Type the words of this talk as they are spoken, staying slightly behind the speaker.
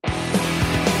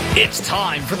It's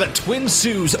time for the Twin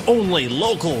Sault's only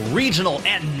local, regional,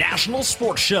 and national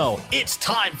sports show. It's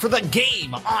time for The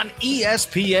Game on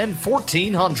ESPN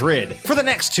 1400. For the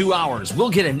next 2 hours, we'll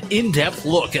get an in-depth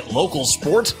look at local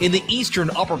sports in the Eastern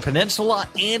Upper Peninsula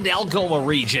and Algoma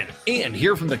region, and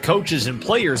hear from the coaches and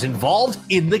players involved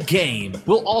in the game.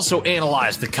 We'll also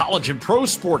analyze the college and pro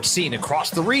sports scene across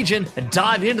the region and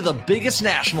dive into the biggest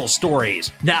national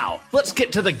stories. Now, let's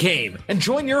get to the game and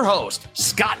join your host,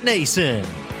 Scott Nason.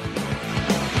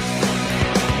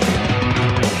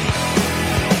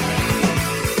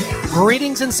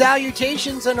 Greetings and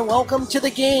salutations, and welcome to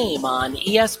The Game on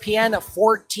ESPN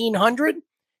 1400.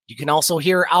 You can also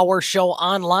hear our show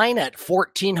online at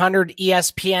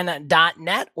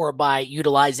 1400ESPN.net or by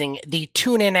utilizing the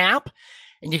TuneIn app.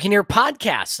 And you can hear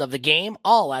podcasts of The Game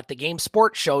all at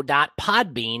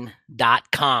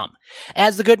thegamesportshow.podbean.com.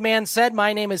 As the good man said,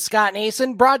 my name is Scott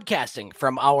Nason, broadcasting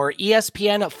from our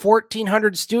ESPN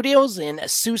 1400 studios in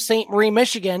Sault Ste. Marie,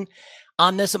 Michigan,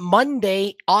 on this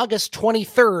Monday, August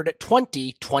 23rd,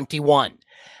 2021.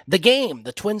 The Game,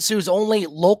 the Twin Sault's only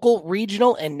local,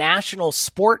 regional, and national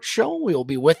sports show. We will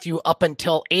be with you up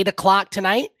until 8 o'clock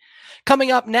tonight.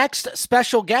 Coming up next,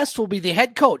 special guest will be the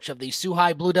head coach of the Sault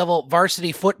High Blue Devil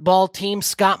varsity football team,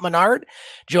 Scott Menard,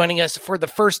 joining us for the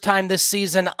first time this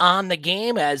season on The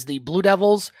Game, as the Blue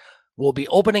Devils will be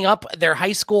opening up their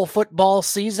high school football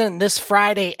season this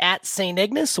Friday at St.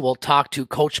 Ignace. We'll talk to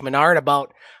Coach Menard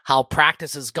about how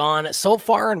practice has gone so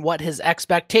far and what his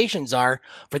expectations are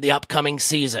for the upcoming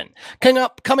season.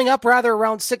 Coming up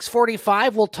around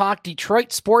 6:45, we'll talk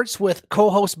Detroit sports with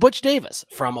co-host Butch Davis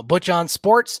from Butch on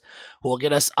Sports, who will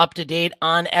get us up to date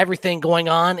on everything going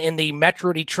on in the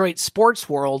Metro Detroit sports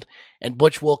world. And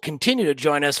Butch will continue to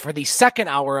join us for the second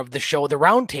hour of the show, The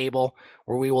Roundtable,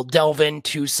 where we will delve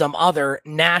into some other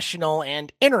national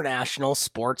and international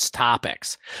sports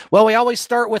topics. Well, we always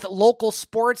start with local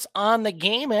sports on The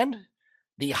Game, and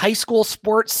the high school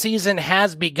sports season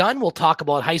has begun. We'll talk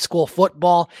about high school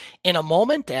football in a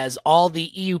moment, as all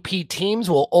the EUP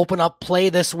teams will open up play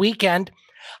this weekend.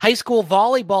 High school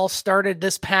volleyball started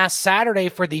this past Saturday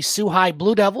for the Sault High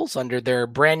Blue Devils under their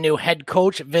brand new head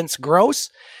coach, Vince Gross.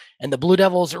 And the Blue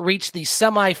Devils reached the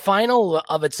semifinal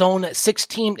of its own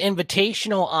 6-team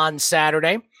invitational on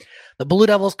Saturday. The Blue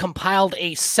Devils compiled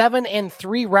a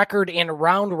 7-3 record in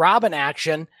round-robin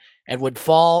action and would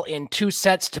fall in 2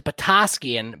 sets to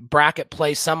Petoskey in bracket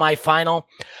play semifinal.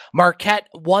 Marquette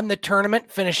won the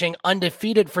tournament, finishing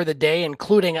undefeated for the day,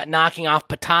 including knocking off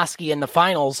Petoskey in the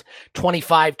finals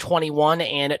 25-21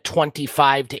 and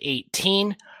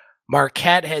 25-18.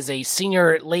 Marquette has a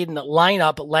senior-laden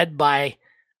lineup led by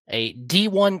a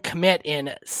D1 commit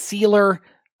in Sealer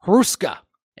Hruska,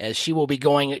 as she will be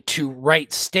going to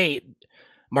Wright State.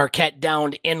 Marquette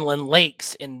downed Inland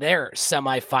Lakes in their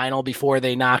semifinal before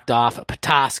they knocked off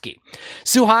Petoskey.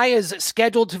 Sault High is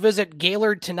scheduled to visit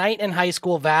Gaylord tonight in high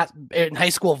school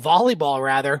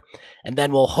volleyball, and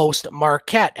then will host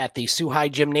Marquette at the Sault High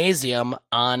Gymnasium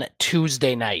on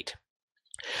Tuesday night.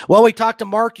 Well, we talked to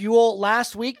Mark Ewell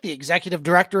last week, the executive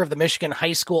director of the Michigan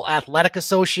High School Athletic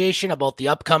Association, about the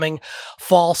upcoming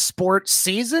fall sports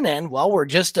season. And, well, we're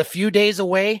just a few days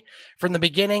away from the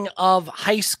beginning of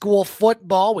high school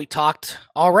football. We talked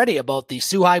already about the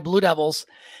Sault High Blue Devils,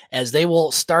 as they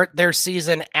will start their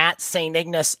season at St.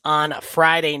 Ignace on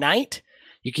Friday night.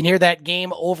 You can hear that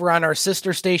game over on our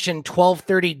sister station,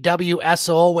 1230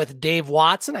 WSO, with Dave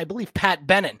Watson. I believe Pat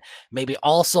Bennon may be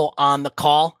also on the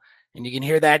call. And you can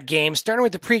hear that game starting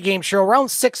with the pregame show around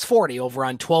 6:40 over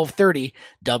on 1230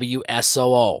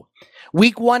 WSOO.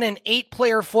 Week 1 in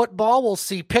 8-player football will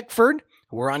see Pickford,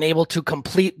 who were unable to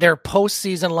complete their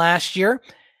postseason last year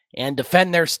and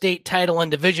defend their state title in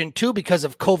Division II because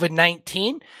of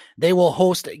COVID-19. They will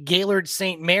host Gaylord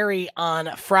St. Mary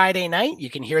on Friday night. You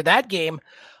can hear that game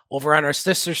over on our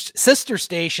sister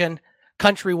station,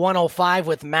 Country 105,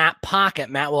 with Matt Pocket.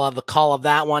 Matt will have the call of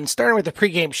that one, starting with the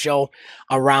pregame show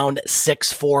around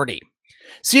 6:40.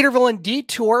 Cedarville and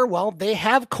Detour, well, they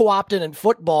have co-opted in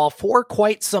football for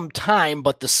quite some time,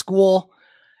 but the school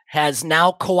has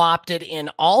now co-opted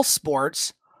in all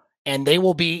sports, and they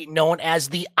will be known as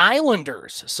the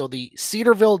Islanders. So the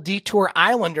Cedarville Detour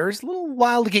Islanders, a little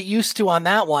while to get used to on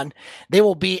that one. They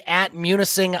will be at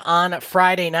Munising on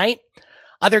Friday night.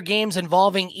 Other games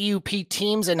involving EUP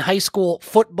teams in high school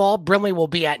football, Brimley will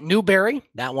be at Newberry,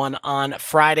 that one on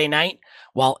Friday night,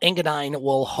 while Engadine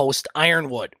will host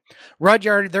Ironwood.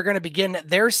 Rudyard, they're going to begin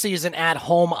their season at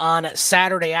home on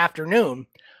Saturday afternoon,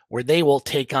 where they will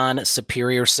take on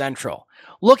Superior Central.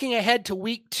 Looking ahead to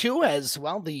week 2 as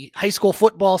well, the high school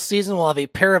football season will have a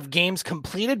pair of games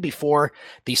completed before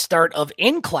the start of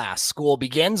in-class school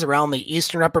begins around the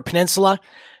Eastern Upper Peninsula.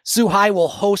 Sioux High will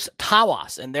host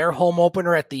Tawas in their home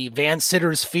opener at the Van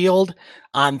Sitters Field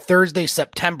on Thursday,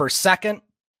 September 2nd.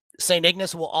 St.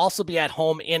 Ignace will also be at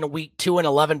home in week 2 in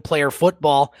 11-player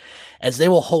football as they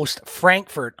will host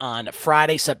Frankfort on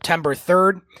Friday, September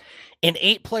 3rd. In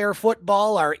 8-player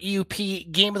football, our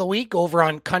EUP game of the week over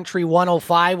on Country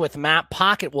 105 with Matt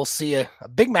Pocket. We'll see a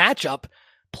big matchup.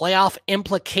 Playoff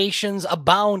implications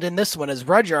abound in this one as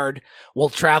Rudyard will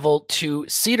travel to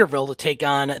Cedarville to take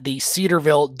on the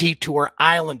Cedarville Detour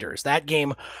Islanders. That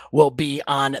game will be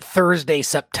on Thursday,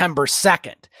 September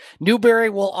 2nd. Newberry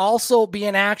will also be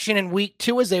in action in week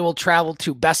 2 as they will travel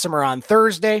to Bessemer on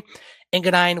Thursday.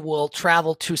 Engadine will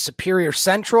travel to Superior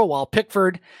Central, while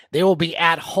Pickford, they will be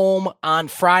at home on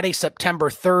Friday, September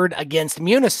 3rd against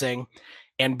Munising.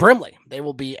 And Brimley, they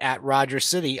will be at Rogers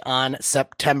City on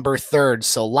September 3rd.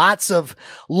 So lots of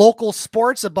local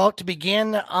sports about to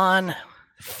begin on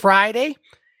Friday.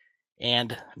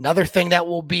 And another thing that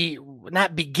will be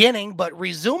not beginning, but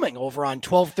resuming over on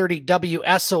 1230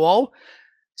 WSOO.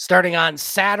 Starting on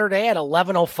Saturday at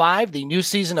 11:05, the new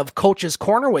season of Coach's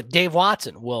Corner with Dave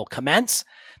Watson will commence.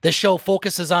 This show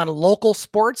focuses on local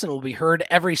sports and will be heard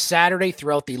every Saturday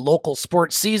throughout the local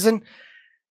sports season.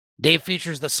 Dave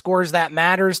features the scores that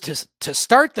matters to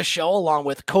start the show, along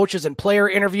with coaches and player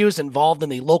interviews involved in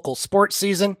the local sports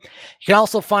season. You can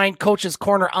also find Coach's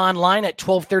Corner online at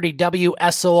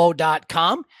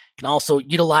 1230WSOO.com. You can also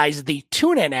utilize the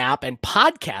TuneIn app and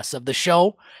podcasts of the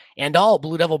show. And all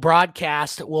Blue Devil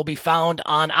broadcasts will be found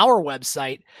on our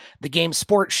website,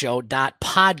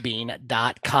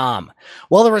 thegamesportshow.podbean.com.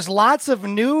 Well, there was lots of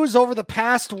news over the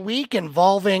past week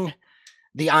involving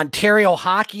the Ontario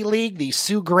Hockey League, the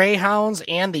Sioux Greyhounds,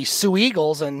 and the Sioux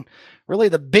Eagles. And really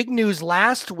the big news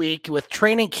last week with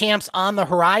training camps on the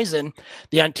horizon,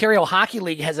 the Ontario Hockey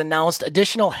League has announced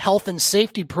additional health and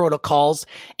safety protocols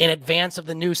in advance of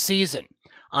the new season.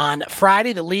 On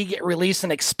Friday, the league released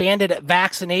an expanded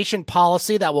vaccination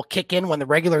policy that will kick in when the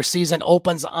regular season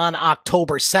opens on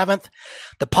October 7th.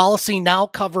 The policy now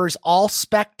covers all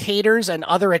spectators and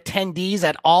other attendees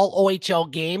at all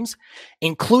OHL games,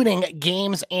 including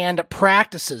games and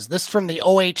practices. This from the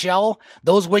OHL.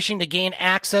 Those wishing to gain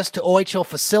access to OHL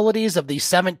facilities of the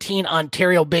 17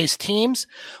 Ontario-based teams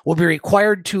will be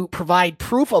required to provide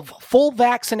proof of full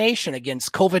vaccination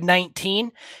against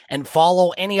COVID-19 and follow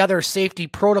any other safety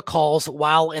protocols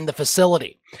while in the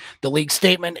facility. The league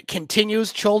statement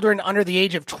continues, children under the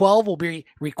age of 12 will be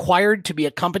required to be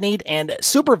accompanied and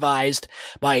supervised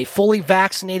by a fully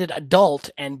vaccinated adult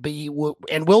and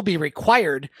will be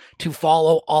required to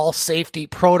follow all safety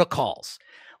protocols.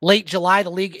 Late July, the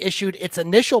league issued its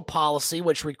initial policy,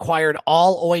 which required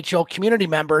all OHL community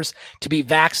members to be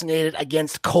vaccinated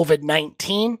against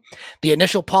COVID-19. The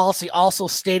initial policy also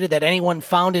stated that anyone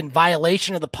found in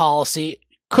violation of the policy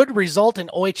could result in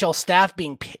OHL staff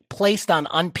being placed on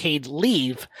unpaid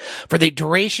leave for the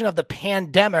duration of the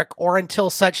pandemic or until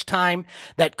such time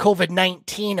that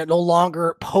COVID-19 no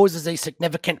longer poses a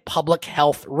significant public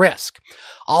health risk.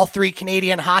 All 3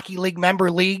 Canadian Hockey League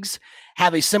member leagues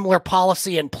have a similar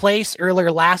policy in place. Earlier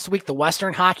last week, the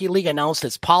Western Hockey League announced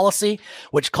its policy,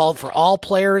 which called for all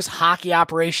players, hockey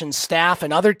operations staff,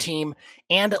 and other team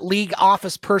and league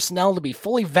office personnel to be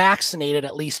fully vaccinated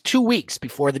at least 2 weeks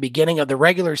before the beginning of the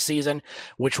regular season,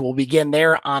 which will begin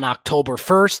there on October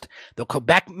 1st. The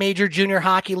Quebec Major Junior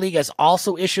Hockey League has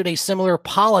also issued a similar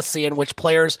policy in which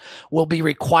players will be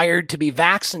required to be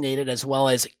vaccinated, as well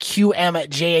as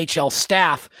QMJHL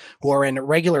staff who are in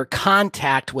regular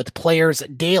contact with players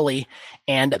daily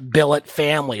and billet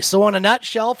families. So in a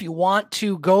nutshell, if you want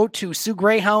to go to Sioux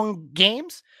Greyhound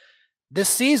games this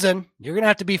season, you're going to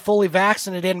have to be fully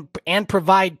vaccinated and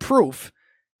provide proof.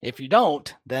 If you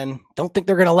don't, then don't think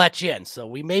they're going to let you in. So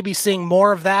we may be seeing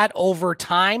more of that over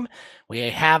time. We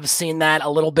have seen that a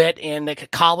little bit in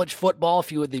college football, a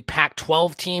few of the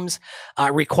Pac-12 teams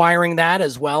requiring that,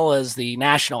 as well as the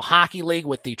National Hockey League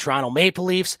with the Toronto Maple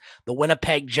Leafs, the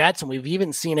Winnipeg Jets, and we've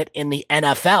even seen it in the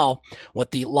NFL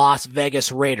with the Las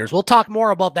Vegas Raiders. We'll talk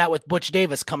more about that with Butch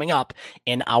Davis coming up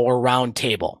in our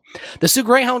roundtable. The Sioux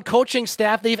Greyhound coaching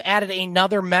staff, they've added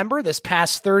another member. This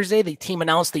past Thursday, the team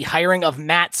announced the hiring of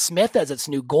Matt Smith as its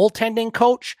new goaltending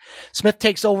coach. Smith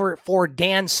takes over for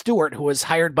Dan Stewart, who was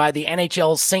hired by the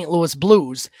NHL's St. Louis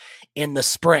Blues in the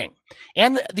spring.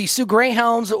 And the Sioux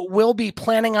Greyhounds will be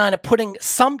planning on putting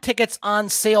some tickets on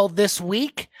sale this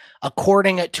week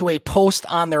According to a post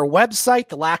on their website,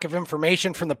 the lack of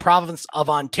information from the province of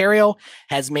Ontario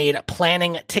has made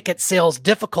planning ticket sales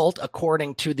difficult,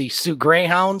 according to the Sioux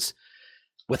Greyhounds.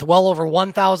 With well over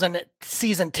 1,000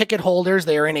 season ticket holders,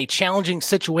 they are in a challenging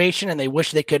situation, and they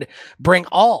wish they could bring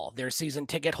all their season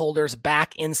ticket holders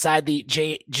back inside the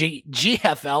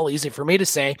GFL, easy for me to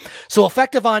say. So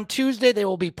effective on Tuesday, they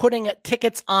will be putting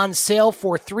tickets on sale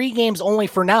for 3 games only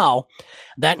for now.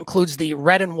 That includes the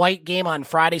red and white game on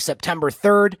Friday, September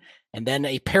 3rd, and then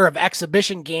a pair of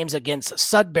exhibition games against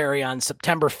Sudbury on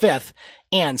September 5th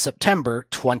and September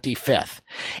 25th.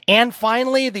 And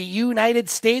finally, the United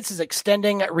States is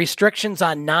extending restrictions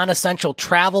on non-essential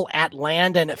travel at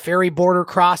land and ferry border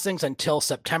crossings until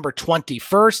September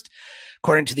 21st.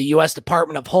 According to the U.S.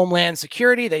 Department of Homeland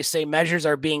Security, they say measures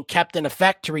are being kept in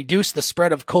effect to reduce the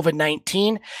spread of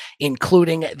COVID-19,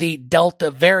 including the Delta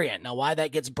variant. Now, why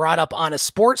that gets brought up on a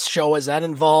sports show is that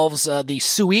involves the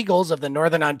Sioux Eagles of the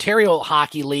Northern Ontario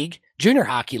Hockey League, Junior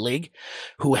Hockey League,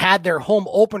 who had their home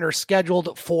opener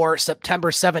scheduled for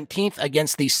September 17th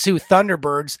against the Sioux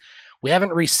Thunderbirds. We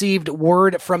haven't received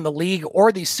word from the league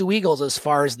or the Sioux Eagles as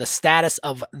far as the status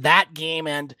of that game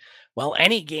and, well,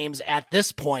 any games at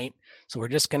this point. So we're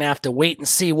just going to have to wait and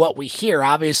see what we hear.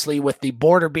 Obviously, with the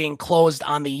border being closed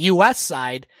on the U.S.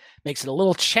 side, makes it a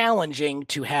little challenging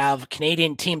to have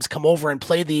Canadian teams come over and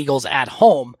play the Eagles at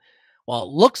home. Well, it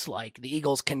looks like the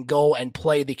Eagles can go and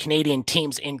play the Canadian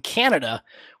teams in Canada.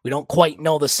 We don't quite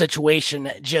know the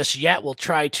situation just yet. We'll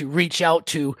try to reach out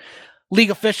to league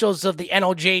officials of the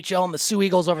NOJHL and the Sioux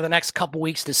Eagles over the next couple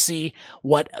weeks to see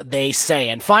what they say.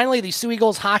 And finally, the Sioux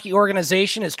Eagles hockey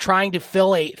organization is trying to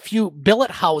fill a few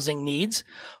billet housing needs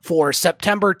for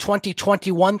September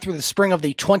 2021 through the spring of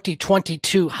the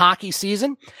 2022 hockey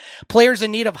season. Players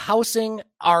in need of housing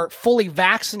are fully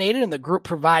vaccinated, and the group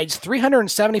provides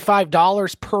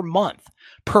 $375 per month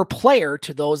per player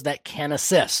to those that can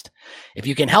assist. If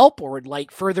you can help or would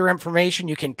like further information,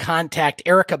 you can contact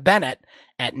Erica Bennett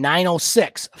at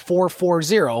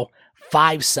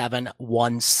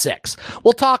 906-440-5716.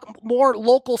 We'll talk more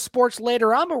local sports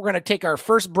later on, but we're going to take our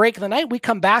first break of the night. We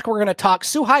come back, we're going to talk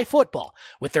Sioux High football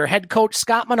with their head coach,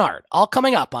 Scott Menard, all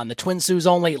coming up on the Twin Sault's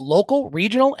only local,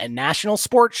 regional, and national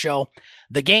sports show,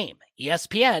 The Game,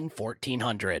 ESPN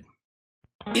 1400.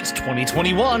 It's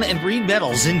 2021 and Reed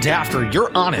Metals in Dafter,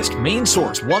 your honest, main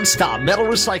source, one-stop metal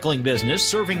recycling business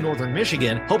serving Northern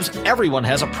Michigan, hopes everyone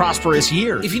has a prosperous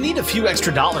year. If you need a few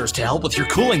extra dollars to help with your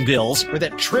cooling bills or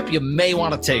that trip you may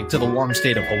want to take to the warm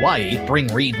state of Hawaii, bring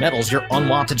Reed Metals your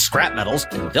unwanted scrap metals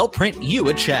and they'll print you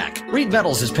a check. Reed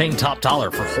Metals is paying top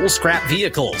dollar for whole scrap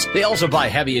vehicles. They also buy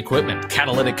heavy equipment,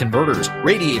 catalytic converters,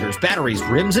 radiators, batteries,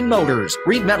 rims, and motors.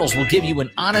 Reed Metals will give you an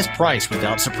honest price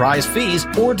without surprise fees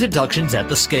or deductions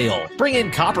at the scale. Bring in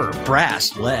copper,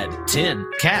 brass, lead, tin,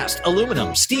 cast,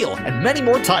 aluminum, steel, and many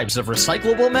more types of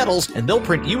recyclable metals, and they'll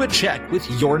print you a check with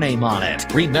your name on it.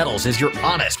 Reed Metals is your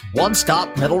honest,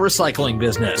 one-stop metal recycling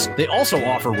business. They also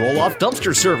offer roll-off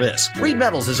dumpster service. Reed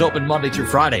Metals is open Monday through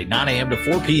Friday, 9 a.m. to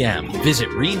 4 p.m. Visit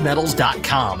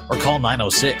reedmetals.com or call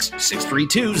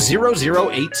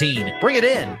 906-632-0018. Bring it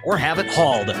in or have it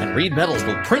hauled, and Reed Metals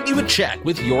will print you a check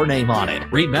with your name on it.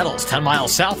 Reed Metals, 10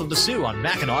 miles south of the Sioux on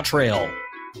Mackinac Trail.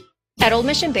 At Old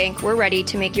Mission Bank, we're ready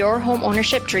to make your home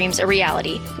ownership dreams a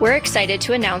reality. We're excited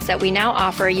to announce that we now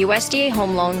offer USDA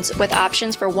home loans with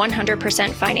options for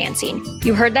 100% financing.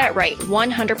 You heard that right,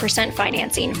 100%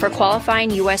 financing for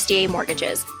qualifying USDA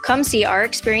mortgages. Come see our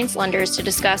experienced lenders to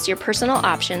discuss your personal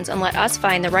options and let us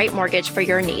find the right mortgage for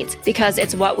your needs, because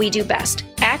it's what we do best.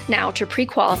 Act now to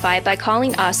pre-qualify by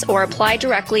calling us or apply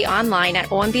directly online at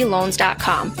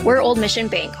ombloans.com. We're Old Mission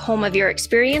Bank, home of your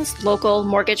experienced local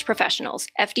mortgage professionals.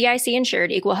 FDIC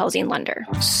insured, equal housing lender.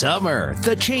 Summer,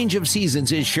 the change of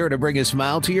seasons is sure to bring a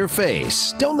smile to your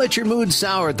face. Don't let your mood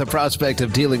sour at the prospect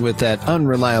of dealing with that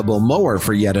unreliable mower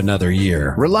for yet another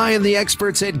year. Rely on the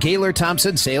experts at Gaylor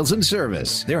Thompson Sales and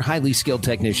Service. Their highly skilled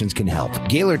technicians can help.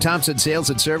 Gaylor Thompson Sales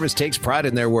and Service takes pride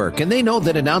in their work, and they know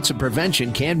that an ounce of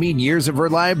prevention can mean years of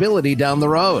reliability down the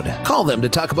road. Call them to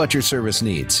talk about your service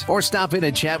needs, or stop in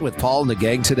and chat with Paul and the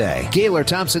gang today. Gaylor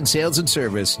Thompson Sales and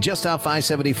Service, just off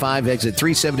I-75, exit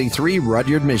 373,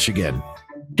 Rudyard, Michigan.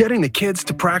 Getting the kids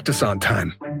to practice on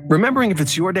time. Remembering if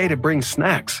it's your day to bring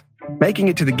snacks. Making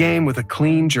it to the game with a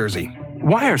clean jersey.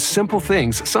 Why are simple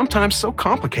things sometimes so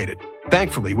complicated?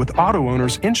 Thankfully, with auto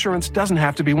owners, insurance doesn't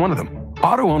have to be one of them.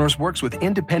 Auto Owners works with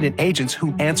independent agents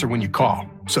who answer when you call,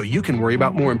 so you can worry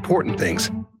about more important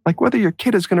things, like whether your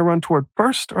kid is going to run toward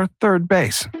first or third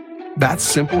base. That's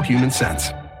simple human sense.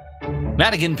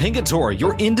 Madigan Pingator,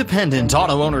 your independent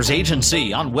auto owners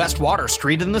agency on West Water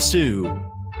Street in the Sioux.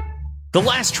 The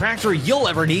last tractor you'll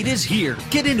ever need is here.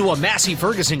 Get into a Massey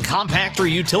Ferguson compact or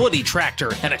utility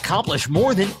tractor and accomplish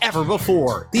more than ever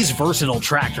before. These versatile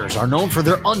tractors are known for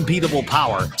their unbeatable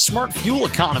power, smart fuel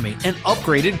economy, and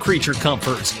upgraded creature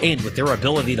comforts. And with their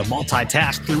ability to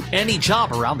multitask through any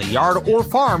job around the yard or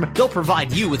farm, they'll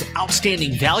provide you with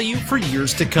outstanding value for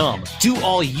years to come. Do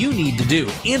all you need to do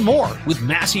and more with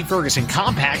Massey Ferguson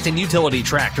compact and utility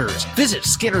tractors. Visit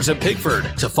Skinner's of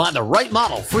Pigford to find the right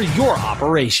model for your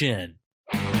operation.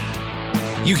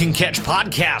 You can catch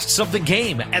podcasts of the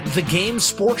game at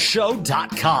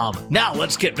thegamesportshow.com. Now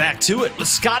let's get back to it with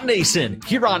Scott Nason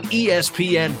here on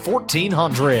ESPN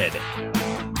 1400.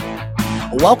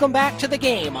 Welcome back to the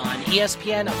game on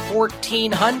ESPN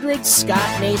 1400.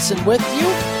 Scott Nason with you,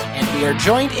 and we are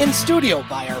joined in studio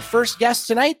by our first guest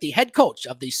tonight, the head coach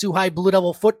of the Sioux High Blue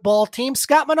Devil football team,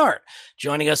 Scott Menard,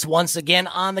 joining us once again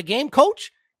on the game.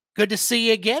 Coach, good to see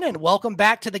you again, and welcome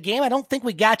back to the game. I don't think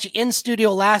we got you in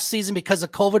studio last season because of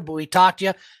COVID, but we talked to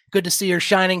you. Good to see your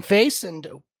shining face and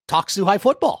talk Sioux High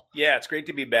football. Yeah, it's great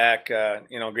to be back.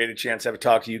 Great a chance to have a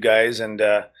talk to you guys, and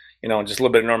just a little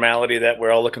bit of normality that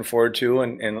we're all looking forward to.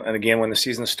 And again, when the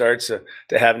season starts,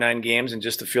 to have 9 games and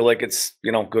just to feel like it's,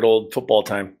 good old football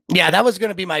time. Yeah, that was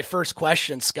going to be my first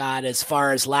question, Scott, as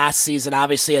far as last season.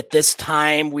 Obviously, at this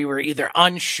time, we were either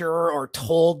unsure or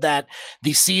told that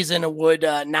the season would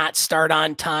not start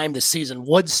on time. The season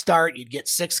would start. You'd get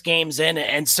 6 games in,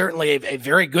 and certainly a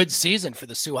very good season for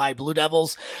the Sioux High Blue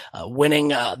Devils,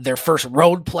 winning their first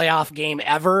road playoff game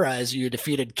ever as you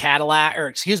defeated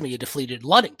you defeated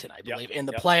Ludington, I believe, in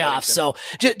the playoffs. So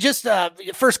just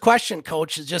first question,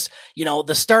 Coach, is just,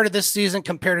 the start of this season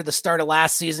compared to the start of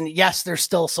last season. Yes, there's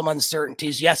still some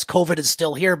uncertainties. Yes, COVID is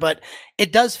still here, but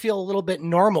it does feel a little bit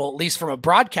normal, at least from a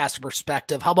broadcast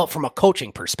perspective. How about from a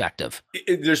coaching perspective?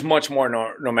 There's much more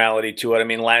normality to it. I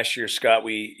mean, last year, Scott,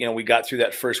 we got through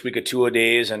that first week of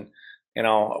 2-a-days, and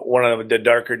one of the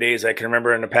darker days I can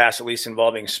remember in the past, at least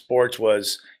involving sports,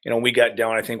 was, we got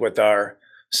down, I think, with our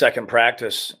second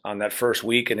practice on that first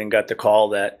week, and then got the call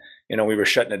that, we were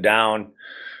shutting it down,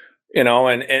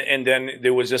 and then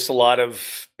there was just a lot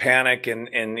of panic,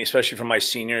 and especially from my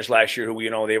seniors last year,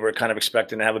 who, they were kind of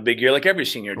expecting to have a big year like every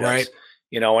senior does, right.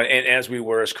 And as we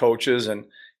were as coaches, and,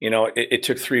 it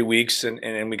took 3 weeks,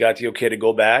 and we got the okay to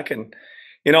go back. And,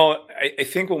 I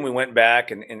think when we went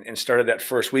back and started that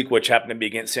first week, which happened to be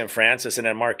against St. Francis and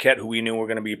then Marquette, who we knew were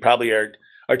going to be probably our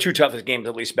 2 toughest games,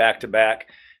 at least back to back,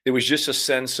 there was just a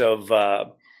sense of,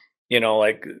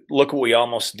 look what we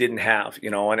almost didn't have,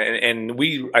 and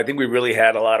I think we really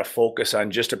had a lot of focus on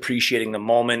just appreciating the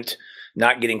moment,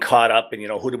 not getting caught up in,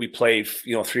 who do we play,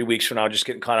 3 weeks from now, just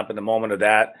getting caught up in the moment of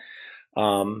that.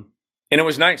 And it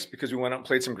was nice because we went out and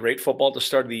played some great football at the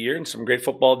start of the year and some great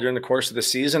football during the course of the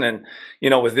season. And,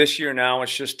 with this year now,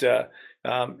 it's just,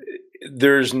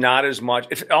 there's not as much.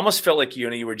 It almost felt like,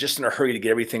 you were just in a hurry to get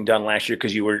everything done last year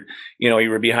because you were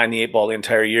behind the 8 ball the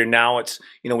entire year. Now it's,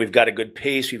 we've got a good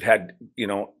pace. We've had,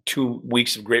 2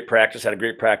 weeks of great practice, had a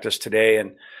great practice today.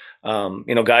 And,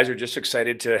 guys are just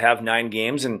excited to have 9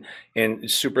 games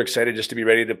and super excited just to be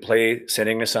ready to play St.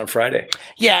 Ignace on Friday.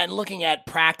 Yeah, and looking at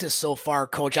practice so far,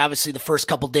 Coach, obviously the first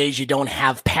couple of days you don't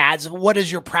have pads. What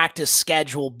has your practice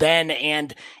schedule been?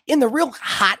 And in the real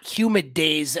hot, humid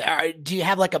days, do you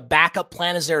have like a backup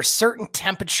plan? Is there a certain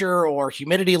temperature or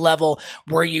humidity level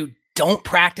where you don't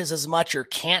practice as much or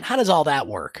can't? How does all that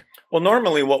work? Well,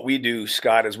 normally what we do,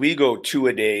 Scott, is we go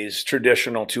 2-a-days,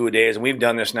 traditional 2-a-days, and we've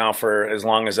done this now for as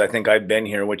long as I think I've been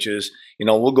here, which is,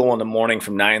 we'll go in the morning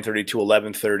from 9:30 to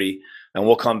 11:30, and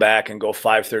we'll come back and go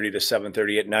 5:30 to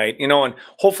 7:30 at night, and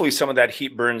hopefully some of that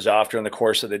heat burns off during the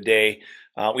course of the day.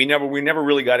 We never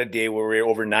really got a day where we were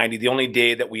over 90. The only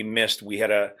day that we missed, we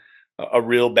had a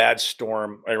real bad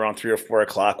storm around 3 or 4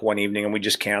 o'clock one evening, and we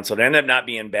just canceled. It ended up not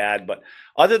being bad, but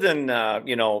other than,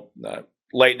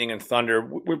 lightning and thunder,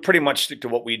 we pretty much stick to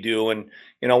what we do. And,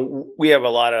 we have a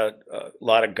lot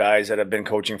of guys that have been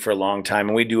coaching for a long time,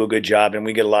 and we do a good job, and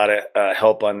we get a lot of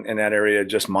help in that area,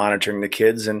 just monitoring the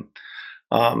kids. And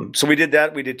so we did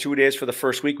that. We did 2 days for the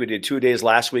first week. We did 2 days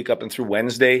last week up and through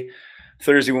Wednesday.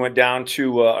 Thursday, we went down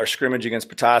to our scrimmage against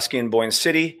Petoskey and Boyne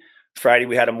City. Friday,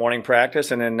 we had a morning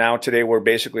practice. And then now today, we're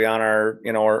basically on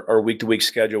our week-to-week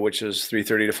schedule, which is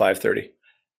 3:30 to 5:30.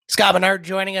 Scott Menard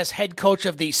joining us, head coach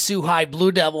of the Sioux High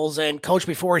Blue Devils. And Coach,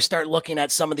 before we start looking at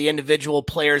some of the individual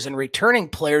players and returning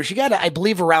players, you got, I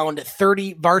believe, around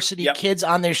 30 varsity kids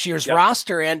on this year's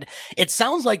roster. And it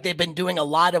sounds like they've been doing a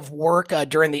lot of work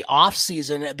during the off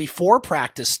season before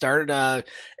practice started.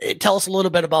 Tell us a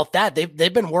little bit about that.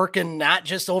 They've been working not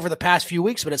just over the past few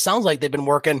weeks, but it sounds like they've been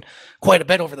working quite a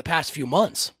bit over the past few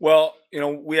months. Well,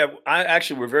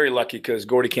 we're very lucky because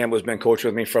Gordy Campbell has been coach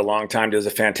with me for a long time, does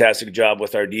a fantastic job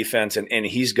with our defense. And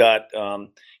he's got,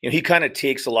 he kind of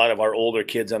takes a lot of our older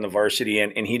kids on the varsity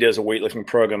and he does a weightlifting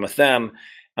program with them.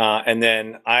 And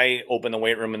then I open the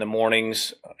weight room in the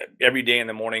mornings, every day in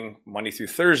the morning, Monday through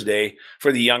Thursday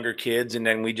for the younger kids. And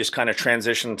then we just kind of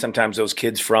transition sometimes those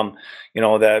kids from,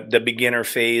 the beginner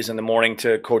phase in the morning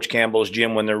to Coach Campbell's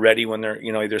gym when they're ready, when they're,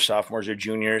 either sophomores or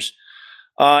juniors.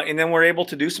 And then we're able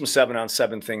to do some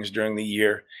 7-on-7 things during the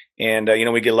year. And,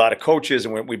 we get a lot of coaches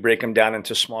and we break them down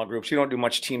into small groups. We don't do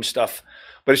much team stuff,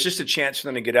 but it's just a chance for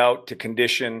them to get out, to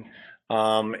condition,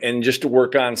 and just to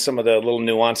work on some of the little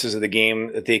nuances of the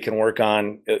game that they can work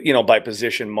on, by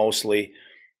position mostly.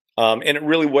 And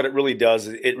what it really does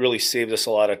is it really saves us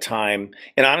a lot of time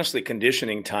and honestly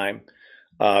conditioning time.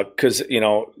 Because,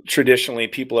 traditionally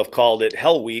people have called it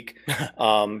Hell Week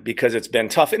because it's been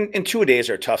tough. And 2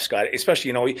 days are tough, Scott,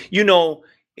 especially,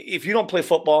 if you don't play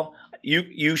football,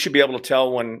 you should be able to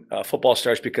tell when football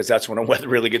starts because that's when the weather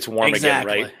really gets warm again,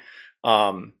 right?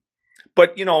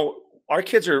 But, our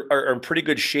kids are in pretty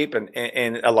good shape,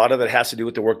 and a lot of that has to do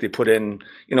with the work they put in,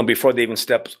 before they even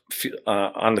step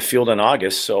on the field in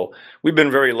August. So we've been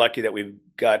very lucky that we've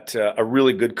got a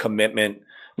really good commitment,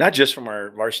 not just from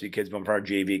our varsity kids, but from our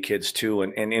JV kids too.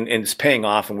 And it's paying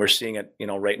off, and we're seeing it,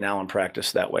 right now in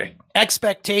practice that way.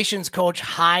 Expectations, Coach,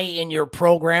 high in your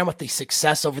program with the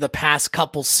success over the past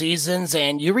couple seasons,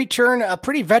 and you return a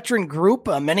pretty veteran group,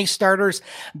 many starters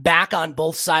back on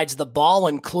both sides of the ball,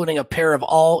 including a pair of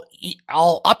all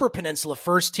Upper Peninsula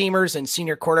first teamers and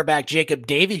senior quarterback Jacob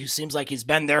Davey, who seems like he's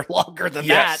been there longer than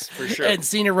that. For sure. And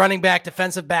senior running back,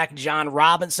 defensive back John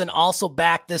Robinson, also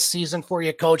back this season for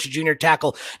you, Coach. Junior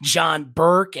tackle John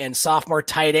Burke and sophomore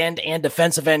tight end and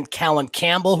defensive end Callan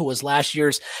Campbell, who was last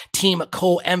year's team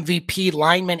co-MVP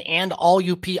lineman and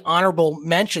all-UP honorable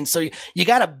mention. So you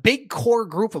got a big core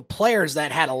group of players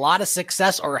that had a lot of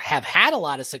success or have had a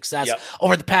lot of success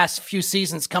over the past few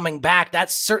seasons coming back.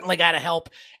 That's certainly got to help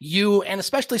you and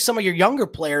especially some of your younger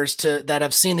players that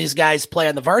have seen these guys play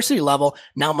on the varsity level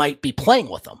now might be playing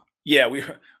with them. Yeah, we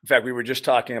were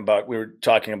talking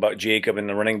about Jacob and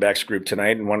the running backs group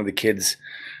tonight, and one of the kids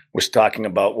was talking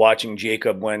about watching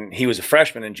Jacob when he was a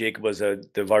freshman and Jacob was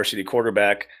the varsity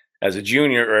quarterback as a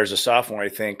junior or as a sophomore, I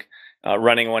think,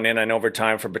 running one in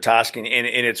overtime for Petoskey. And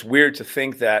it's weird to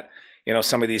think that,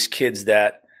 some of these kids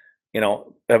that,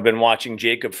 have been watching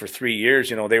Jacob for 3 years,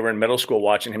 they were in middle school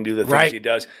watching him do the things he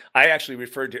does. I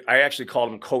actually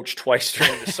called him coach twice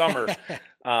during the summer.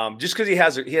 Just because he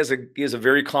has a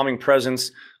very calming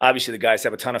presence. Obviously, the guys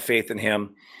have a ton of faith in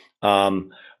him.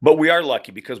 But we are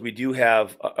lucky because we do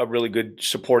have a really good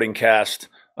supporting cast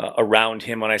around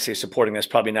him. When I say supporting, that's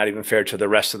probably not even fair to the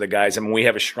rest of the guys. I mean, we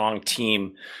have a strong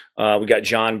team. We got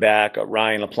John back.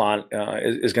 Ryan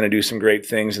LaPlante is going to do some great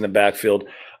things in the backfield.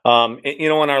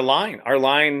 And our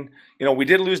line, we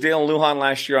did lose Dalen Lujan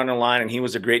last year on the line, and he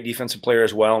was a great defensive player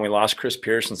as well. And we lost Chris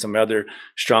Pierce and some other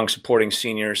strong supporting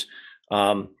seniors.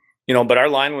 But our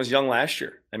line was young last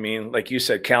year. I mean, like you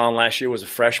said, Callan last year was a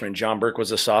freshman. John Burke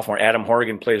was a sophomore. Adam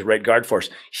Horgan plays right guard for us.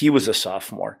 He was a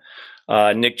sophomore.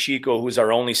 Nick Chico, who's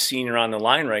our only senior on the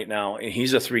line right now,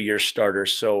 he's a 3-year starter.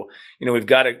 So, we've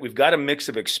got a mix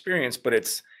of experience, but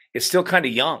it's still kind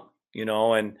of young,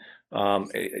 and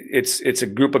it's a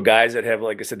group of guys that have,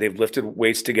 like I said, they've lifted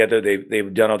weights together.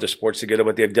 They've done other sports together,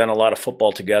 but they've done a lot of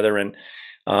football together. And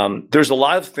there's a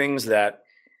lot of things that,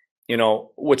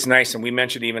 what's nice, and we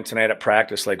mentioned even tonight at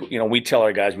practice, like, we tell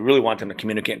our guys, we really want them to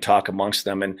communicate and talk amongst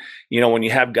them. And, when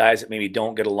you have guys that maybe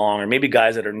don't get along or maybe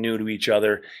guys that are new to each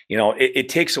other, it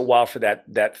takes a while for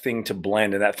that thing to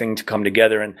blend and that thing to come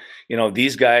together. And,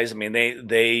 these guys, I mean,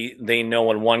 they know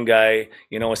when one guy,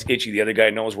 is itchy, the other guy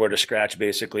knows where to scratch,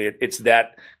 basically. It's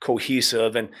that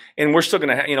cohesive. And we're still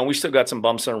going to, we still got some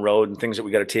bumps on the road and things that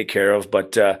we got to take care of.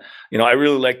 But, I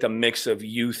really like the mix of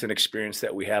youth and experience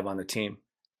that we have on the team.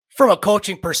 From a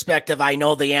coaching perspective, I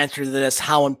know the answer to this,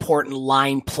 how important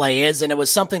line play is. And it was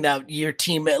something that your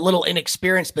team, a little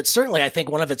inexperienced, but certainly I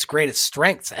think one of its greatest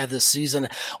strengths as the season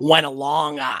went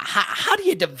along. How do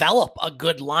you develop a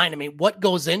good line? I mean, what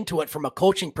goes into it from a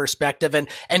coaching perspective?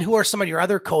 And who are some of your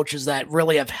other coaches that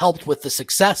really have helped with the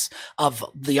success of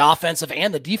the offensive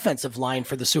and the defensive line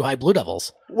for the Sioux High Blue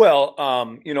Devils?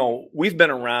 Well, we've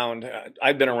been around.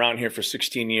 I've been around here for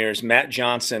 16 years. Matt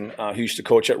Johnson, who used to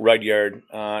coach at Rudyard,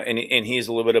 and he's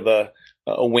a little bit of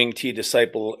a wing T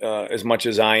disciple as much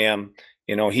as I am.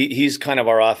 He's kind of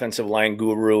our offensive line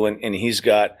guru, and he's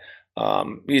got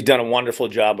he's done a wonderful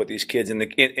job with these kids. And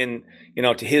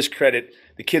to his credit,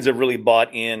 the kids have really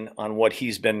bought in on what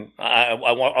he's been.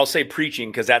 I'll say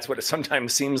preaching because that's what it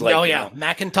sometimes seems like. Oh yeah,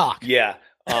 Matt can talk. Yeah.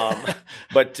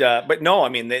 But no, I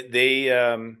mean,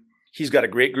 he's got a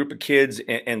great group of kids,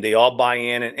 and they all buy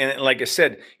in. And like I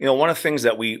said, one of the things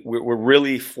that we're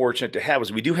really fortunate to have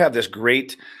is we do have this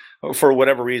great, for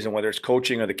whatever reason, whether it's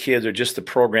coaching or the kids or just the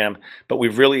program, but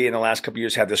we've really in the last couple of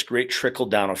years had this great trickle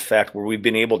down effect where we've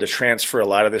been able to transfer a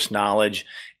lot of this knowledge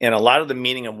and a lot of the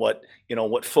meaning of what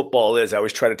football is. I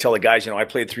always try to tell the guys, I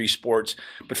played 3 sports,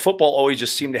 but football always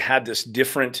just seemed to have this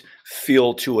different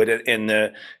feel to it, and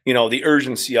the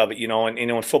urgency of it, and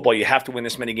in football you have to win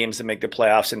this many games to make the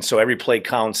playoffs, and so every play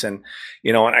counts, and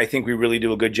and I think we really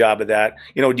do a good job of that.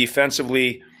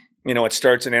 Defensively, it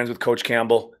starts and ends with Coach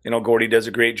Campbell. Gordy does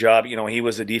a great job. He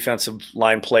was a defensive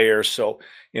line player, so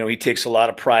he takes a lot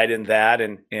of pride in that,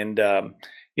 and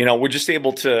we're just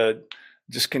able to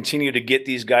just continue to get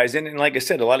these guys in. And like I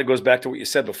said, a lot of it goes back to what you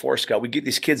said before, Scott. We get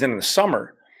these kids in the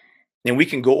summer, and we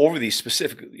can go over these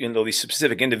specific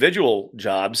individual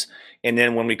jobs. And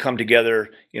then when we come together,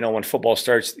 when football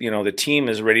starts, the team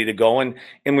is ready to go. And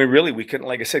we can,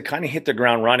 like I said, kind of hit the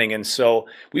ground running. And so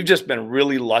we've just been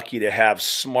really lucky to have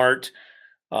smart,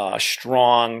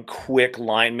 strong, quick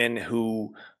linemen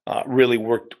who really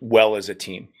worked well as a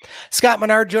team. Scott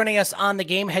Menard joining us on the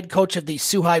game, head coach of the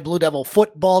Sioux High Blue Devil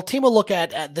football team. We'll look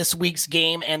at this week's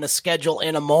game and the schedule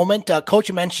in a moment. Coach,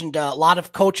 you mentioned a lot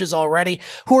of coaches already.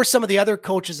 Who are some of the other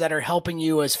coaches that are helping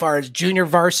you as far as junior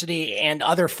varsity and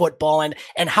other football?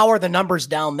 And how are the numbers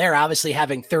down there? Obviously,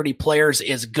 having 30 players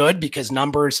is good because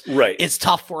numbers is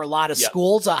tough for a lot of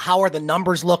schools. How are the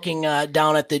numbers looking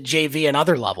down at the JV and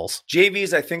other levels?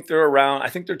 JVs, I think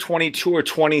they're 22 or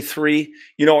 23.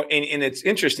 And it's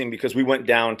interesting because we went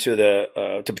down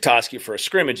to Petoskey for a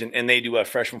scrimmage, and they do a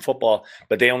freshman football,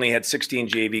 but they only had 16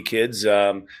 JV kids.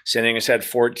 St. Ignace had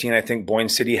 14. I think Boyne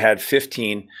City had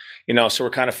 15. So we're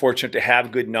kind of fortunate to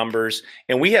have good numbers,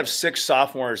 and we have 6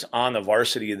 sophomores on the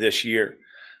varsity this year.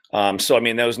 So I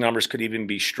mean, those numbers could even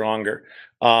be stronger.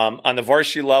 On the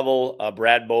varsity level,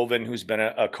 Brad Bovin, who's been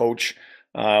a coach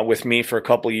with me for a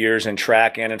couple of years in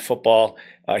track and in football.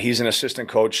 He's an assistant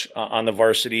coach on the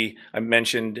varsity. I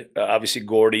mentioned obviously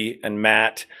Gordy and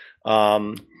Matt.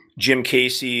 Jim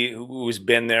Casey, who's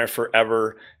been there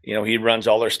forever. He runs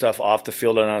all their stuff off the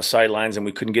field and on the sidelines, and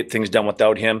we couldn't get things done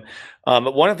without him.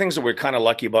 But one of the things that we're kind of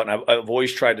lucky about, and I've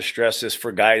always tried to stress this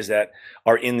for guys that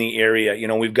are in the area,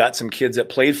 we've got some kids that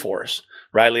played for us.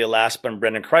 Riley Alaspa and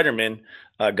Brendan Kreiderman,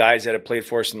 guys that have played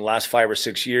for us in the last 5 or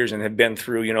 6 years and have been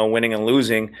through, winning and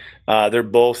losing. They're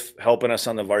both helping us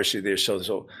on the varsity there.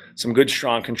 So some good,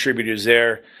 strong contributors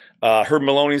there. Herb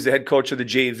Maloney's the head coach of the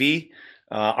JV.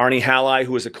 Arnie Halley,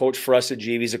 who was a coach for us at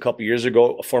JVs a couple years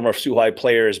ago, a former Sioux High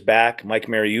player, is back. Mike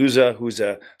Mariuza, who's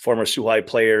a former Sioux High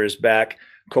player, is back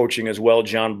coaching as well.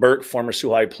 John Burke, former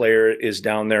Sioux High player, is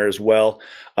down there as well.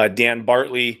 Dan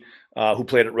Bartley, who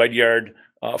played at Red Yard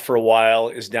for a while,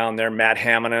 is down there. Matt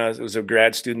Hamina was a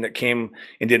grad student that came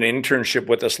and did an internship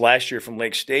with us last year from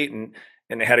Lake State,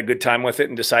 and had a good time with it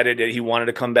and decided that he wanted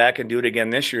to come back and do it again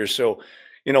this year. So,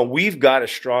 we've got a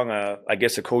strong, a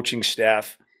coaching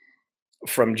staff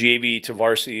from JV to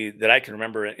varsity that I can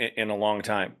remember in a long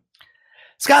time.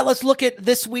 Scott, let's look at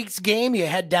this week's game. You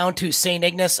head down to St.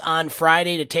 Ignace on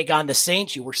Friday to take on the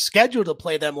Saints. You were scheduled to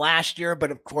play them last year,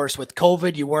 but of course with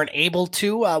COVID, you weren't able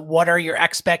to. What are your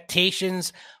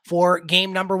expectations for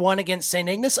game number 1 against St.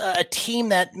 Ignace, a team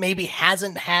that maybe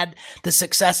hasn't had the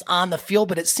success on the field,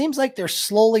 but it seems like they're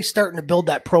slowly starting to build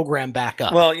that program back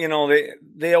up? Well,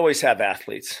 they always have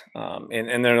athletes,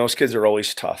 and those kids are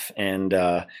always tough. And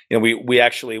we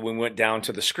actually, when we went down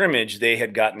to the scrimmage, they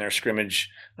had gotten their scrimmage,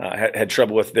 had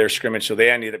trouble with their scrimmage, so they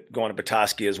ended up going to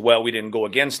Petoskey as well. We didn't go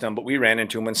against them, but we ran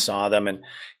into them and saw them. And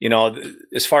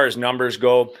as far as numbers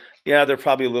go, yeah, they're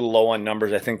probably a little low on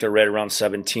numbers. I think they're right around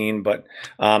 17, but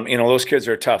those kids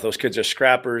are tough. Those kids are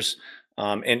scrappers.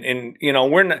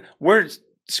 We're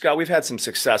Scott, we've had some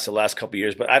success the last couple of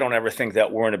years, but I don't ever think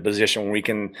that we're in a position where we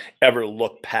can ever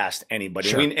look past anybody.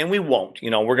 Sure. We won't.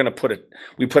 We're going to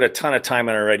we put a ton of time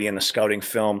in already in the scouting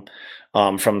film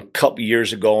from a couple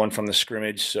years ago and from the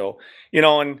scrimmage. So,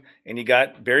 and you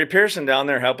got Barry Pearson down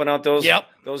there helping out those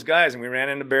guys. And we ran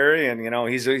into Barry, and,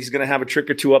 he's going to have a trick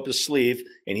or two up his sleeve,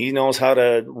 and he knows how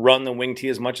to run the wing tee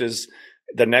as much as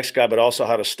the next guy, but also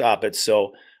how to stop it.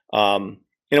 So,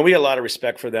 we had a lot of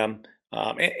respect for them.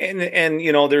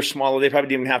 And they're smaller. They probably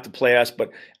didn't even have to play us,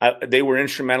 but they were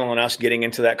instrumental in us getting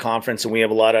into that conference, and we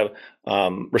have a lot of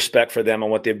respect for them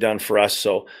and what they've done for us.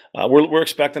 So we're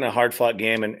expecting a hard-fought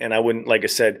game, and I wouldn't, like I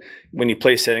said, when you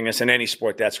play St. Ignace in any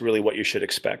sport, that's really what you should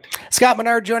expect. Scott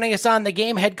Menard joining us on the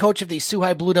game, head coach of the Sioux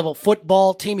High Blue Devil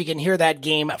football team. You can hear that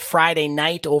game Friday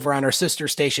night over on our sister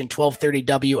station, 1230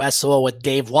 WSO with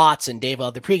Dave Watts, and Dave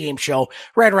the pregame show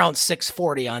right around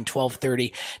 6:40 on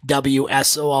 1230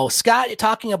 WSO. Scott,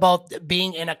 talking about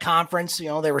being in a conference,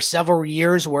 there were several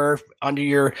years where under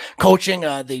your coaching,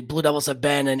 the Blue Devils have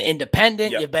been an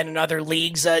independent. Yep. You've been in other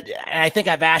leagues. And I think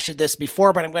I've asked you this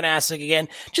before, but I'm going to ask it again,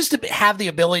 just to have the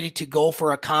ability to go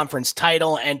for a conference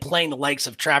title and playing the likes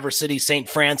of Traverse City, St.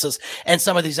 Francis, and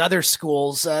some of these other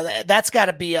schools, that's got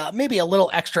to be maybe a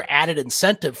little extra added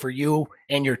incentive for you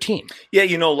and your team. Yeah,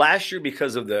 last year,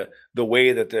 because of the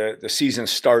way that the season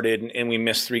started and we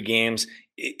missed 3 games,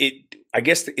 I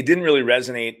guess it didn't really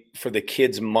resonate for the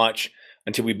kids much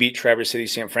until we beat Traverse City,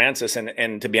 St. Francis.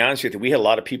 And to be honest with you, we had a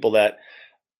lot of people that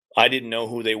I didn't know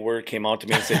who they were came out to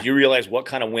me and said, "You realize what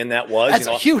kind of win that was?" That's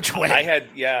a huge win. I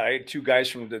had 2 guys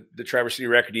from the Traverse City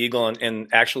Record Eagle and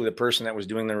actually the person that was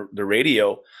doing the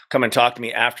radio come and talk to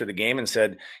me after the game and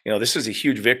said, "This is a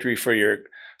huge victory for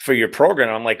your program."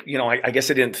 And I'm like, I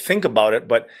guess I didn't think about it,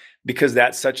 but because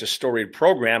that's such a storied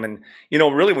program. And,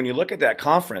 really when you look at that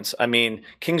conference, I mean,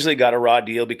 Kingsley got a raw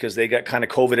deal because they got kind of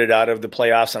COVIDed out of the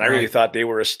playoffs. And I really thought they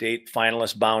were a state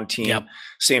finalist bound team. Yep.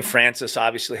 St. Francis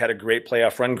obviously had a great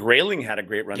playoff run. Grayling had a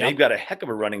great run. Yep. They've got a heck of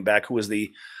a running back who was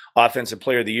the offensive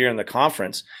player of the year in the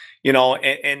conference,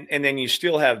 and then you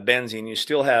still have Benzine, you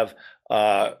still have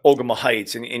Ogama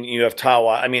Heights, and you have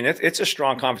Tawa. I mean, it's a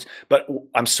strong conference, but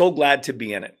I'm so glad to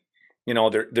be in it.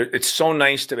 It's so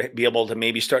nice to be able to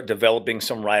maybe start developing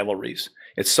some rivalries.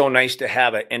 It's so nice to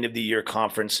have an end of the year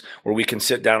conference where we can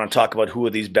sit down and talk about who are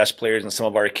these best players and some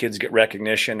of our kids get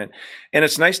recognition. And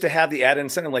it's nice to have the added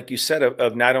incentive, like you said,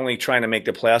 of not only trying to make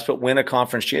the playoffs, but win a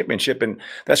conference championship. And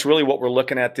that's really what we're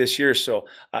looking at this year. So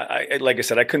like I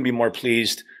said, I couldn't be more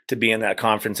pleased to be in that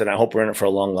conference, and I hope we're in it for a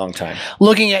long, long time.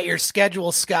 Looking at your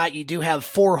schedule, Scott, you do have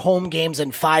 4 home games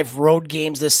and 5 road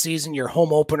games this season. Your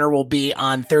home opener will be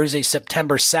on Thursday,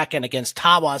 September 2nd against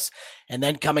Tawas, and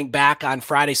then coming back on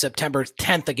Friday, September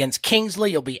 10th against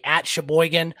Kingsley. You'll be at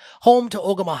Sheboygan, home to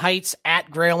Ogama Heights,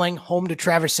 at Grayling, home to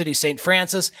Traverse City, St.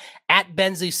 Francis, at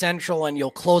Benzie Central, and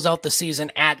you'll close out the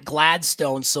season at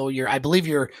Gladstone. So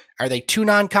are they 2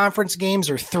 non-conference games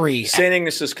or 3? St.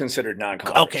 Ignace is considered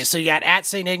non-conference. Okay, so you got at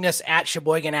St. Ignace, at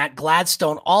Sheboygan, at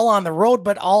Gladstone, all on the road,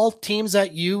 but all teams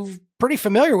that you're pretty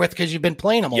familiar with because you've been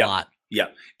playing them a lot. Yeah.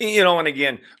 And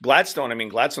again,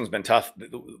 Gladstone's been tough.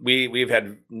 We've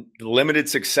had limited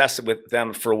success with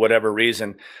them for whatever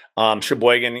reason.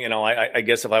 Sheboygan, I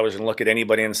guess if I was to look at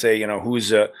anybody and say,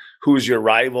 who's your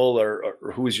rival or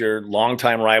who's your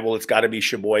longtime rival, it's got to be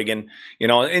Sheboygan,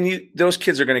 and those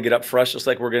kids are going to get up for us just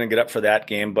like we're going to get up for that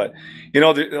game. But,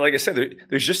 like I said,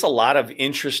 there's just a lot of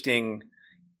interesting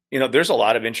there's a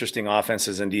lot of interesting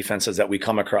offenses and defenses that we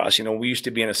come across. We used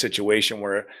to be in a situation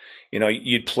where,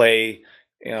 you'd play,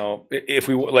 if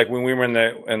we like when we were in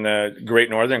the Great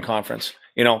Northern Conference,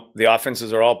 the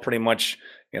offenses are all pretty much,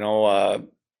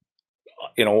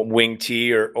 wing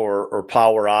T or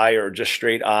power I or just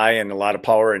straight I and a lot of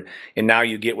power. And now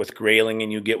you get with Grayling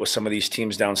and you get with some of these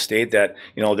teams downstate that,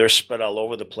 they're spread all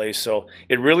over the place. So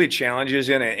it really challenges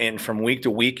you. And from week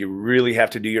to week, you really have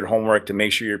to do your homework to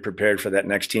make sure you're prepared for that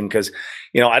next team. Because,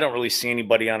 I don't really see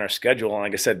anybody on our schedule. And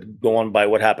like I said, going by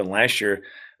what happened last year,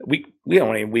 we don't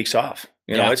have any weeks off.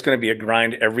 It's going to be a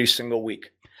grind every single week.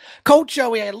 Coach,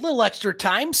 we had a little extra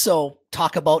time, so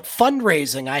talk about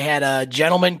fundraising. I had a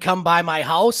gentleman come by my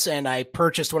house, and I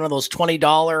purchased one of those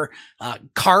 $20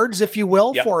 cards, if you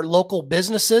will, for local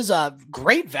businesses.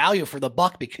 Great value for the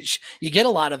buck because you get a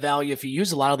lot of value if you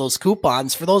use a lot of those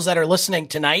coupons. For those that are listening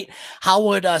tonight, how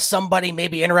would somebody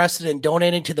maybe interested in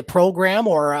donating to the program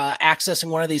or accessing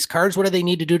one of these cards? What do they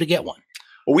need to do to get one?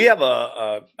 Well, we have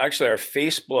actually our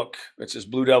Facebook, which is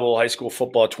Blue Devil High School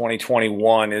Football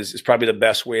 2021 is probably the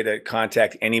best way to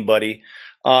contact anybody.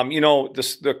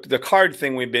 The card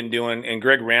thing we've been doing, and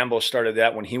Greg Rambo started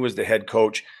that when he was the head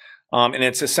coach. And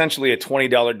it's essentially a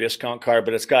 $20 discount card,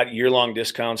 but it's got year-long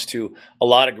discounts to a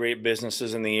lot of great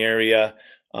businesses in the area.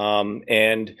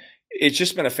 And it's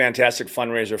just been a fantastic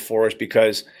fundraiser for us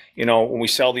because, when we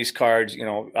sell these cards,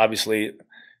 obviously,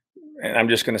 and I'm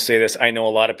just going to say this, I know a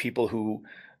lot of people who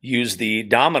use the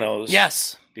Domino's.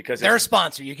 Yes. Because they're a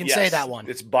sponsor. You can say that one.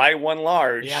 It's buy one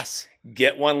large. Yes.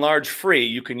 get one large free.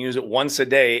 You can use it once a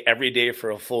day, every day for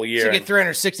a full year. So you get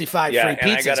 365 free pizzas,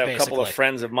 and I got a couple of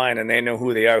friends of mine, and they know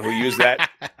who they are who use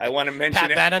that. I want to mention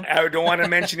it. I don't want to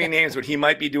mention any names, but he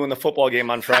might be doing the football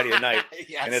game on Friday night,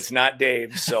 yes. And it's not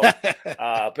Dave. So,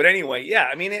 but anyway, yeah,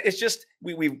 I mean, it's just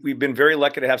we've been very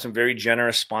lucky to have some very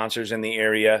generous sponsors in the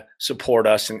area support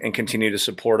us and continue to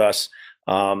support us.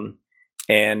 And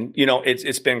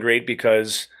it's been great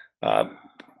because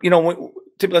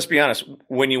let's be honest,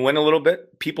 when you win a little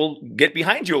bit, people get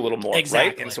behind you a little more, exactly.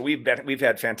 Right? And so we've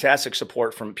had fantastic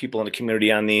support from people in the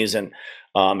community on these, and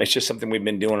it's just something we've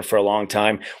been doing for a long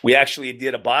time. We actually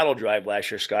did a bottle drive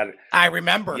last year, Scott. I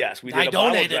remember. Yes, we did a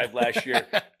bottle drive last year,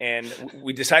 and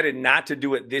we decided not to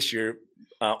do it this year.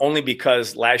 Only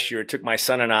because last year it took my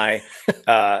son and I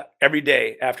every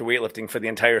day after weightlifting for the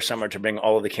entire summer to bring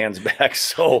all of the cans back.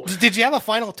 So, did you have a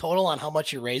final total on how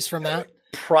much you raised from that?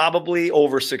 Probably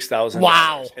over $6,000.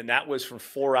 Wow. And that was from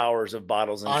 4 hours of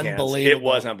bottles and cans. Unbelievable. It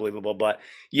was unbelievable. But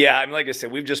yeah, I mean, like I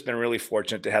said, we've just been really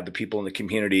fortunate to have the people in the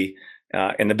community,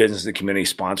 in the business of the community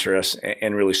sponsor us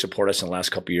and really support us in the last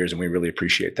couple of years. And we really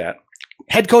appreciate that.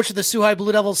 Head coach of the Soo High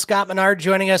Blue Devils, Scott Menard,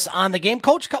 joining us on the game.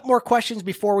 Coach, a couple more questions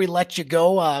before we let you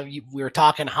go. We were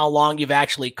talking how long you've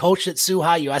actually coached at Soo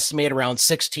High. You estimate around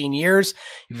 16 years.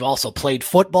 You've also played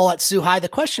football at Soo High. The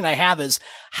question I have is,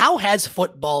 how has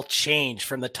football changed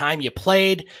from the time you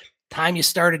played, time you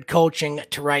started coaching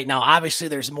to right now? Obviously,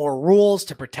 there's more rules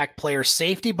to protect player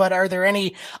safety, but are there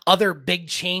any other big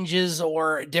changes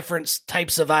or different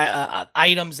types of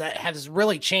items that has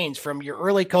really changed from your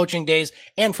early coaching days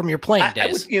and from your playing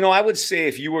days? I would say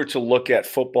if you were to look at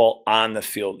football on the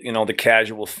field, the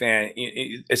casual fan,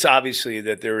 it's obviously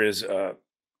that there's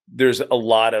a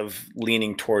lot of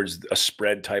leaning towards a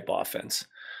spread type offense.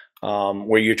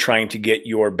 Where you're trying to get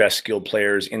your best skilled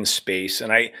players in space.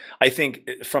 And I think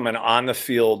from an on the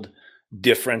field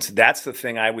difference, that's the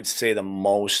thing I would say the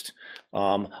most.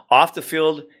 Off the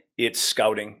field, it's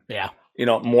scouting. Yeah.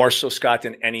 More so, Scott,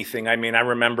 than anything. I mean, I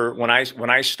remember when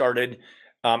I started,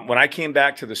 when I came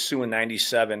back to the Sioux in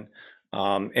 '97,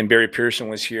 and Barry Pearson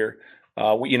was here.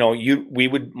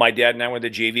 My dad and I were the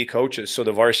JV coaches. So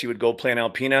the varsity would go play in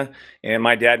Alpena, and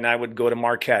my dad and I would go to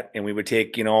Marquette, and we would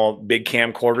take, a big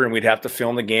camcorder, and we'd have to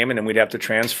film the game, and then we'd have to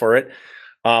transfer it.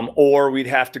 Or we'd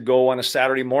have to go on a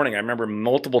Saturday morning. I remember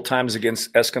multiple times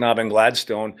against Escanaba and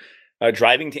Gladstone,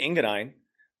 driving to Engadine,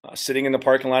 sitting in the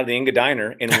parking lot of the Inga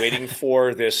Diner and waiting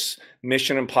for this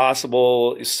Mission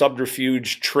Impossible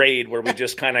subterfuge trade where we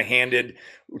just kind of handed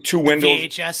two windows.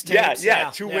 VHS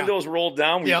tapes. Two windows rolled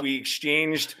down. We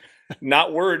exchanged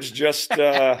not words, just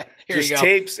just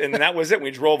tapes, and that was it. We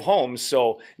drove home.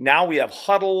 So now we have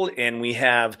Huddle, and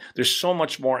there's so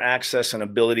much more access and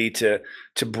ability to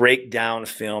break down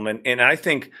film. And I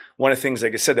think one of the things,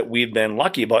 like I said, that we've been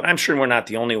lucky about, I'm sure we're not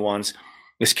the only ones,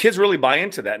 is kids really buy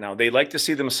into that now. They like to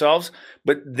see themselves,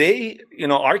 but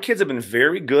our kids have been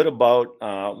very good about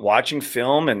watching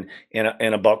film and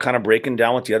about kind of breaking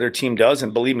down what the other team does.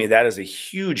 And believe me, that is a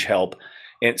huge help.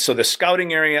 And so the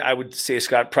scouting area, I would say,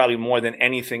 Scott, probably more than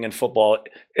anything in football,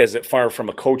 as far from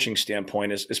a coaching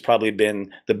standpoint, has probably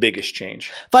been the biggest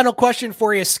change. Final question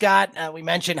for you, Scott. We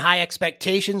mentioned high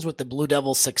expectations with the Blue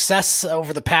Devils' success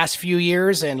over the past few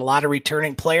years and a lot of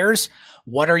returning players.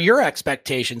 What are your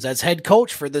expectations as head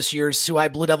coach for this year's Soo High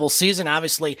Blue Devils season?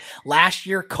 Obviously, last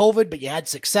year, COVID, but you had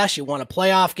success. You won a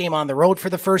playoff game on the road for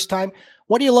the first time.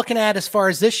 What are you looking at as far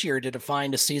as this year to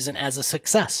define a season as a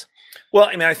success? Well,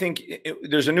 I mean, I think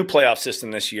there's a new playoff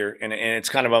system this year, and it's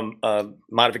kind of a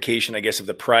modification, I guess, of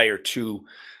the prior two.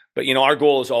 But, our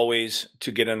goal is always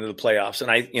to get into the playoffs. And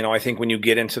I think when you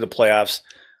get into the playoffs,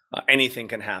 anything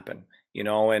can happen.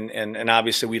 And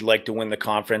obviously we'd like to win the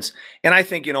conference. And I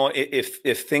think,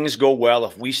 if things go well,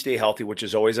 if we stay healthy, which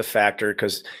is always a factor,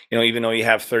 because, even though you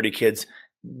have 30 kids,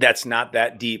 that's not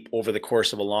that deep over the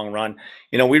course of a long run.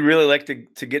 We'd really like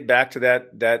to get back to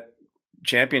that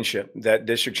championship, that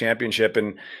district championship,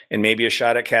 and maybe a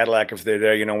shot at Cadillac if they're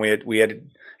there. We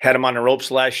had them on the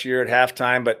ropes last year at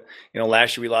halftime, but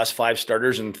last year we lost 5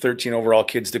 starters and 13 overall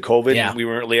kids to COVID. Yeah. We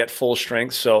weren't really at full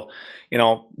strength. So,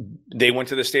 they went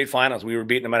to the state finals. We were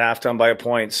beating them at halftime by a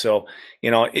point. So,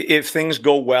 if things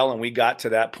go well and we got to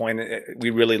that point, we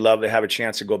really love to have a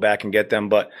chance to go back and get them.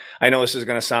 But I know this is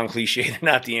going to sound cliche,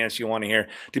 not the answer you want to hear.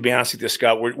 To be honest with you,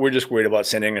 Scott, we're just worried about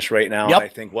St. English right now. Yep. And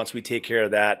I think once we take care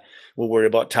of that, we'll worry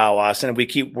about Tawas. And if we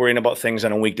keep worrying about things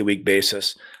on a week-to-week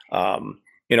basis,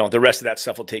 the rest of that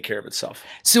stuff will take care of itself.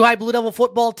 Soo High Blue Devil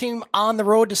football team on the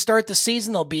road to start the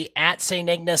season. They'll be at St.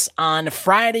 Ignace on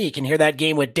Friday. You can hear that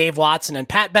game with Dave Watson and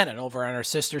Pat Bennett over on our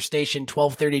sister station,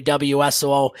 1230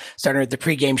 WSOO, starting with the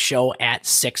pregame show at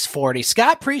 6:40.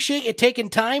 Scott, appreciate you taking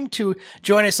time to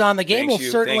join us on the game. Thanks we'll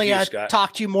you. certainly Thank you,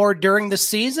 talk to you more during the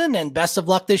season, and best of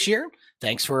luck this year.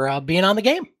 Thanks for being on the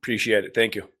game. Appreciate it.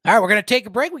 Thank you. All right, we're going to take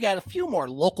a break. We got a few more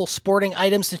local sporting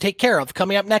items to take care of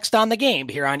coming up next on the game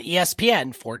here on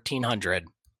ESPN 1400.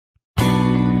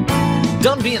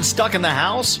 Done being stuck in the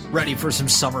house? Ready for some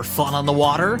summer fun on the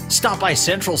water? Stop by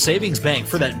Central Savings Bank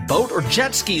for that boat or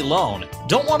jet ski loan.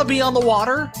 Don't want to be on the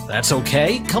water? That's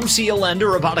okay. Come see a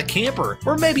lender about a camper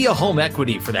or maybe a home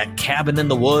equity for that cabin in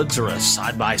the woods or a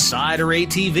side-by-side or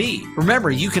ATV. Remember,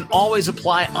 you can always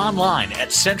apply online at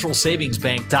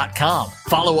centralsavingsbank.com.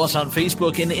 Follow us on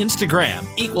Facebook and Instagram.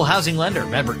 Equal Housing Lender,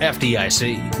 member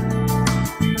FDIC.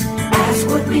 Ask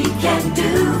what we can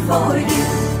do for you.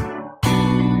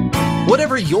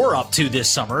 Whatever you're up to this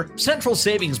summer, Central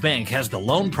Savings Bank has the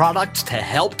loan product to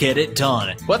help get it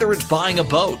done. Whether it's buying a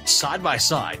boat,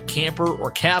 side-by-side, camper or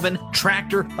cabin,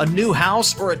 tractor, a new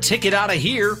house, or a ticket out of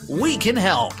here, we can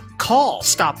help. Call,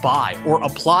 stop by, or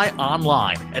apply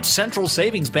online at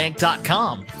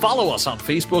centralsavingsbank.com. Follow us on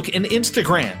Facebook and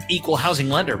Instagram. Equal Housing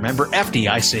Lender, member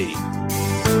FDIC.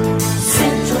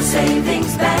 Central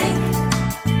Savings Bank.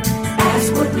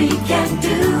 Ask what we can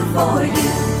do for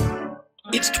you.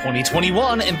 It's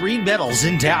 2021 and Reed Metals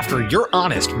in Dafter, your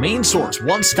honest, main source,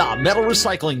 one-stop metal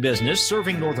recycling business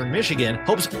serving Northern Michigan,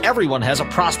 hopes everyone has a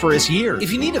prosperous year.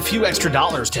 If you need a few extra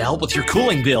dollars to help with your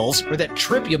cooling bills or that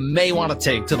trip you may want to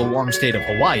take to the warm state of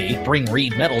Hawaii, bring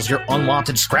Reed Metals your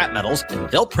unwanted scrap metals and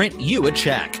they'll print you a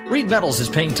check. Reed Metals is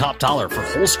paying top dollar for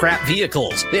whole scrap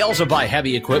vehicles. They also buy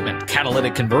heavy equipment,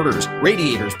 catalytic converters,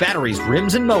 radiators, batteries,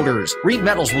 rims, and motors. Reed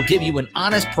Metals will give you an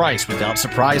honest price without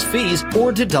surprise fees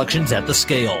or deductions at the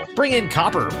scale. Bring in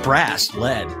copper, brass,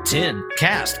 lead, tin,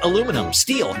 cast, aluminum,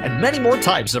 steel, and many more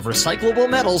types of recyclable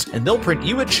metals, and they'll print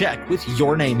you a check with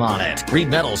your name on it. Reed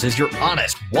Metals is your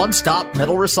honest, one-stop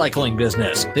metal recycling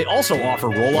business. They also offer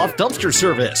roll-off dumpster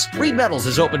service. Reed Metals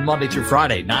is open Monday through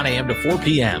Friday, 9 a.m. to 4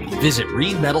 p.m. Visit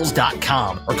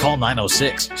reedmetals.com or call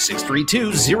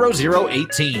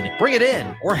 906-632-0018. Bring it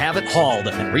in or have it hauled,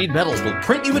 and Reed Metals will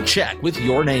print you a check with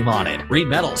your name on it. Reed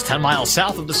Metals, 10 miles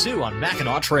south of the Sioux on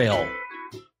Mackinac Trail.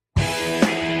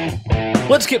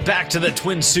 Let's get back to the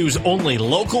Twin Sault's only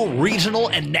local, regional,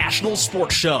 and national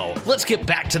sports show. Let's get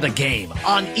back to the game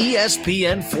on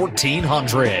ESPN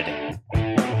 1400.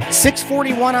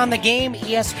 6:41 on the game,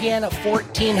 ESPN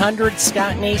 1400.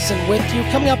 Scott Nason with you.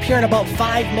 Coming up here in about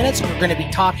 5 minutes, we're going to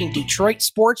be talking Detroit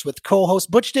sports with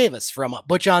co-host Butch Davis from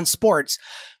Butch on Sports,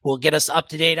 who will get us up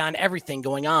to date on everything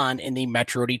going on in the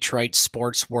Metro Detroit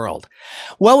sports world.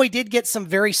 Well, we did get some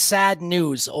very sad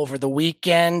news over the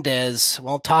weekend as,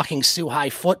 well, talking Soo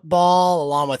High football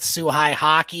along with Soo High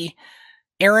hockey.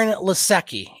 Aaron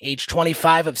Lasecki, age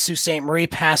 25 of Sault Ste. Marie,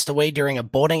 passed away during a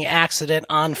boating accident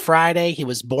on Friday. He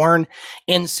was born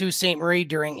in Sault Ste. Marie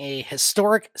during a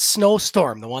historic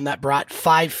snowstorm, the one that brought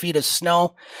 5 feet of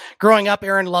snow. Growing up,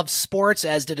 Aaron loved sports,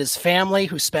 as did his family,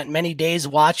 who spent many days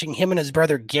watching him and his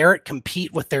brother Garrett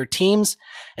compete with their teams.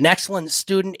 An excellent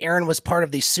student, Aaron was part of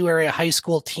the Sioux Area High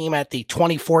School team at the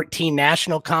 2014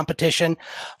 national competition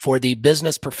for the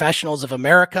Business Professionals of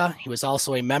America. He was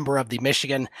also a member of the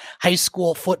Michigan High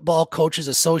School Football Coaches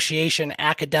Association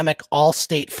Academic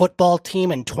All-State Football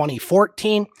Team in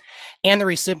 2014, and the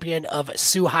recipient of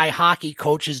Soo High Hockey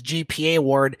Coaches GPA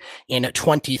Award in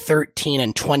 2013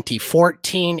 and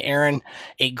 2014. Aaron,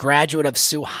 a graduate of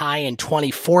Soo High in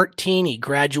 2014, he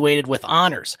graduated with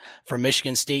honors from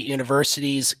Michigan State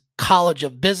University's College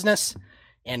of Business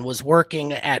and was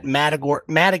working at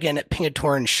Madigan at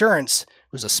Pingatore Insurance,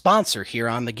 who's a sponsor here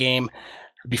on the game,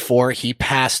 before he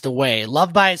passed away.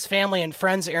 Loved by his family and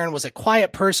friends, Aaron was a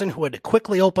quiet person who would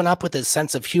quickly open up with his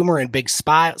sense of humor and big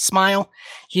smile.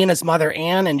 He and his mother,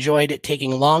 Ann, enjoyed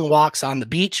taking long walks on the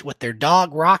beach with their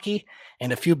dog, Rocky,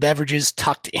 and a few beverages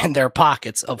tucked in their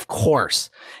pockets, of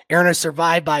course. Aaron is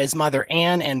survived by his mother,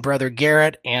 Ann, and brother,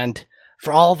 Garrett, and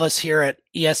for all of us here at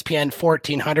ESPN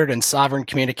 1400 and Sovereign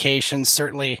Communications,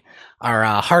 certainly our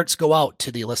hearts go out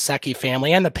to the Lasecki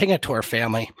family and the Pingatore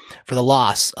family for the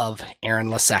loss of Aaron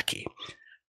Lasecki.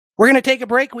 We're going to take a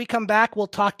break. We come back, we'll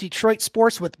talk Detroit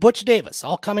sports with Butch Davis,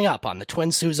 all coming up on the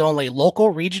Twin Sault's only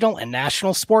local, regional, and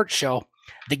national sports show,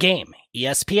 The Game,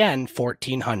 ESPN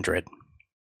 1400.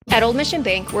 At Old Mission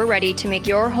Bank, we're ready to make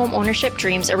your home ownership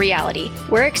dreams a reality.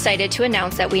 We're excited to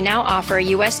announce that we now offer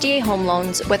USDA home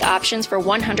loans with options for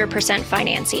 100%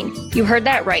 financing. You heard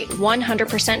that right,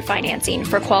 100% financing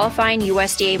for qualifying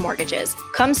USDA mortgages.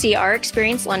 Come see our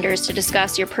experienced lenders to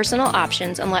discuss your personal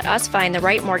options and let us find the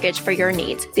right mortgage for your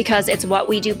needs, because it's what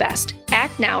we do best.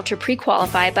 Act now to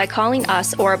pre-qualify by calling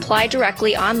us or apply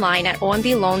directly online at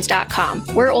omvloans.com.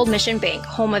 We're Old Mission Bank,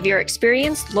 home of your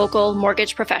experienced local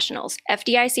mortgage professionals.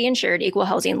 FDIC insured, equal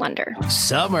housing lender.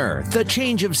 Summer, the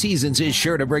change of seasons is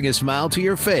sure to bring a smile to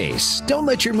your face. Don't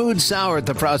let your mood sour at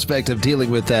the prospect of dealing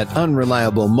with that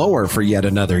unreliable mower for yet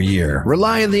another year.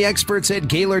 Rely on the experts at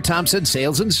Gaylor Thompson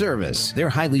Sales and Service. Their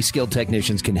highly skilled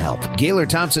technicians can help. Gaylor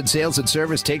Thompson Sales and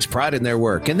Service takes pride in their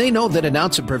work, and they know that an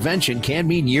ounce of prevention can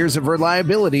mean years of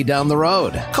reliability down the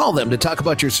road. Call them to talk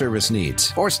about your service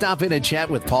needs, or stop in and chat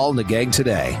with Paul and the gang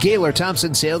today. Gaylor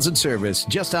Thompson Sales and Service,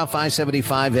 just off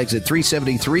I-75, exit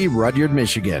 373, Rudyard,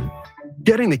 Michigan.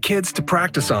 Getting the kids to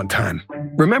practice on time.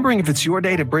 Remembering if it's your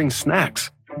day to bring snacks.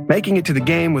 Making it to the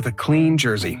game with a clean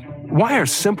jersey. Why are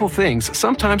simple things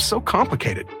sometimes so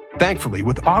complicated? Thankfully,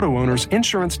 with auto owners,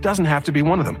 insurance doesn't have to be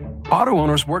one of them. Auto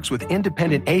Owners works with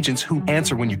independent agents who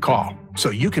answer when you call, so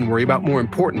you can worry about more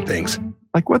important things,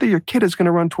 like whether your kid is going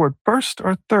to run toward first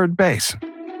or third base.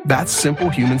 That's simple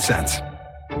human sense.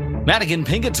 Madigan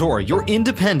Pingator, your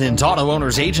independent auto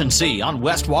owners agency on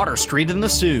West Water Street in the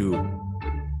Sioux.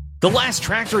 The last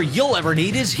tractor you'll ever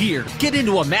need is here. Get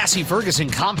into a Massey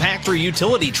Ferguson compact or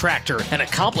utility tractor and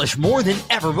accomplish more than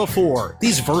ever before.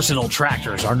 These versatile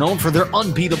tractors are known for their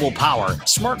unbeatable power,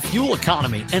 smart fuel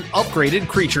economy, and upgraded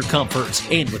creature comforts.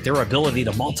 And with their ability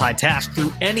to multitask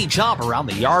through any job around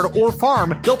the yard or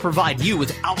farm, they'll provide you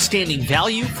with outstanding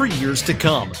value for years to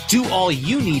come. Do all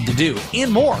you need to do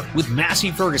and more with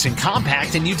Massey Ferguson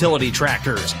compact and utility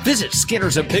tractors. Visit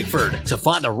Skinner's at Pigford to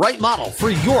find the right model for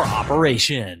your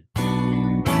operation.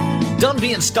 Done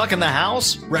being stuck in the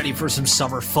house? Ready for some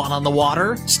summer fun on the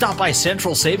water? Stop by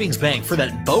Central Savings Bank for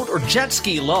that boat or jet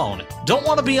ski loan. Don't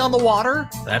want to be on the water?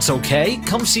 That's okay.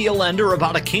 Come see a lender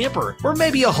about a camper or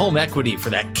maybe a home equity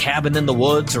for that cabin in the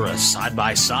woods or a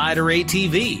side-by-side or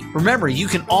ATV. Remember, you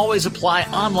can always apply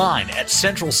online at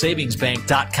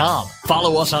centralsavingsbank.com.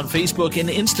 Follow us on Facebook and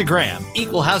Instagram.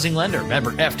 Equal Housing Lender,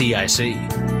 member FDIC.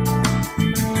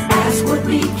 Ask what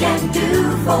we can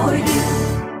do for you.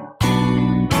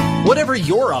 Whatever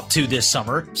you're up to this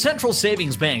summer, Central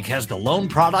Savings Bank has the loan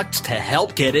products to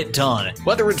help get it done.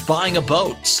 Whether it's buying a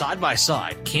boat,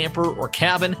 side-by-side, camper or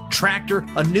cabin, tractor,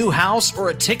 a new house, or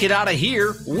a ticket out of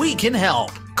here, we can help.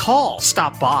 Call,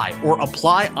 stop by, or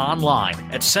apply online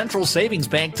at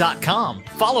centralsavingsbank.com.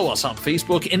 Follow us on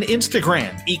Facebook and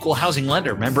Instagram. Equal Housing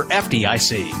Lender, member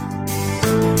FDIC.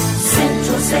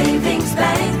 Central Savings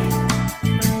Bank.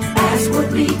 Ask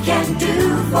what we can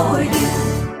do for you.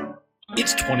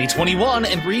 It's 2021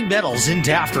 and Reed Metals in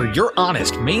Dafter, your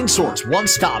honest, main source,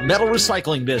 one-stop metal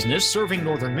recycling business serving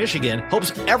Northern Michigan,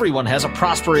 hopes everyone has a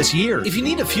prosperous year. If you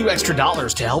need a few extra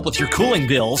dollars to help with your cooling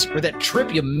bills or that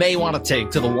trip you may want to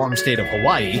take to the warm state of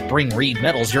Hawaii, bring Reed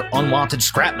Metals your unwanted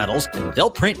scrap metals and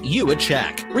they'll print you a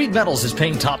check. Reed Metals is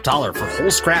paying top dollar for whole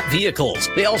scrap vehicles.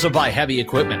 They also buy heavy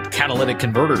equipment, catalytic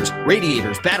converters,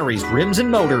 radiators, batteries, rims,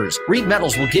 and motors. Reed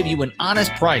Metals will give you an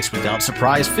honest price without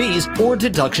surprise fees or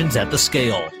deductions at the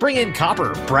scale. Bring in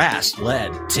copper, brass,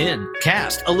 lead, tin,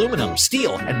 cast, aluminum,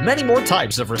 steel, and many more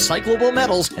types of recyclable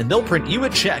metals, and they'll print you a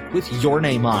check with your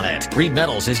name on it. Reed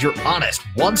Metals is your honest,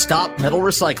 one-stop metal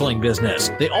recycling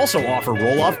business. They also offer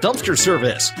roll-off dumpster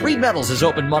service. Reed Metals is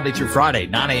open Monday through Friday,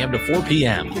 9 a.m. to 4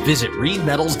 p.m. Visit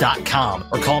reedmetals.com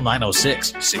or call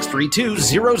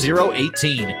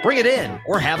 906-632-0018. Bring it in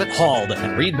or have it hauled,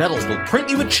 and Reed Metals will print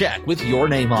you a check with your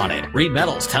name on it. Reed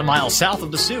Metals, 10 miles south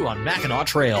of the Sioux on Mackinac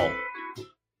Trail.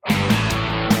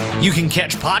 You can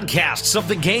catch podcasts of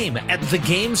the game at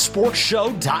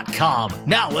thegamesportshow.com.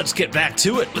 Now let's get back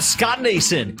to it with Scott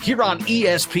Nason here on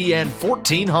ESPN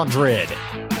 1400.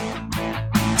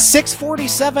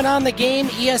 6:47 on the game,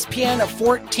 ESPN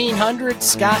 1400.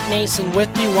 Scott Nason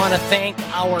with you. Want to thank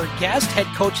our guest, head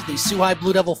coach of the Sioux High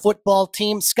Blue Devil football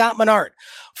team, Scott Menard,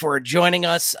 for joining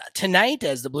us tonight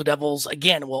as the Blue Devils,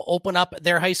 again, will open up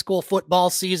their high school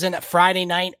football season Friday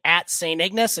night at St.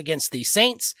 Ignace against the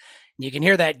Saints. You can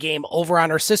hear that game over on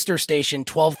our sister station,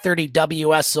 1230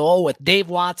 WSO, with Dave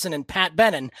Watson and Pat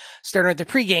Bennon starting at the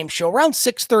pregame show around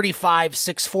 6:35,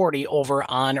 6:40 over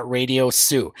on Radio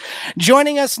Sioux.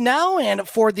 Joining us now and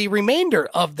for the remainder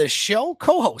of the show,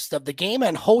 co-host of the game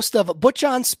and host of Butch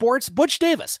on Sports, Butch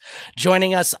Davis.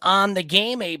 Joining us on the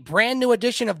game, a brand new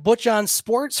edition of Butch on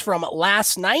Sports from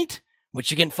last night.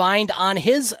 which you can find on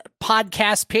his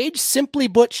podcast page, Simply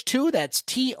Butch 2. That's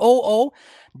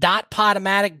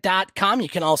TOO.podomatic.com. You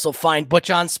can also find Butch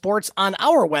on Sports on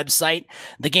our website,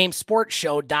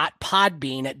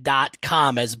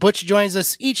 thegamesportshow.podbean.com. As Butch joins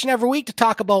us each and every week to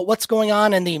talk about what's going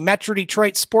on in the Metro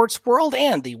Detroit sports world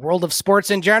and the world of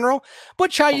sports in general.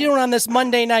 Butch, how you doing on this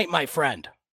Monday night, my friend?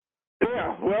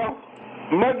 Yeah, well,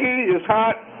 muggy, it's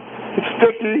hot, it's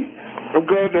sticky. I'm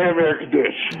glad to have air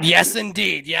conditioning. Yes,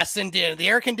 indeed. Yes, indeed. The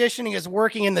air conditioning is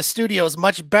working in the studios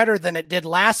much better than it did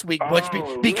last week, Butch,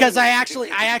 because really?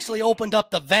 I actually opened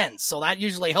up the vents, so that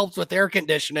usually helps with air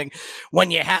conditioning when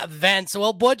you have vents.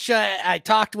 Well, Butch, I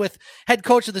talked with head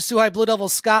coach of the Soo High Blue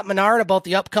Devils, Scott Menard, about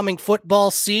the upcoming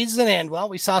football season, and, well,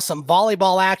 we saw some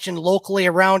volleyball action locally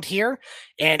around here.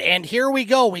 And here we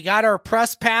go. We got our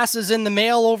press passes in the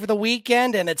mail over the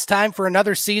weekend, and it's time for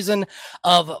another season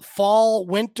of fall,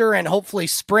 winter, and hopefully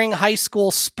spring high school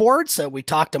sports. We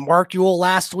talked to Mark Ewell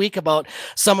last week about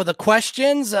some of the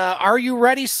questions. Are you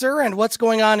ready, sir? And what's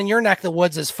going on in your neck of the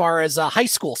woods as far as high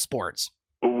school sports?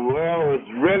 Well, as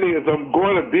ready as I'm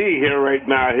going to be here right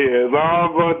now. It's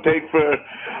all going to take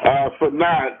for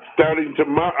not starting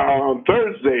tomorrow on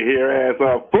Thursday here as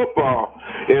football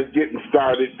is getting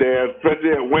started there,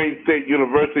 especially at Wayne State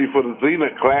University for the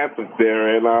Zenith Classic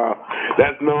there, and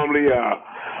that's normally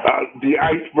the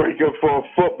icebreaker for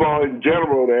football in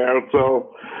general there.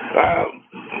 So,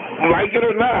 like it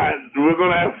or not, we're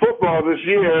going to have football this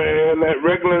year and at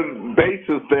regular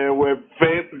basis there where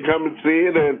fans can come and see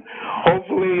it, and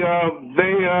hopefully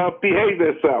they behave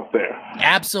themselves there.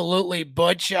 Absolutely,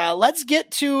 Butch. Let's get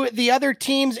to the other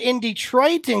teams in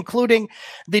Detroit, including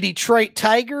the Detroit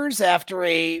Tigers. After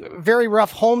a very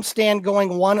rough homestand going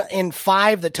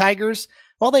 1-5, the Tigers,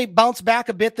 well, they bounced back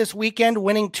a bit this weekend,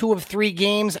 winning 2 of 3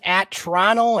 games at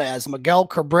Toronto as Miguel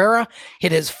Cabrera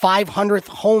hit his 500th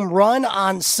home run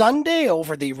on Sunday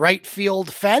over the right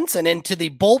field fence and into the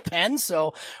bullpen.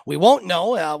 So we won't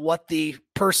know what the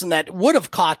person that would have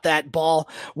caught that ball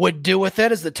would do with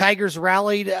it, as the Tigers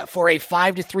rallied for a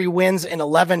 5-3 wins in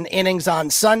 11 innings on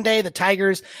Sunday. The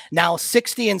Tigers now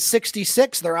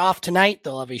 60-66. They're off tonight.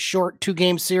 They'll have a short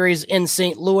 2-game series in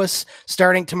St. Louis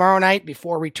starting tomorrow night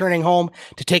before returning home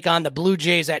to take on the Blue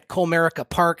Jays at Comerica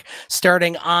Park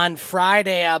starting on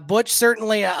Friday. Butch,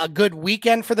 certainly a good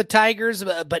weekend for the Tigers,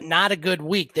 but not a good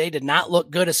week. They did not look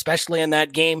good, especially in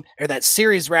that game, or that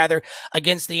series rather,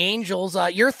 against the Angels.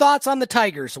 Your thoughts on the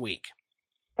Tigers week?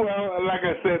 Well, like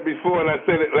I said before, and I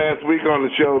said it last week on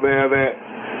the show there, that,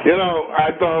 you know,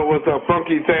 I thought it was a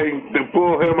funky thing to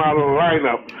pull him out of the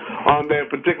lineup on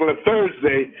that particular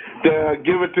Thursday to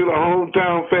give it to the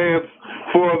hometown fans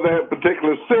for that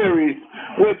particular series,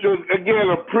 which was, again,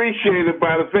 appreciated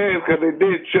by the fans because they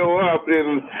did show up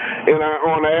on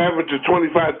an average of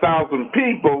 25,000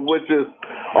 people, which is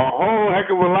a whole heck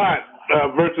of a lot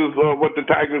versus what the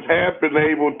Tigers have been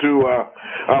able to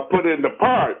put in the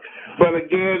park. But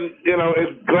again, you know,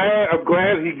 I'm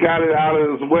glad he got it out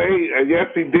of his way.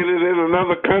 Yes, he did it in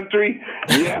another country.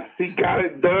 Yes, he got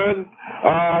it done.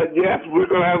 Yes, we're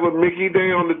going to have a Mickey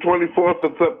Day on the 24th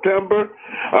of September.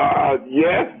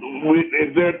 Yes,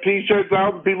 is there T-shirts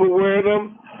out and people wearing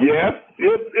them? Yes.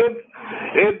 It's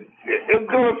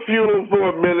going to fuel for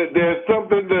a minute. There's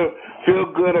something to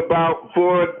feel good about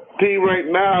for a team right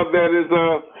now that is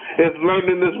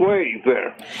learning its ways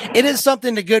there. It is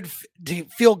something to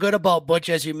feel good about, Butch,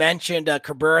 as you mentioned.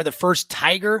 Cabrera, the first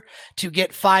Tiger to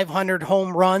get 500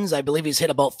 home runs. I believe he's hit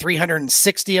about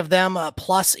 360 of them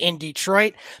plus in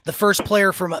Detroit. The first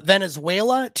player from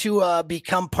Venezuela to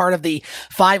become part of the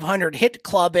 500 hit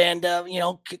club. And,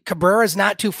 Cabrera is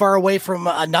not too far away from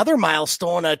another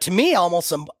milestone, to me,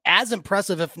 almost as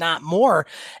impressive, if not more,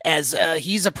 as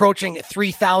he's approaching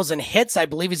 3,000 hits. I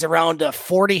believe he's around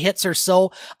 40 hits or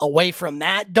so away from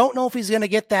that. Don't know if he's going to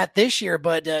get that this year,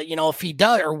 but, if he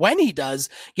does, or when he does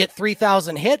get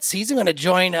 3,000 hits, he's going to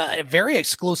join a very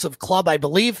exclusive club, I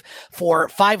believe, for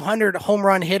 500 home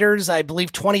run hitters. I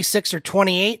believe 26 or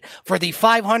 28 for the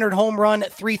 500 home run,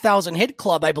 3,000 hit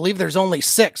club. I believe there's only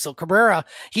 6. So Cabrera,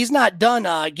 he's not done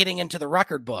getting into the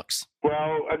record books.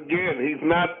 Well, again, he's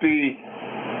not the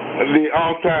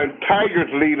all-time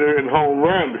Tigers leader in home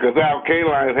run because Al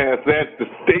Kaline has that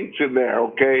distinction there,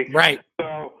 okay? Right.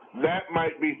 So that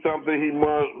might be something he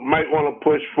might want to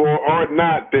push for or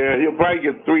not there. He'll probably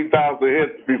get 3,000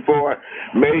 hits before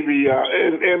maybe,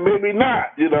 and maybe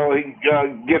not. He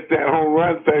gets that home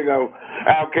run thing of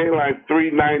Al Kaline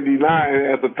 399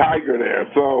 as a Tiger there.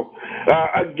 So,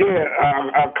 again,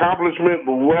 accomplishment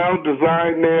well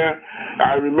designed there.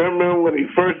 I remember when he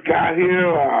first got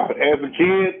here as a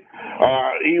kid,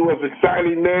 He was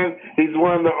exciting then. He's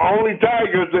one of the only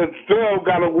Tigers that still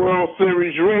got a World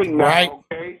Series ring now. Right.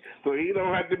 Okay, so he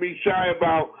don't have to be shy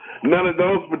about none of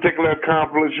those particular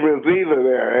accomplishments either.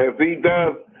 There, as he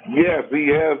does. Yes, he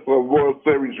has a World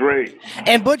Series ring.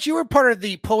 And Butch, you were part of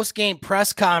the post-game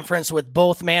press conference with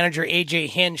both manager A.J.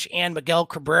 Hinch and Miguel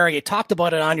Cabrera. You talked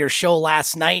about it on your show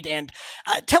last night, and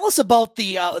tell us about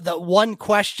the one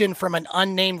question from an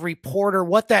unnamed reporter,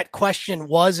 what that question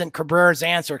was and Cabrera's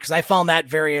answer, because I found that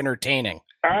very entertaining.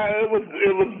 It was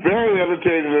very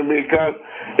entertaining to me because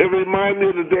it reminded me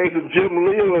of the days of Jim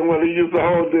Leland when he used to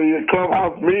hold the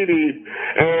clubhouse meetings,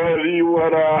 and he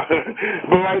would, and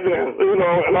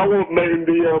I won't name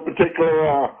the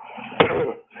particular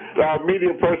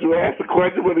media person who asked the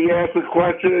question, but he asked the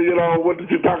question, what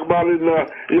did you talk about in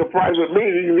your private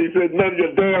meeting? And he said, none of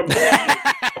your damn business.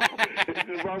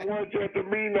 If I wanted you at the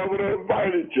meeting, I would have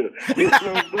invited you.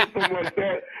 Something like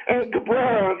that. And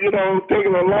Cabrera,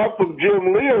 taking a lot from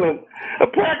Jim Leland,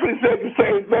 practically said the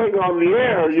same thing on the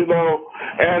air,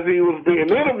 as he was being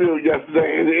interviewed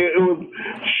yesterday. It was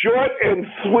short and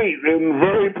sweet and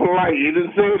very polite. He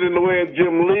didn't say it in the way of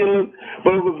Jim Leland,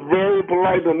 but it was very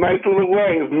polite, a nice little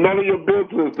way. It's none of your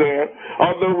business there.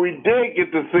 Although we did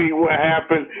get to see what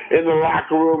happened in the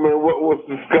locker room and what was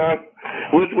discussed,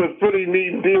 which was pretty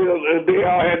neat deal. They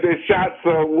all had their shots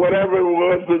of whatever it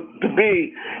was to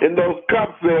be in those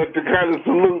cups there to kind of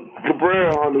salute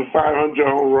Cabrera on the 500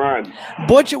 home run.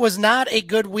 Butch, it was not a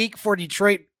good week for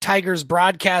Detroit Tigers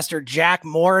broadcaster Jack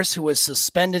Morris, who was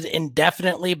suspended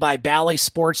indefinitely by Bally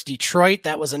Sports Detroit.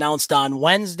 That was announced on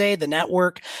Wednesday. The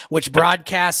network, which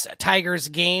broadcasts Tigers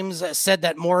games, said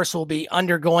that Morris will be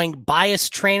undergoing bias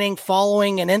training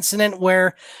following an incident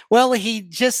where, well, he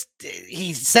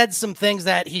said some things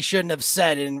that he shouldn't have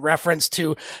said in reference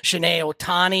to Shohei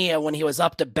Ohtani when he was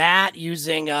up to bat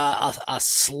using a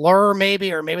slur,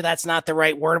 maybe, or maybe that's not the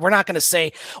right word. We're not going to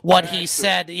say what he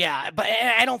said. Yeah, but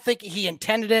I don't think he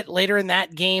intended it. Later in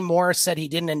that game, Morris said he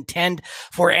didn't intend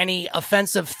for any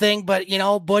offensive thing. But,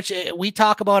 Butch, we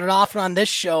talk about it often on this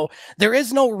show. There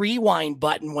is no rewind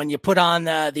button when you put on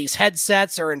these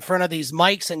headsets or in front of these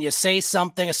mics and you say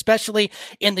something, especially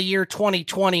in the year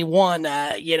 2021.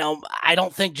 I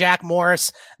don't think Jack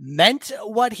Morris meant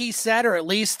what he said, or at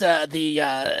least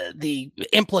the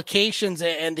implications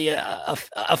and the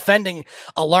offending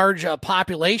a large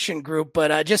population group.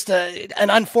 But just an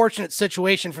unfortunate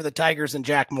situation for the Tigers and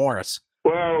Jack Morris.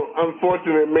 Well,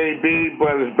 unfortunate it may be,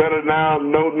 but it's better now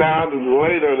than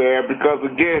later there, because,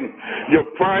 again, your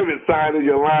private side of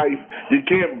your life, you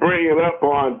can't bring it up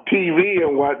on TV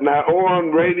and whatnot, or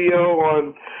on radio,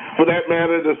 or, for that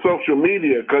matter, the social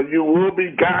media, because you will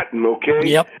be gotten, okay?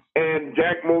 Yep. And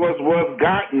Jack Morris was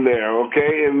gotten there,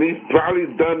 okay? And he's probably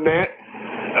done that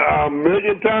a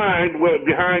million times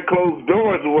behind closed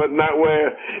doors and whatnot,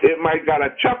 where it might got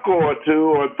a chuckle or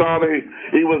two or thought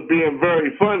he was being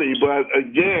very funny. But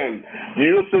again,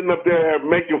 you're sitting up there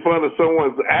making fun of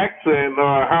someone's accent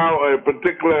or how a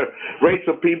particular race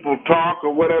of people talk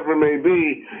or whatever it may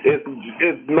be,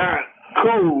 it's not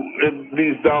cool in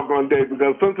these doggone days,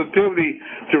 because sensitivity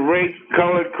to race,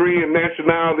 color, creed, and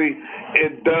nationality,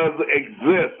 it does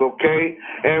exist, okay?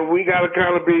 And we got to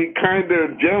kind of be kinder,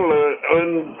 gentler,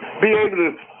 and be able to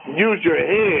use your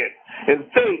head and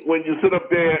think when you sit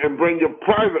up there and bring your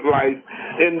private life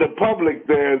in the public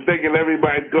there and thinking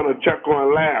everybody's going to chuckle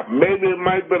and laugh. Maybe it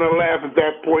might have been a laugh at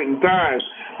that point in time,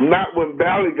 not when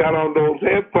Bally got on those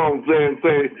headphones there and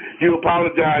say, you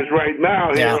apologize right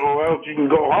now here, or else you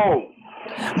can go home.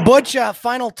 Butch,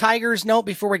 final Tigers note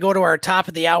before we go to our top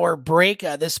of the hour break.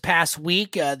 This past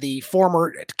week, the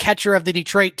former catcher of the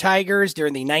Detroit Tigers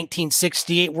during the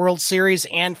 1968 World Series,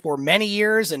 and for many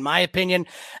years, in my opinion,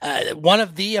 one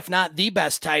of the, if not the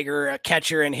best Tiger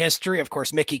catcher in history. Of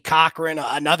course, Mickey Cochran,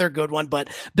 another good one, but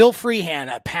Bill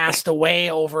Freehan passed away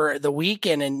over the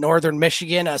weekend in northern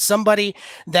Michigan. Somebody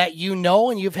that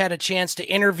and you've had a chance to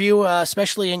interview,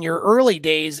 especially in your early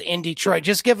days in Detroit.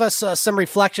 Just give us some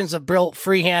reflections of Bill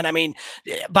Freehan. I mean,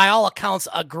 by all accounts,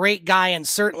 a great guy and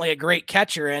certainly a great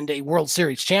catcher and a World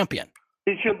Series champion.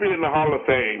 He should be in the Hall of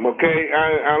Fame, okay?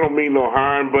 I don't mean no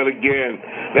harm, but again,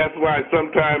 that's why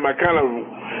sometimes I kind of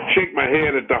shake my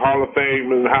head at the Hall of Fame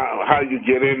and how you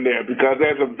get in there, because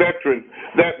as a veteran,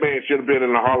 that man should have been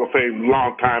in the Hall of Fame a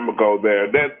long time ago there.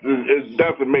 It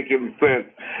doesn't make any sense.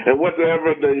 And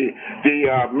whatever the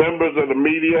members of the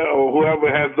media or whoever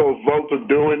has those votes are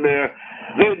doing there,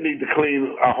 they need to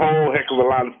clean a whole heck of a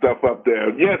lot of stuff up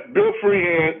there. Yes, Bill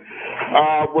Freehan,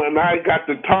 when I got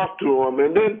to talk to him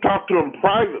and then talk to him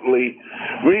privately,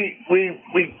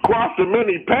 we crossed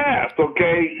many paths,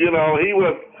 okay?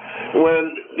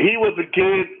 When he was a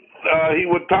kid, he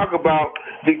would talk about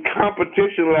the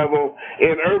competition level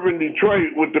in urban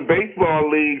Detroit with the baseball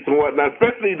leagues and whatnot,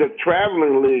 especially the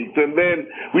traveling leagues. And then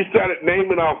we started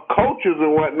naming off coaches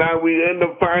and whatnot. We ended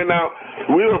up finding out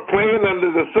we were playing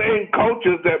under the same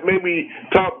coaches that maybe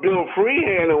taught Bill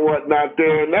Freehand and whatnot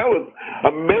there, and that was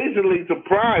amazingly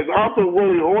surprised. Also,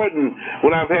 Willie Horton,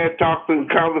 when I've had talks and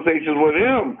conversations with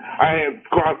him, I have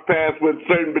crossed paths with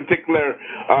certain particular,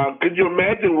 could you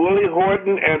imagine Willie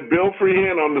Horton and Bill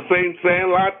Freehand on the same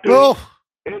sandlot too? Oh.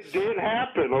 It did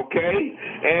happen, okay?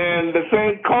 And the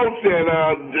same coach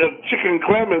that Chicken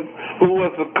Clemens, who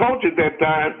was the coach at that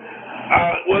time,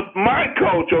 was my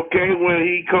coach, okay, when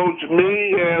he coached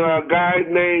me and a guy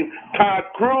named Todd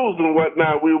Cruz and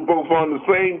whatnot. We were both on the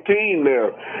same team there.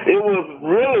 It was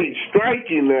really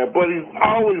striking there, but he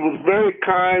always was very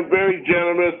kind, very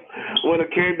generous. When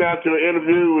it came down to an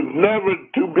interview, he was never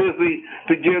too busy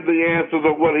to give the answers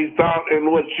of what he thought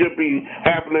and what should be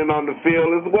happening on the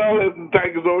field, as well as the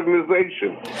Tigers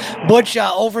organization. Butch,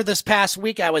 over this past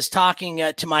week, I was talking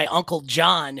to my Uncle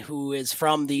John, who is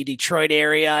from the Detroit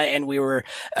area, and we were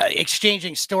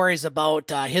exchanging stories about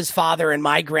his father and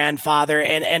my grandfather.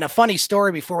 And a funny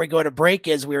story before we go to break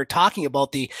is we were talking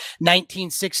about the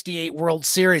 1968 World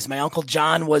Series. My Uncle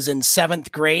John was in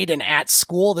 7th grade and at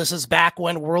school. This is back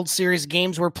when World Series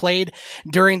games were played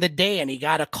during the day, and he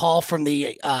got a call from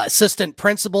the assistant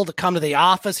principal to come to the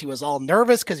office. He was all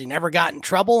nervous because he never got in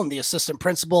trouble, and the assistant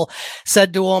principal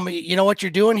said to him, "You know what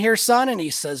you're doing here, son?" And he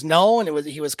says, "No." And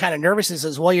he was kind of nervous. He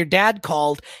says, "Well, your dad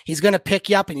called. He's going to pick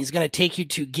you up and he's going to take you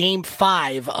to Game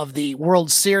 5 of the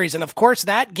World Series." And of course,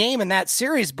 that game and that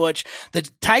series, Butch, the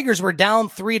Tigers were down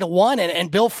 3-1, and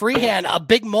Bill Freehand, a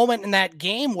big moment in that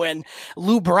game when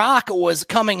Lou Brock was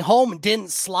coming home,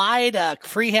 didn't slide.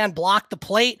 Freehand blocked the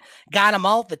plate, got him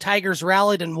out. The Tigers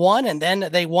rallied and won, and then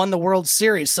they won the World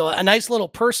Series. So a nice little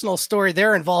personal story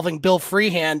there involving Bill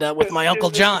Freehand with my Uncle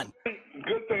John.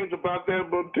 Good things about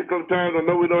that particular time. I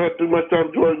know we don't have too much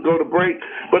time to go to break,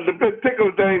 but the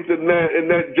particular things in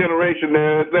that generation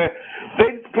there is that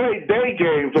they played day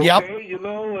games, okay? Yep. You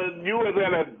know, and you was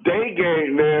at a day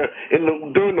game there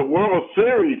during the World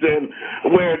Series, and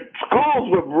where schools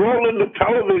were rolling the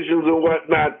televisions and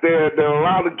whatnot there to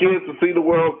allow the kids to see the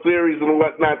World Series and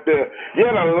whatnot there. You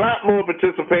had a lot more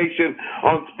participation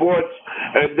on sports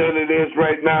than it is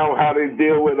right now, how they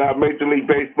deal with Major League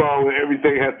Baseball, where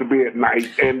everything has to be at night,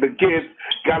 and the kids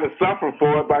got to suffer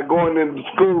for it by going into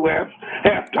school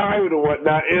half tired or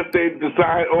whatnot if they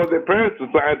decide, or their parents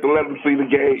decide, to let them see the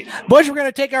game. Bush, we're going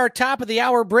to take our top of the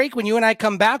hour break. When you and I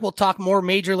come back, we'll talk more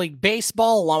Major League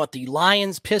Baseball along with the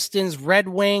Lions, Pistons, Red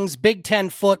Wings, Big Ten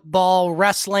football,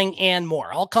 wrestling, and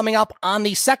more. All coming up on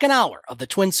the second hour of the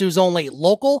Twin Sault's only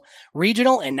local,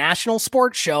 regional, and national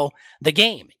sports show, The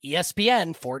Game,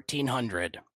 ESPN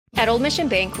 1400. At Old Mission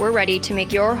Bank, we're ready to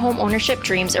make your home ownership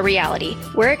dreams a reality.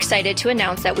 We're excited to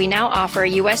announce that we now offer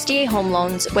USDA home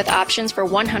loans with options for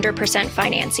 100%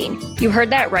 financing. You heard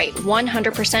that right,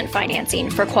 100% financing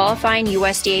for qualifying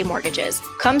USDA mortgages.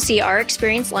 Come see our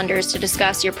experienced lenders to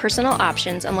discuss your personal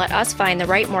options and let us find the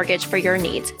right mortgage for your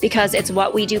needs, because it's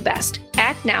what we do best.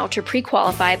 Act now to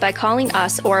pre-qualify by calling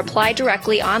us or apply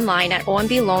directly online at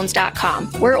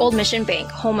ombloans.com. We're Old Mission Bank,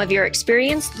 home of your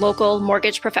experienced local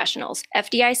mortgage professionals.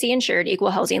 FDIC insured,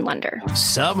 equal housing lender.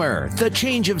 Summer, the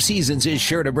change of seasons is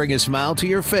sure to bring a smile to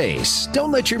your face.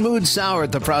 Don't let your mood sour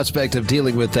at the prospect of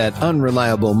dealing with that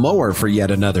unreliable mower for yet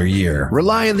another year.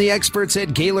 Rely on the experts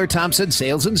at Gaylor Thompson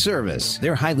Sales and Service.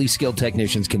 Their highly skilled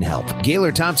technicians can help.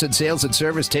 Gaylor Thompson Sales and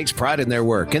Service takes pride in their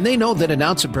work, and they know that an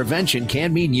ounce of prevention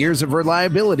can mean years of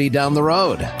reliability down the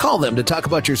road. Call them to talk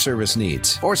about your service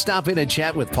needs, or stop in and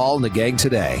chat with Paul and the gang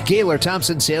today. Gaylor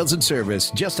Thompson Sales and Service,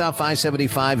 just off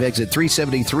I-75, exit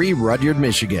 373, Rudyard,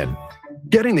 Michigan.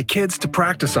 Getting the kids to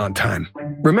practice on time.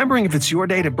 Remembering if it's your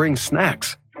day to bring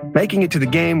snacks. Making it to the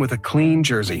game with a clean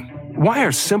jersey. Why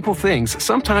are simple things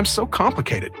sometimes so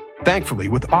complicated? Thankfully,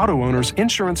 with auto owners,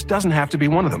 insurance doesn't have to be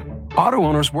one of them. Auto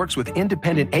Owners works with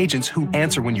independent agents who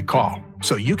answer when you call,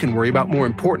 so you can worry about more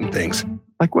important things,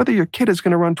 like whether your kid is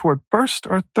going to run toward first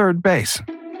or third base.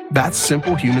 That's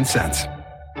simple human sense.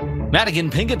 Madigan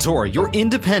Pingator, your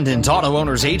independent auto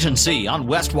owners agency on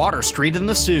West Water Street in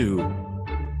the Sioux.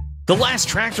 The last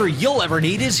tractor you'll ever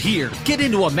need is here. Get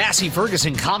into a Massey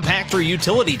Ferguson compact or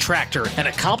utility tractor and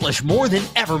accomplish more than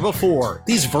ever before.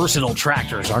 These versatile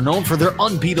tractors are known for their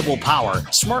unbeatable power,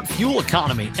 smart fuel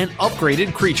economy, and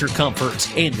upgraded creature comforts.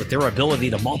 And with their ability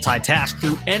to multitask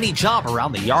through any job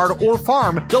around the yard or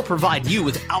farm, they'll provide you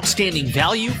with outstanding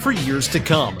value for years to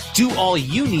come. Do all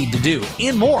you need to do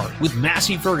and more with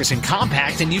Massey Ferguson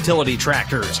compact and utility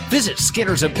tractors. Visit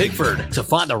Skinner's of Pigford to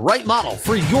find the right model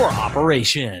for your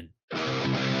operation.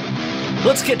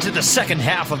 Let's get to the second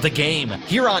half of the game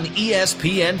here on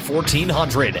ESPN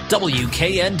 1400,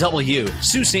 WKNW,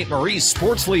 Sault Ste. Marie's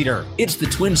sports leader. It's the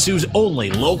Twin Sault's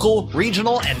only local,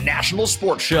 regional, and national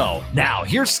sports show. Now,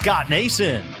 here's Scott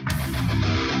Nason.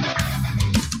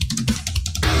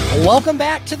 Welcome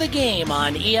back to the game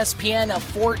on ESPN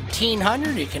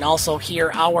 1400. You can also hear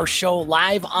our show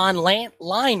live online at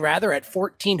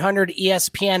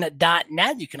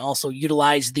 1400ESPN.net. You can also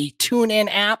utilize the TuneIn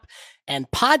app, and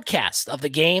podcast of the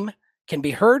game can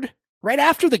be heard right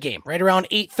after the game, right around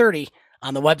 8:30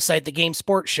 on the website,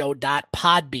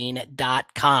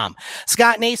 thegamesportshow.podbean.com.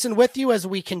 Scott Nason with you as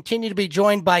we continue to be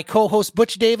joined by co-host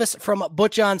Butch Davis from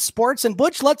Butch on Sports. And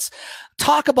Butch, let's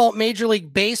talk about Major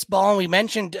League Baseball. And we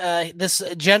mentioned this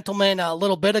gentleman a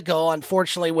little bit ago,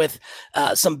 unfortunately, with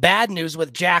some bad news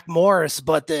with Jack Morris,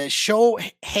 but the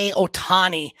Shohei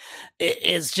Ohtani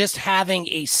is just having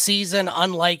a season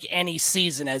unlike any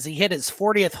season as he hit his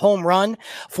 40th home run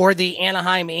for the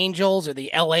Anaheim Angels or the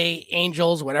LA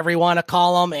Angels, whatever you want to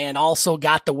call them, and also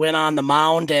got the win on the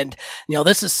mound. And, you know,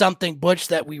 this is something, Butch,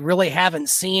 that we really haven't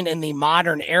seen in the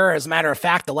modern era. As a matter of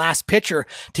fact, the last pitcher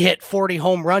to hit 40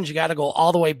 home runs, you got to go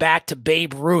all the way back to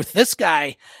Babe Ruth. This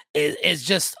guy is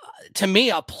just, to me,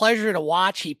 a pleasure to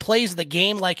watch. He plays the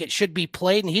game like it should be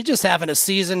played, and he's just having a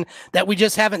season that we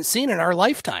just haven't seen in our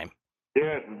lifetime.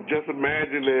 Yes, just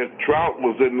imagine if Trout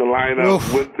was in the lineup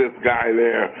with this guy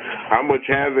there, how much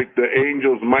havoc the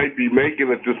Angels might be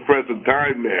making at this present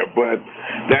time there. But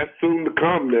that's soon to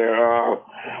come there.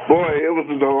 Boy, it was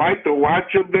a delight to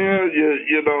watch him there.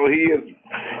 You know,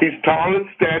 he's tall in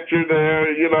stature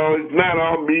there. You know, he's not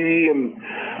all meaty and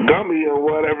gummy or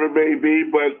whatever it may be,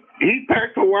 but he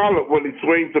packs a wallet when he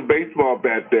swings the baseball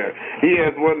bat there. He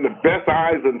has one of the best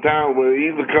eyes in town when it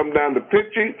either comes down to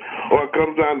pitching or it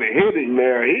comes down to hitting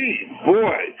there. He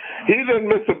didn't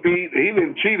miss a beat. He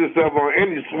didn't cheat himself on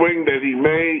any swing that he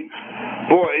made.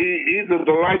 Boy, he's a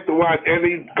delight to watch, and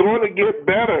he's going to get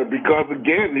better because,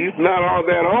 again, he's not all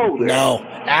that old. No,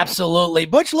 absolutely.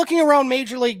 Butch, looking around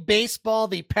Major League Baseball,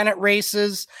 the pennant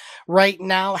races right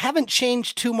now haven't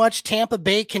changed too much. Tampa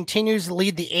Bay continues to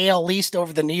lead the AL East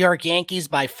over the New York Yankees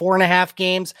by 4.5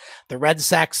 games. The Red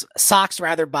Sox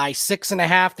by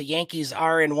 6.5. The Yankees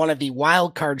are in one of the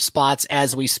wild card spots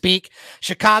as we speak.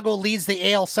 Chicago leads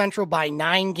the AL Central by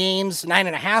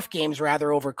 9.5 games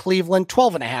over Cleveland,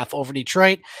 12.5 over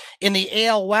Detroit. In the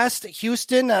AL West,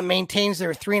 Houston maintains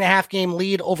their 3.5 game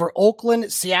lead over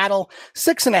Oakland. Seattle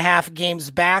 6.5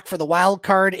 games back for the wild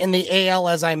card. In the AL,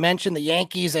 as I mentioned, the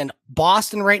Yankees and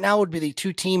Boston right now would be the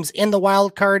two teams in the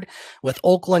wild card, with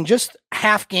Oakland just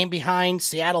half game behind,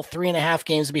 Seattle 3.5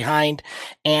 games behind,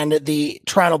 and the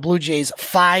Toronto Blue Jays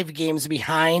 5 games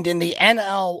behind. In the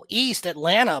NL East,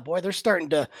 Atlanta, boy, they're starting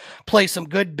to play some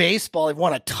good baseball. They've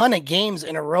won a ton of games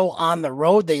in a row on the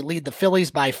road. They lead the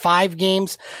Phillies by 5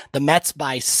 games, the Mets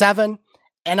by 7.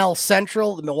 NL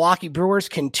Central, the Milwaukee Brewers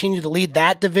continue to lead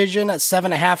that division at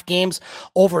 7.5 games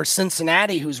over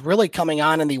Cincinnati, who's really coming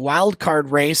on in the wild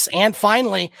card race. And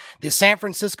finally, the San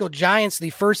Francisco Giants, the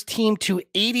first team to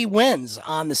 80 wins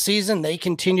on the season. They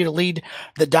continue to lead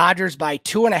the Dodgers by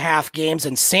 2.5 games.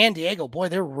 And San Diego, boy,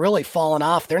 they're really falling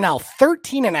off. They're now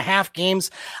 13.5 games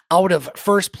out of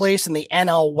first place in the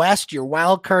NL West. Your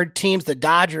wild card teams, the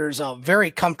Dodgers, a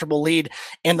very comfortable lead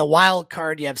in the wild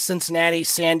card. You have Cincinnati,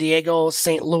 San Diego,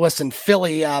 St. Louis, and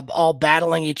Philly all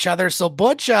battling each other. So,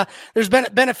 Butch, there's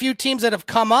been a few teams that have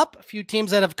come up, a few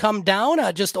teams that have come down.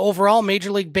 Just overall,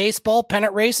 Major League Baseball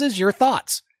pennant races. Your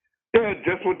thoughts? Yeah,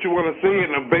 just what you want to see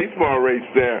in a baseball race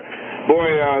there.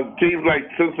 Boy, teams like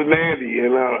Cincinnati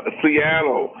and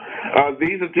Seattle,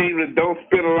 these are teams that don't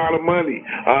spend a lot of money.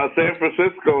 San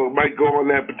Francisco might go on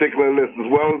that particular list, as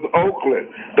well as Oakland.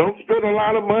 Don't spend a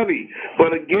lot of money.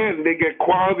 But again, they get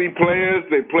quality players,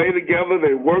 they play together,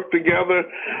 they work together,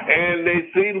 and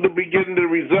they seem to be getting the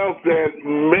results that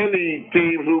many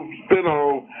teams who spend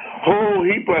a whole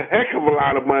heap of heck of a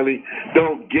lot of money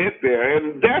don't get there.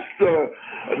 And that's the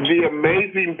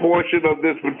amazing portion of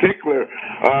this particular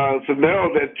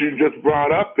scenario that you just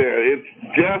brought up there. It's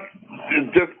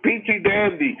just peachy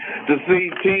dandy to see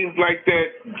teams like that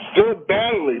still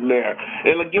battling there.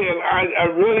 And again, I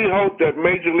really hope that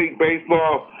Major League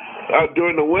Baseball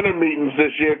during the winter meetings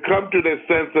this year come to their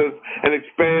senses and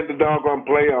expand the doggone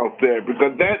playoffs there,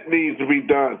 because that needs to be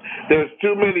done. There's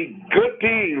too many good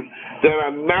teams that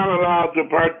are not allowed to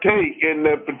partake in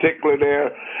that particular there,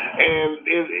 and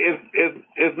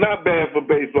it's not bad for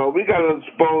baseball. We got to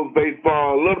expose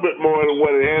baseball a little bit more than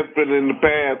what it has been in the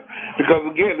past, because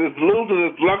again, it's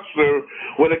losing its luster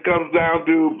when it comes down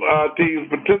to teams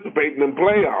participating in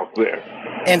playoffs there.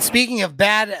 And speaking of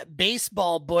bad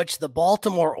baseball, Butch, the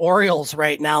Baltimore Orioles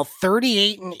right now,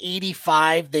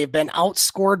 38-85. They've been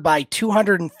outscored by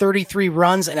 233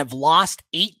 runs and have lost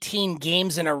 18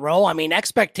 games in a row. I mean,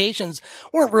 expectations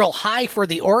weren't real high for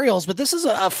the Orioles, but this is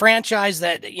a franchise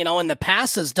that, you know, in the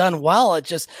past has done well. It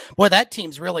just, boy, that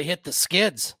team's really hit the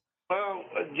skids. Well,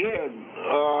 again,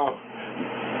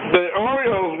 the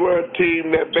Orioles were a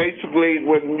team that basically,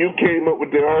 when you came up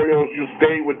with the Orioles, you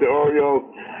stayed with the Orioles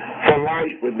for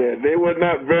life with that. They were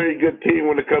not a very good team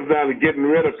when it comes down to getting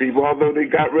rid of people, although they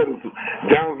got rid of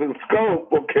Johnson Scope,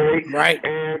 okay? Right.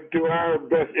 And to our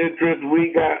best interest,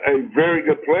 we got a very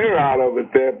good player out of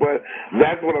it there, but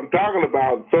that's what I'm talking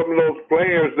about. Some of those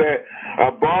players that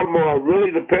Baltimore really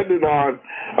depended on,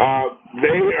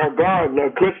 they are gone.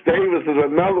 Chris Davis is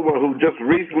another one who just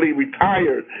recently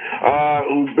retired,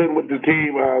 who's been with the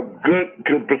team a good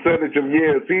percentage of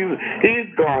years.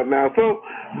 He's gone now. So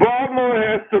Baltimore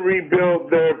has to rebuild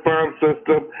their farm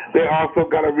system. They also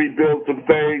got to rebuild some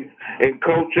things in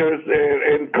coaches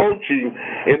and coaching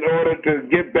in order to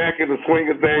get back in the swing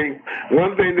of things.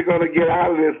 One thing they're going to get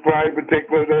out of this, probably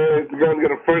particular, is they're going to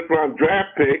get a first-round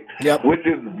draft pick, which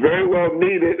is very well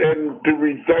needed, and to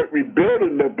start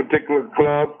rebuilding that particular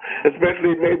club,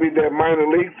 especially maybe their minor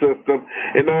league system,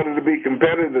 in order to be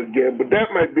competitive again. But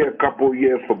that might be a couple of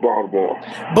years for Baltimore.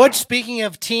 Butch, speaking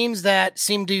of teams that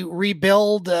seem to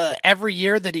rebuild every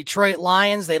year, the Detroit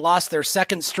Lions, they lost their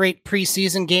second straight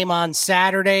preseason game on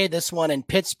Saturday, this one in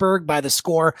Pittsburgh by the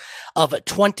score of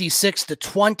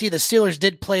 26-20. The Steelers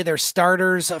did play their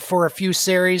starters for a few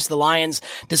series. The Lions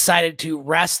decided to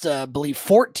rest, I believe,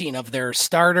 14 of their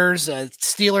starters.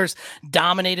 Steelers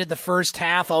dominated the first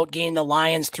half, outgained the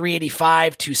Lions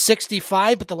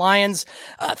 385-65, but the Lions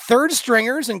third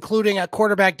stringers, including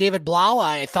quarterback David Blau,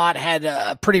 I thought had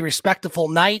a pretty respectable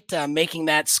night, making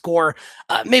that score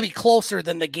maybe closer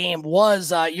than the game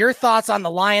was. Your thoughts on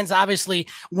the Lions? Obviously,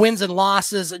 wins and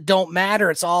losses don't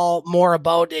matter. It's all more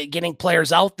about getting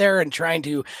players out there and trying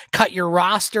to cut your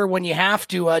roster when you have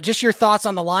to. Just your thoughts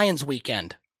on the Lions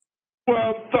weekend.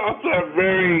 Well, thoughts are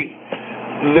very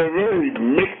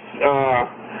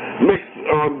mixed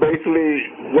on basically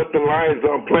what the Lions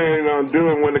are planning on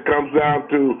doing when it comes down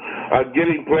to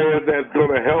getting players that's going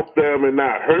to help them and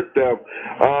not hurt them.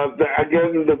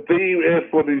 Again, the theme is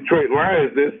for the Detroit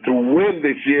Lions is to win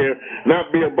this year,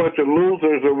 not be a bunch of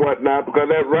losers or whatnot, because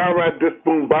that rah-rah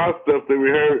dispoon boss stuff that we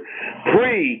heard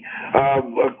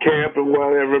pre-camp and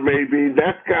whatever it may be,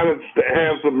 that's got to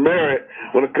have some merit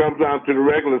when it comes down to the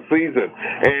regular season.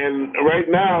 And right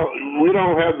now, we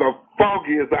don't have the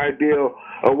foggiest idea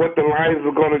of what the Lions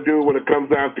are going to do when it comes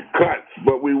down to cuts,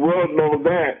 but we will know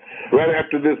that right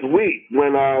after this week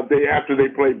when after they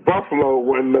play Buffalo,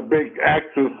 when the big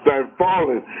axes start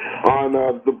falling on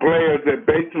the players that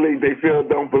basically they feel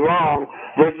don't belong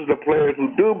versus the players who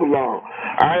do belong.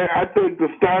 I think the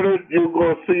starters, you're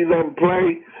going to see them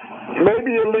play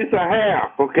maybe at least a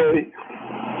half, okay,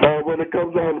 when it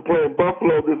comes down to playing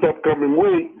Buffalo this upcoming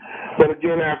week. But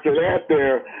again, after that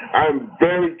there, I'm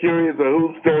very curious of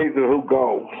who stays and who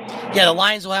goes. Yeah, the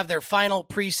Lions will have their final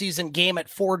preseason game at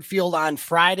Ford Field on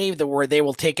Friday, where they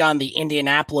will take on the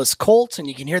Indianapolis Colts, and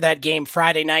you can hear that game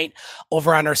Friday night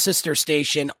over on our sister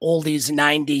station, Oldies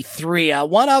 93.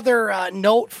 One other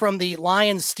note from the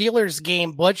Lions-Steelers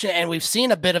game, Butch, and we've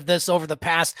seen a bit of this over the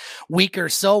past week or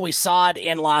so. We saw it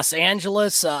in Los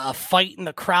Angeles, a fight in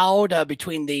the crowd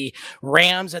between the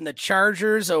Rams and the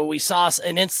Chargers. We saw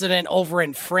an incident over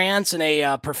in France in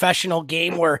a professional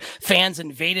game where fans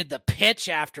invaded the pitch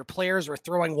after players were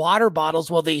throwing water bottles.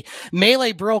 Well, the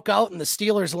melee broke out in the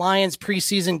Steelers-Lions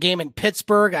preseason game in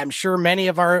Pittsburgh. I'm sure many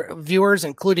of our viewers,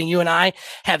 including you and I,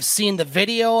 have seen the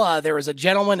video. There was a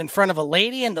gentleman in front of a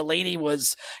lady, and the lady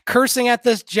was cursing at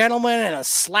this gentleman and a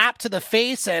slap to the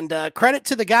face. And credit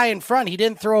to the guy in front. He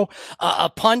didn't throw a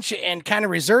punch and kind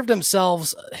of reserved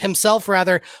himself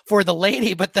for the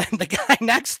lady. But then the guy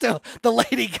next to the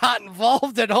lady got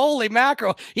involved, and holy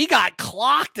mackerel, he got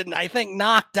clocked and I think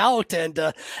knocked out. And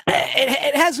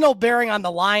it has no bearing on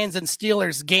the Lions and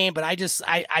Steelers game, but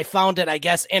I found it, I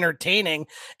guess, entertaining,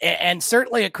 and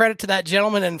certainly a credit to that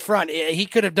gentleman in front. He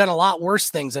could have done a lot worse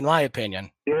things, in my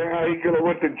opinion. Yeah, he could have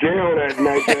went to jail that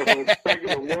night for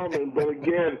respecting a woman. But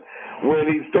again, when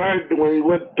he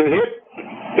went to hit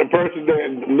the person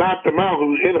that knocked him out,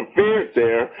 who interfered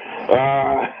there,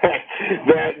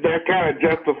 that kind of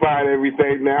justified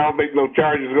everything. Now I don't think no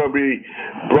charges are going to be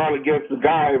brought against the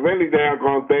guy. If anything, I'm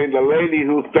going to think the lady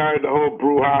who started the whole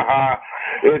brouhaha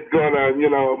is going to,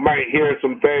 might hear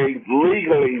some things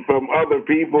legally from other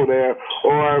people there,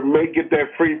 or may get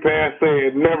that free pass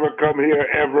saying never come here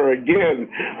ever again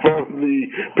from the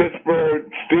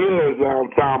Pittsburgh Steelers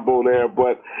ensemble there.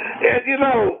 But,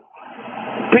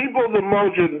 people's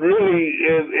emotion really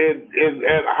is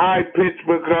at high pitch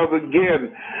because,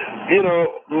 again,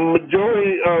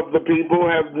 majority of the people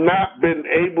have not been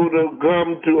able to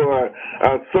come to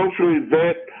a social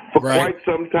event for quite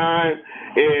some time.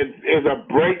 It's a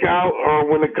breakout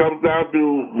when it comes down to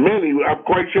many. I'm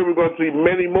quite sure we're going to see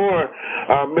many more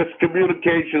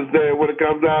miscommunications there when it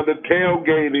comes down to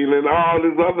tailgating and all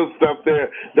this other stuff there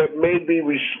that may be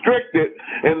restricted.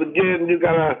 And again, you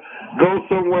got to go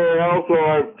somewhere else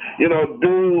or,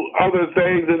 do other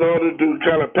things in order to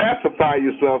kind of pacify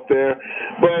yourself there.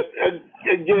 But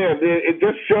again, it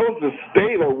just shows the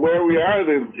state of where we are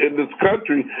in this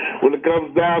country when it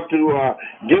comes down to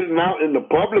getting out in the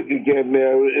public again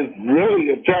there. It's really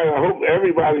a challenge. I hope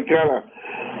everybody kind of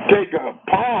take a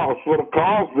pause for the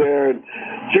cause there and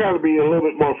try to be a little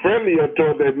bit more friendlier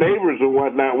toward their neighbors and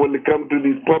whatnot when it comes to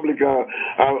these public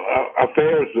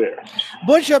affairs there.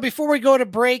 Butch, before we go to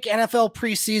break, NFL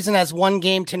preseason has one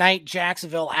game tonight,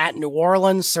 Jacksonville at New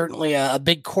Orleans. Certainly a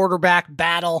big quarterback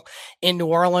battle in New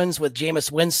Orleans with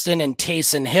Jameis Winston and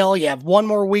Taysom Hill. You have one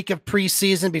more week of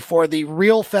preseason before the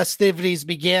real festivities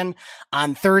begin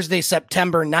on Thursday,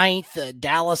 September 9th.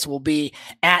 Dallas will be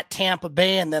at Tampa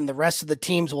Bay, and then the rest of the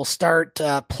teams will start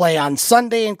play on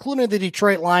Sunday, including the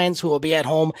Detroit Lions, who will be at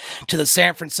home to the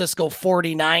San Francisco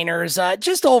 49ers.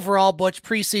 Just overall, Butch,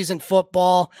 preseason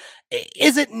football,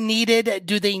 is it needed?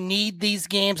 Do they need these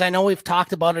games? I know we've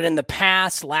talked about it in the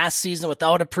past, last season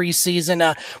without a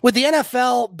preseason. Would the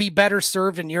NFL be better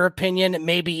served, in your opinion,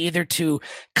 maybe either to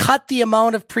cut the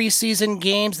amount of preseason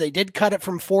games, they did cut it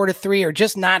from 4 to 3, or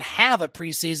just not have a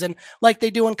preseason like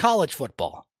they do in college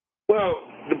football? Well,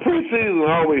 the preseason is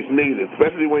always needed,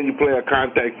 especially when you play a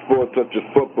contact sport such as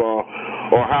football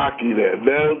or hockey.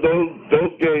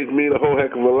 Those games mean a whole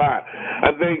heck of a lot.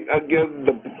 I think, again,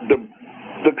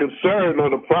 the concern or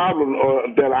the problem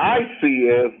that I see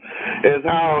is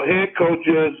how head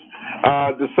coaches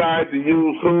decide to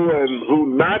use who and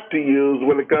who not to use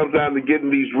when it comes down to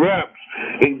getting these reps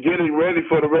and getting ready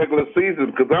for the regular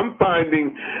season. Because I'm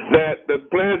finding that the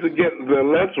players that get the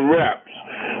less reps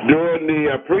during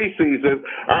the preseason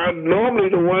are normally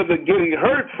the ones that are getting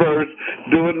hurt first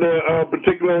during the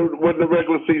particular when the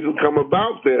regular season come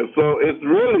about there. So it's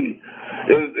really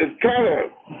it's kind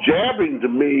of jabbing to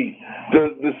me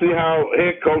to see how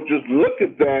head coaches look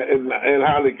at that and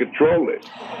how they control it.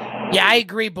 Yeah, I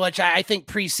agree, Butch. I think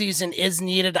preseason is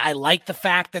needed. I like the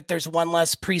fact that there's one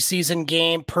less preseason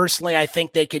game. Personally, I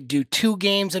think they could do 2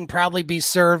 games and probably be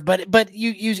served. But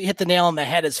you hit the nail on the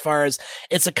head as far as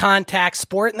it's a contact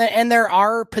sport, and there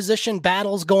are position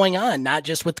battles going on, not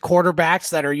just with quarterbacks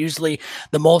that are usually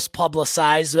the most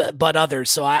publicized, but others.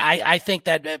 So I think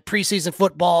that preseason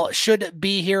football should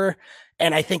be here,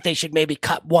 and I think they should maybe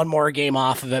cut one more game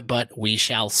off of it, but we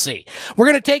shall see. We're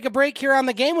going to take a break here on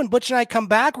the game. When Butch and I come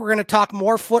back, we're going to talk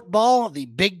more football. The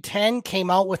Big Ten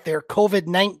came out with their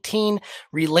COVID-19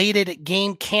 related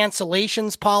game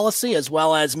cancellations policy, as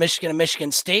well as Michigan and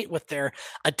Michigan State with their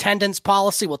attendance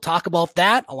policy. We'll talk about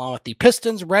that, along with the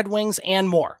Pistons, Red Wings, and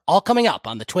more. All coming up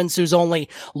on the Twin Sault's only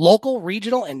local,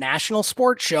 regional, and national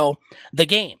sports show, The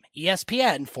Game,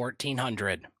 ESPN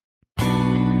 1400.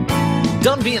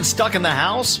 Done being stuck in the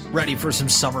house? Ready for some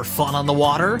summer fun on the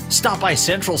water? Stop by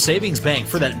Central Savings Bank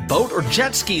for that boat or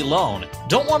jet ski loan.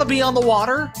 Don't want to be on the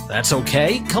water? That's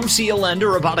okay. Come see a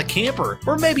lender about a camper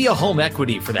or maybe a home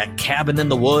equity for that cabin in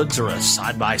the woods or a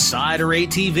side-by-side or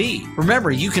ATV. Remember,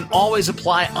 you can always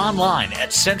apply online at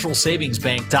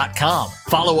centralsavingsbank.com.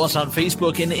 Follow us on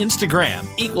Facebook and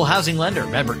Instagram. Equal Housing Lender,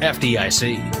 member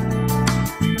FDIC.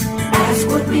 Ask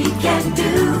what we can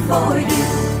do for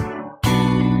you.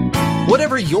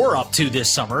 Whatever you're up to this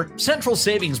summer, Central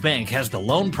Savings Bank has the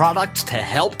loan products to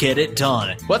help get it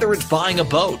done. Whether it's buying a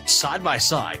boat,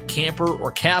 side-by-side, camper or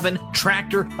cabin,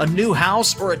 tractor, a new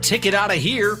house, or a ticket out of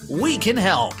here, we can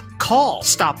help. Call,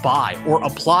 stop by, or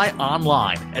apply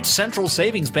online at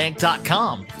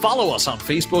centralsavingsbank.com. Follow us on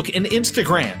Facebook and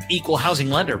Instagram. Equal Housing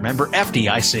Lender, member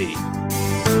FDIC.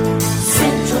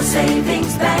 Central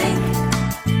Savings Bank.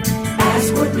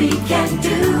 Ask what we can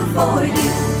do for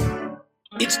you.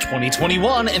 It's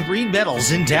 2021 and Reed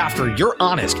Metals in Dafter, your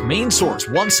honest, main source,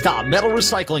 one-stop metal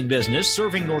recycling business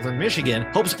serving Northern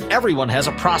Michigan, hopes everyone has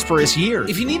a prosperous year.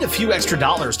 If you need a few extra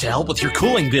dollars to help with your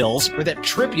cooling bills or that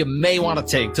trip you may want to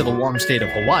take to the warm state of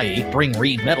Hawaii, bring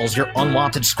Reed Metals your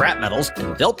unwanted scrap metals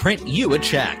and they'll print you a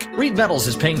check. Reed Metals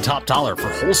is paying top dollar for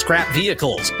whole scrap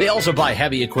vehicles. They also buy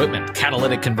heavy equipment,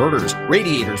 catalytic converters,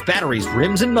 radiators, batteries,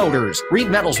 rims, and motors.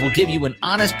 Reed Metals will give you an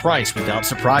honest price without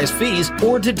surprise fees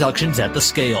or deductions at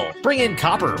the scale. Bring in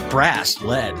copper, brass,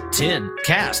 lead, tin,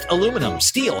 cast, aluminum,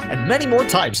 steel, and many more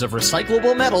types of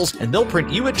recyclable metals, and they'll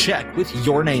print you a check with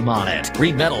your name on it.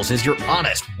 Reed Metals is your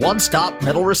honest, one-stop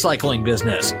metal recycling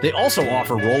business. They also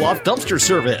offer roll-off dumpster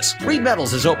service. Reed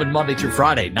Metals is open Monday through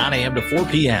Friday, 9 a.m. to 4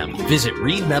 p.m. Visit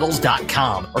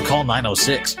reedmetals.com or call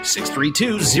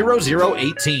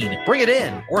 906-632-0018. Bring it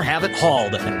in or have it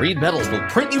hauled, and Reed Metals will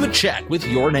print you a check with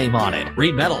your name on it.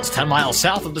 Reed Metals, 10 miles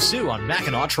south of the Sioux on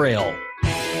Mackinac Trail.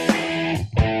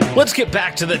 Let's get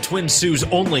back to the Twin Sault's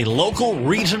only local,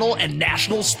 regional, and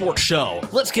national sports show.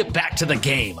 Let's get back to the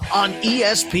game on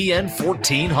ESPN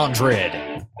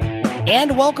 1400.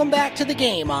 And welcome back to the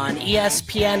game on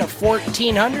ESPN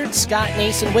 1400. Scott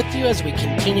Nason with you as we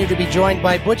continue to be joined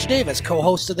by Butch Davis,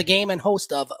 co-host of the game and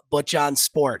host of Butch on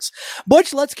Sports.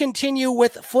 Butch, let's continue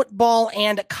with football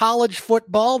and college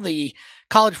football. The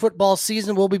college football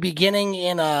season will be beginning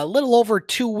in a little over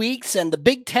 2 weeks, and the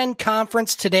Big Ten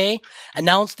Conference today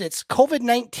announced its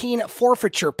COVID-19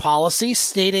 forfeiture policy,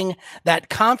 stating that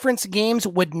conference games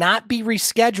would not be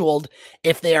rescheduled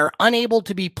if they are unable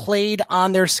to be played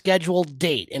on their scheduled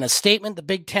date. In a statement, the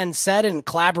Big Ten said, in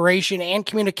collaboration and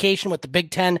communication with the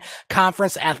Big Ten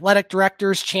Conference athletic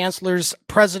directors, chancellors,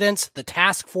 presidents, the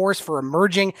Task Force for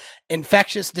Emerging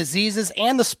Infectious Diseases,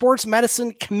 and the Sports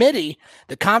Medicine Committee,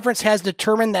 the conference has determined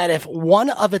that if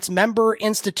one of its member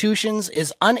institutions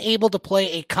is unable to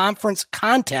play a conference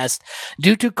contest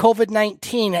due to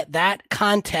COVID-19, that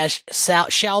contest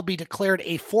shall be declared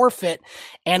a forfeit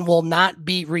and will not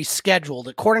be rescheduled.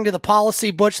 According to the policy,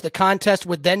 Butch, the contest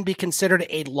would then be considered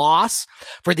a loss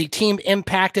for the team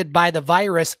impacted by the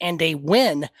virus and a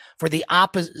win for the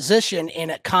opposition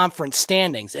in conference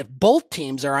standings. If both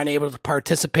teams are unable to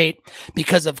participate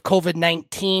because of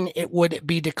COVID-19, it would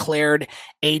be declared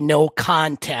a no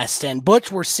contest. And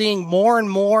Butch, we're seeing more and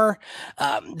more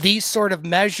these sort of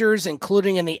measures,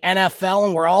 including in the NFL,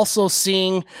 and we're also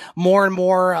seeing more and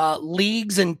more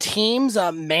leagues and teams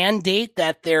mandate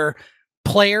that their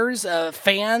players,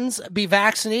 fans be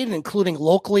vaccinated, including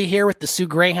locally here with the Sioux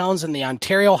Greyhounds in the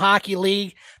Ontario Hockey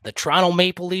League, the Toronto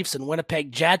Maple Leafs and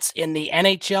Winnipeg Jets in the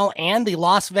NHL, and the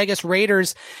Las Vegas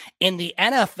Raiders in the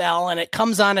NFL. And it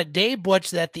comes on a day, Butch,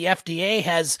 that the FDA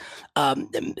has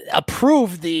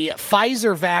approved the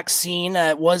Pfizer vaccine.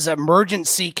 It was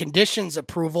emergency conditions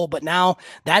approval, but now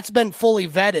that's been fully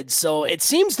vetted. So it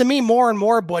seems to me more and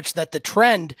more, Butch, that the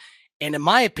trend, and in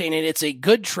my opinion, it's a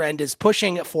good trend, is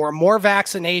pushing for more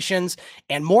vaccinations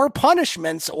and more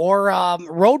punishments or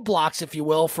roadblocks, if you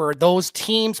will, for those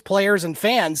teams, players, and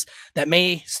fans that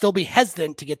may still be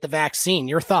hesitant to get the vaccine.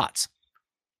 Your thoughts?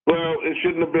 Well, it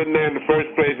shouldn't have been there in the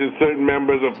first place, and certain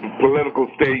members of political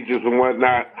stages and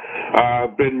whatnot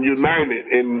been united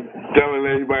in telling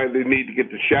everybody they need to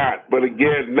get the shot. But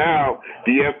again, now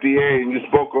the FDA, and you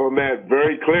spoke on that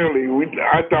very clearly,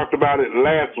 I talked about it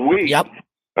last week. Yep.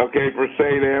 Okay, per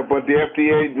se there, but the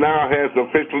FDA now has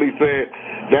officially said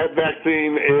that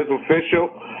vaccine is official.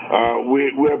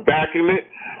 We're backing it.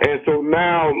 And so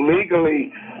now legally,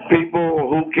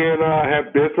 people who can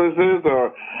have businesses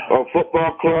or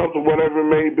football clubs or whatever it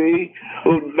may be,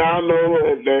 who now know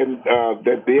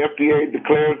that the FDA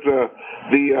declares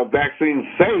the vaccine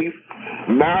safe,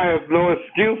 now has no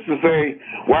excuse to say,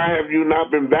 why have you not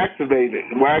been vaccinated?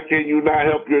 Why can you not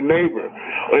help your neighbor?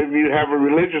 Or if you have a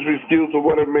religious excuse or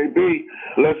what it may be,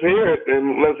 let's hear it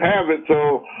and let's have it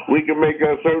so we can make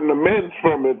a certain amends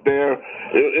from it there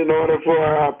in order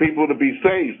for people to be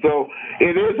safe. So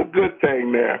it is a good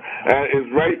thing there. It's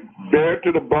right there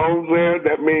to the bones there.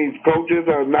 That means coaches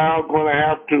are now going to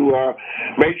have to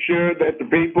make sure that the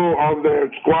people on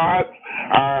their squads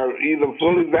are either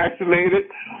fully vaccinated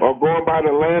or going by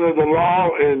the land of the law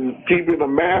and keeping a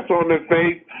mask on their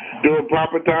face during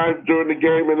proper times during the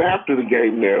game and after the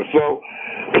game there. So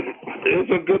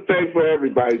it's a good thing for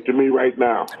everybody to me right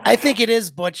now. I think it is,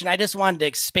 Butch, and I just wanted to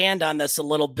expand on this a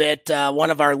little bit.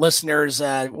 One of our listeners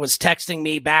was texting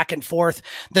me back and forth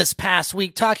this past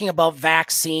week talking about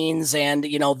vaccines and,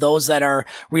 you know, those that are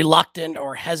reluctant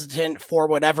or hesitant for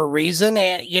whatever reason.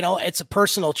 And, you know, it's a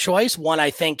personal choice. One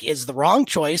I think is the wrong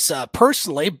choice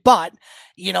personally, but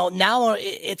now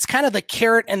it's kind of the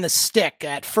carrot and the stick.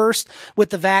 At first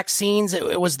with the vaccines,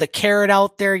 it was the carrot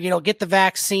out there, get the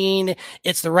vaccine.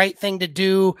 It's the right thing to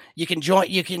do. You can join,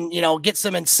 you can, get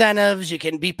some incentives. You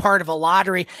can be part of a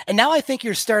lottery. And now I think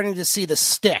you're starting to see the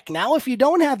stick. Now, if you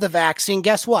don't have the vaccine,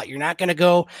 guess what? You're not going to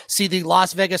go see the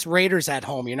Las Vegas Raiders at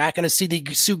home. You're not going to see the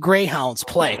Sioux Greyhounds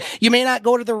play. You may not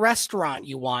go to the restaurant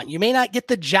you want. You may not get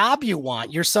the job you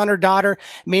want. Your son or daughter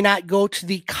may not go to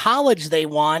the college they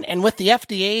want. And with the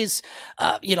FDA's,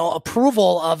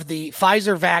 approval of the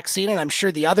Pfizer vaccine, and I'm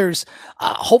sure the others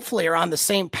hopefully are on the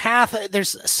same path,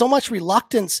 there's so much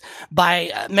reluctance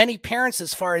by many parents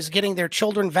as far as getting their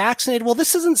children vaccinated. Well,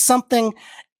 this isn't something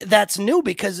that's new,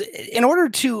 because in order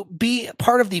to be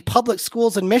part of the public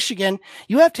schools in Michigan,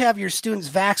 you have to have your students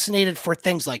vaccinated for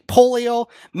things like polio,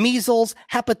 measles,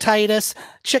 hepatitis,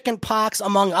 chicken pox,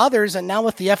 among others. And now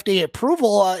with the FDA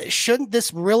approval, shouldn't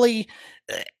this really,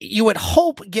 you would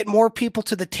hope, get more people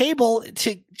to the table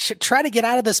to try to get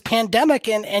out of this pandemic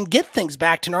and get things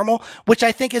back to normal, which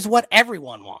I think is what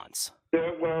everyone wants.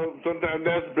 Yeah, well, sometimes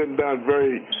that's been done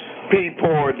very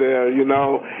poor there, and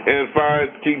as far as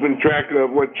keeping track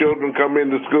of what children come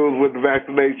into schools with the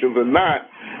vaccinations or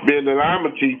not, being that I'm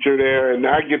a teacher there and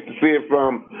I get to see it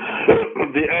from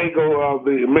the angle of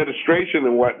the administration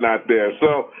and whatnot there.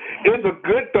 So it's a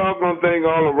good doggone thing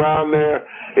all around there.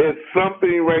 It's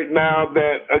something right now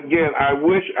that, again, I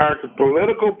wish our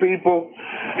political people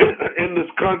in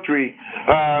this country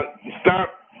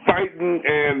stop fighting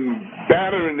and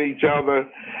battering each other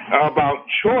about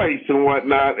choice and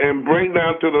whatnot, and bring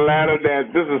down to the latter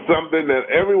that this is something that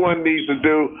everyone needs to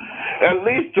do, at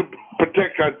least to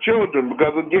protect our children,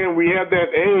 because again, we have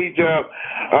that age of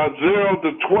 0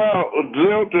 to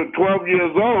 12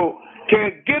 years old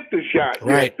can't get the shot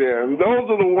yet there, and those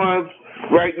are the ones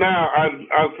right now.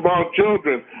 Our small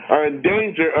children are in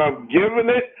danger of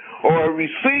giving it or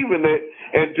receiving it,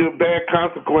 and to bad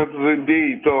consequences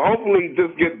indeed. So hopefully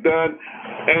this gets done,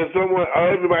 and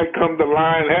everybody come to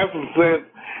line, have some sense,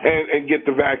 and get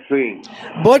the vaccine.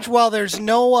 Butch, well, there's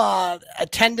no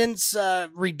attendance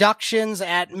reductions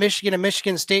at Michigan and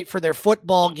Michigan State for their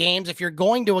football games. If you're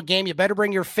going to a game, you better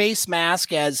bring your face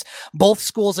mask, as both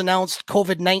schools announced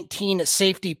COVID-19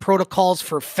 safety protocols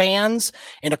for fans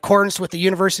in accordance with the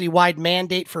university-wide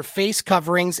mandate for face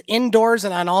coverings. Indoors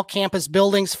and on all campus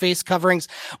buildings, face coverings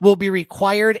will be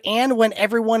required. And when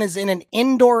everyone is in an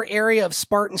indoor area of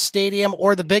Spartan Stadium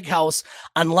or the Big House,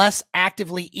 unless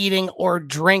actively eating or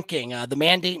drinking. The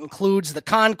mandate includes the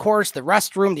concourse, the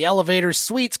restroom, the elevators,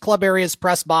 suites, club areas,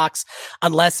 press box,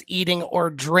 unless eating or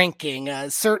drinking.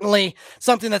 Certainly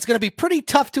something that's going to be pretty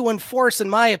tough to enforce, in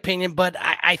my opinion, but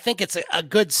I think it's a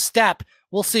good step.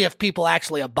 We'll see if people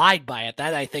actually abide by it.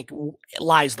 That, I think,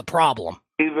 lies the problem.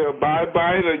 Either abide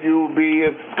by it or you'll be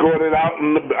escorted out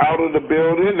of the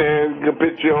building and you can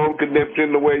pitch your own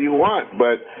conniption the way you want.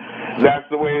 But that's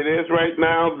the way it is right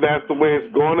now. That's the way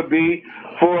it's going to be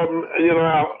for,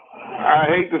 I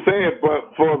hate to say it,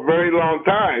 but for a very long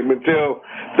time, until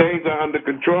things are under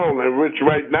control. And Rich,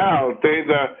 right now, things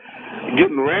are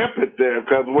getting rampant there,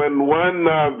 because when one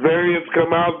variants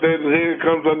come out, then here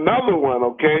comes another one,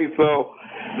 okay? So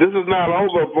this is not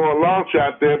over for a long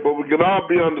shot there, but we can all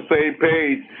be on the same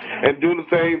page and do the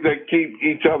things that keep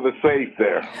each other safe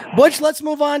there. Butch, let's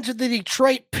move on to the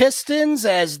Detroit Pistons,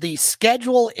 as the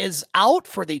schedule is out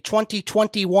for the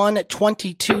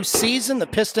 2021-22 season. The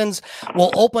Pistons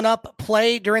will open up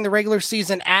play during the regular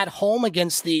season at home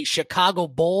against the Chicago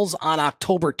Bulls on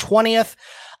October 20th.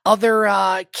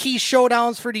 Other key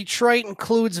showdowns for Detroit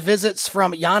includes visits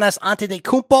from Giannis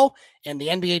Antetokounmpo and the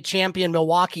NBA champion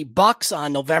Milwaukee Bucks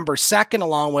on November 2nd,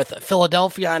 along with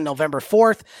Philadelphia on November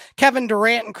 4th. Kevin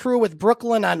Durant and crew with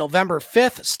Brooklyn on November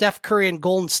 5th. Steph Curry and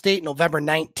Golden State November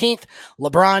 19th.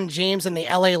 LeBron James and the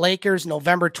LA Lakers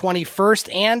November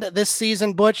 21st. And this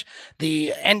season, Butch,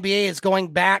 the NBA is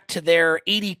going back to their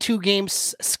 82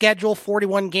 games schedule,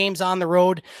 41 games on the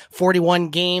road, 41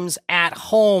 games at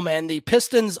home. And the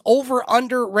Pistons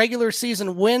over-under regular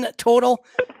season win total,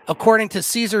 according to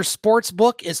Caesars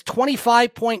Sportsbook, is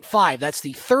 25.5. That's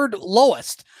the third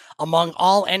lowest among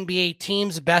all NBA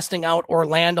teams, besting out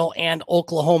Orlando and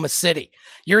Oklahoma City.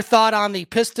 Your thought on the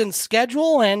Pistons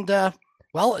schedule, and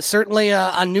certainly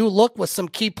a new look with some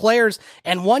key players,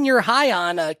 and one you're high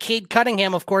on, Cade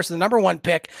Cunningham, of course, the number one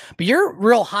pick, but you're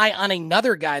real high on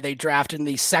another guy they drafted in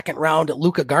the second round,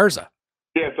 Luka Garza.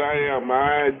 Yes, I am.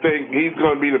 I think he's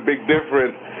going to be the big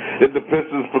difference if the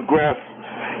Pistons progress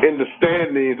in the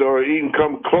standings or even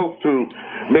come close to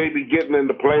maybe getting in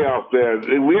the playoffs there.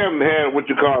 We haven't had what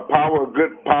you call a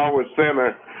good power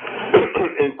center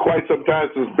in quite some time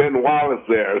since Ben Wallace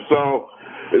there. So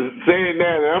saying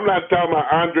that, and I'm not talking about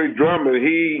Andre Drummond.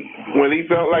 When he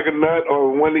felt like a nut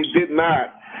or when he did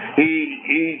not,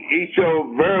 he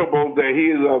showed variables that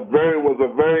he was a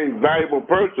very valuable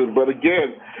person. But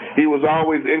again, he was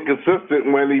always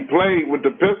inconsistent when he played with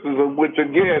the Pistons, which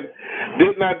again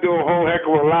did not do a whole heck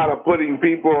of a lot of putting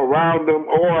people around him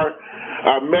or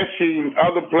meshing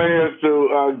other players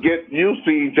to get used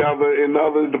to each other in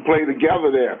order to play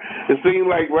together there. It seems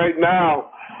like right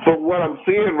now, from what I'm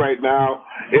seeing right now,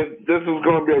 this is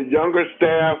going to be a younger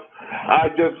staff. I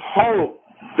just hope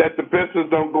that the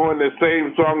Pistons don't go in the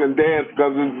same song and dance,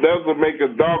 because it doesn't make a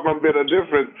doggone bit of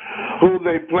difference who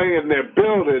they play in their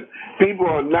building. People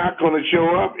are not going to show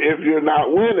up if you're not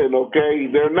winning,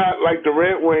 okay? They're not like the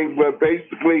Red Wings, but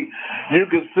basically you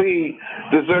can see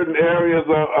the certain areas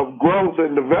of growth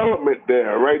and development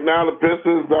there. Right now the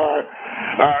Pistons are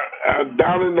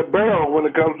down in the barrel when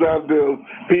it comes down to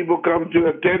people come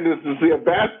to attendance to see a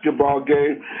basketball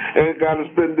game and got to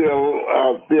spend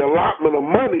the allotment of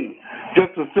money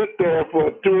just to sit there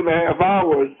for 2.5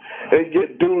 hours and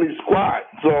get duly squat.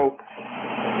 So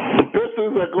the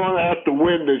Pistons are going to have to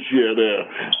win this year there.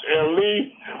 At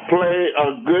least play a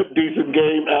good, decent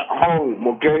game at home,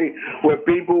 okay, where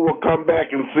people will come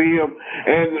back and see them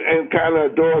and kind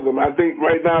of adore them. I think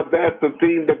right now that's the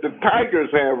team that the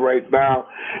Tigers have right now,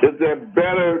 is their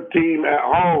better team at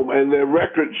home, and their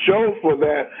record shows for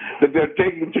that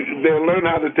they learn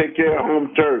how to take care of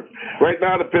home turf. Right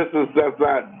now the Pistons does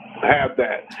not have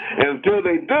that. And until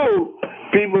they do,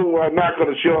 people are not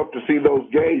going to show up to see those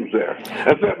games there.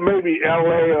 Except maybe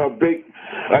LA or a big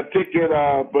ticket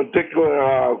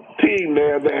particular team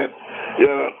there that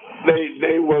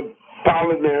they were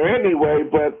piling there anyway,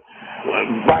 but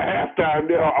by halftime,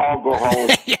 they'll all go home.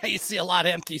 Yeah, you see a lot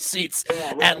of empty seats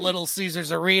at Little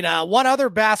Caesars Arena. One other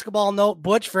basketball note,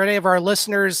 Butch, for any of our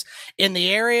listeners in the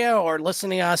area or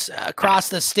listening to us across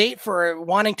the state for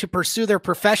wanting to pursue their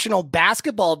professional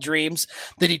basketball dreams,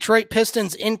 the Detroit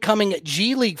Pistons' incoming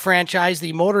G League franchise,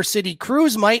 the Motor City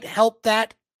Cruise, might help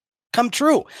that come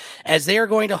true, as they are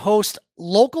going to host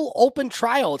local open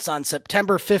tryouts on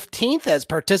September 15th, as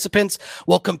participants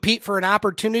will compete for an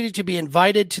opportunity to be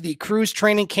invited to the cruise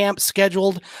training camp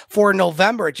scheduled for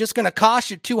November. It's just going to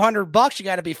cost you $200. You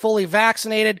got to be fully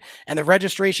vaccinated, and the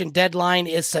registration deadline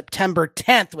is September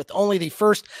 10th, with only the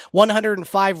first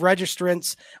 105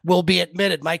 registrants will be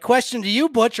admitted. My question to you,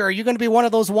 Butch, are you going to be one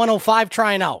of those 105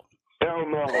 trying out? Hell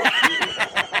no.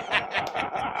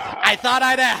 I thought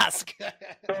I'd ask.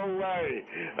 No way.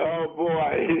 Oh,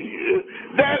 boy.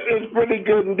 That is pretty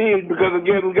good indeed, because,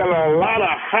 again, we got a lot of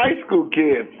high school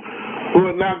kids who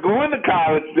are not going to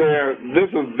college there. This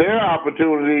is their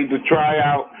opportunity to try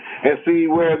out and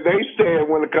see where they stand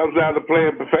when it comes down to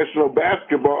playing professional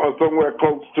basketball or somewhere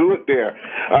close to it there.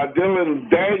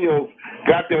 Dylan Daniels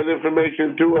got that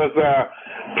information to us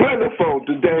plentiful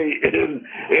today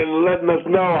in letting us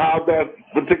know how that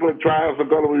particular trials are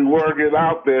going to be working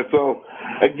out there. So,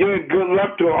 again, good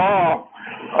luck to all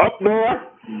up north,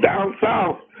 down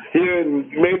south, here, and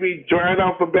maybe trying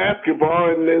out for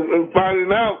basketball and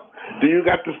finding out, do you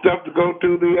got the stuff to go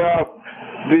to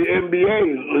the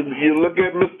NBA? You look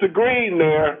at Mr. Green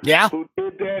there, who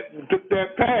did that and took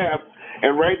that path,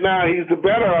 and right now he's the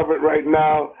better of it right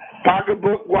now,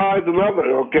 pocketbook-wise and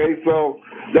other, okay? So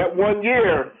that 1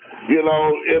 year,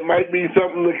 it might be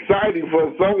something exciting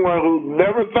for someone who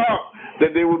never thought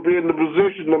that they would be in the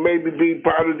position to maybe be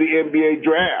part of the NBA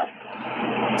draft.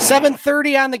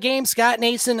 7:30 on the game. Scott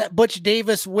Nason, Butch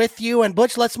Davis with you. And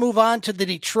Butch, let's move on to the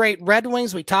Detroit Red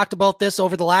Wings. We talked about this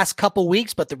over the last couple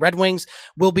weeks, but the Red Wings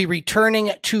will be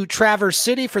returning to Traverse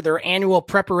City for their annual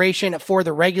preparation for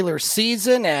the regular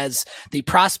season, as the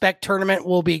prospect tournament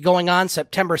will be going on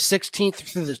September 16th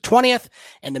through the 20th,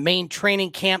 and the main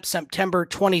training camp September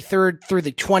 23rd through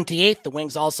the 28th. The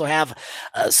Wings also have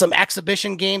some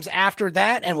exhibition games after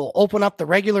that, and will open up the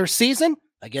regular season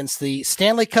against the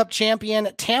Stanley Cup champion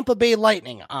Tampa Bay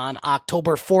Lightning on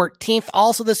October 14th.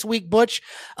 Also this week, Butch,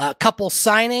 a couple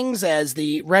signings, as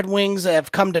the Red Wings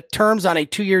have come to terms on a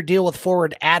 2-year deal with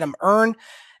forward Adam Earn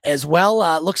as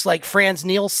well. Looks like Franz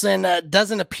Nielsen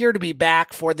doesn't appear to be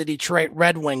back for the Detroit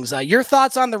Red Wings. Your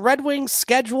thoughts on the Red Wings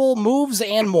schedule, moves,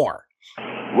 and more?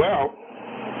 Well,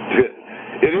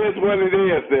 it is what it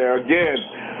is there. Again,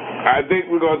 I think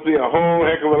we're going to see a whole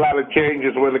heck of a lot of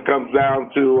changes when it comes down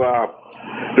to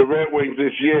the Red Wings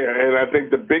this year. And I think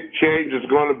the big change is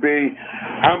going to be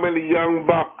how many young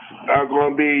bucks are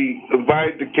going to be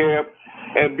invited to camp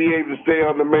and be able to stay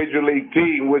on the major league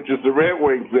team, which is the Red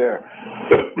Wings there.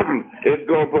 It's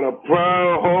going to put a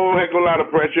whole heck of a lot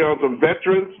of pressure on some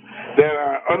veterans that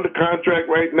are under contract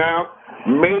right now.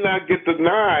 may not get the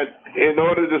nod in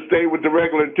order to stay with the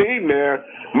regular team there,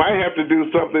 might have to do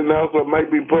something else or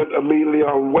might be put immediately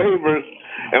on waivers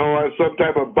or some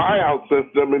type of buyout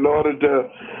system in order to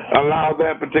allow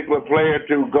that particular player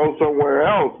to go somewhere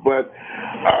else. But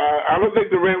I don't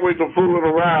think the Red Wings are fooling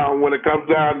around when it comes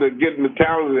down to getting the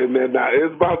talent in there now.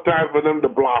 It's about time for them to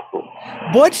blossom.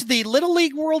 Butch, the Little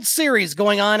League World Series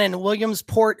going on in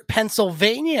Williamsport,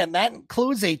 Pennsylvania, and that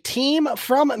includes a team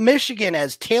from Michigan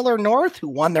as Taylor North, who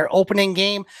won their opening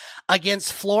game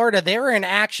against Florida. They were in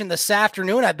action this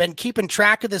afternoon. I've been keeping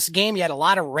track of this game. You had a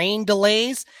lot of rain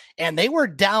delays, and they were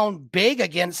down big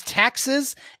against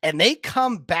Texas, and they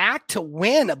come back to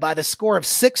win by the score of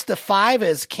 6-5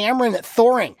 as Cameron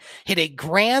Thoring hit a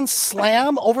grand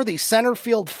slam over the center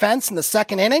field fence in the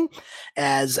second inning,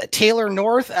 as Taylor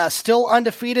North still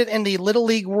undefeated in the Little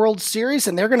League World Series,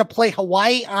 and they're going to play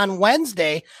Hawaii on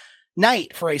Wednesday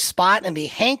night for a spot in the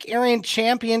Hank Aaron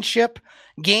Championship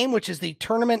game, which is the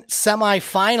tournament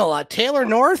semifinal. Taylor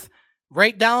North,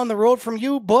 right down the road from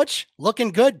you, Butch,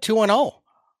 looking good, 2-0.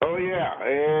 Oh, yeah,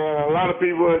 and a lot of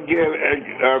people, again,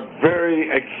 are very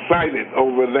excited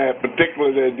over that,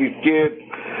 particularly these kids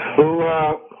who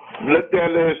looked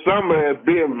at their summer as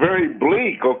being very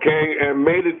bleak, okay, and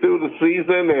made it through the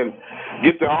season and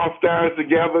get the All-Stars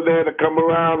together there to come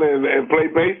around and play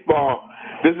baseball.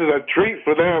 This is a treat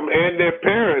for them and their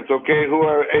parents, okay, who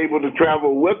are able to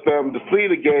travel with them to see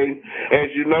the game.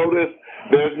 As you notice,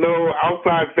 there's no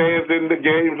outside fans in the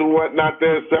games and whatnot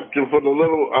there, exception for the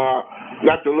little,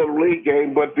 not the Little League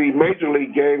game, but the Major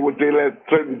League game, which they let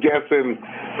certain guests and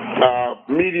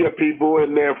media people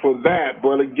in there for that.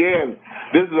 But again,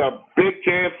 this is a big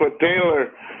chance for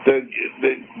Taylor to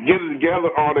get it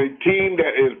together on a team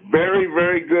that is very,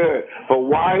 very good.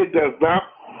 Hawaii does not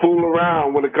fool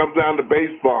around when it comes down to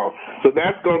baseball. So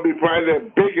that's going to be probably the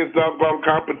biggest doggone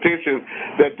competition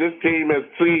that this team has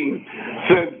seen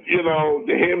since,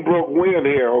 the Henbrook win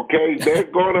here, okay? They're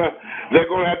going to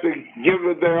have to give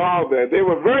it their all there. They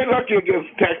were very lucky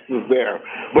against Texas there,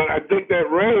 but I think that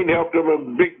rain helped them a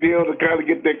big deal to kind of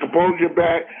get their composure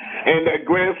back, and that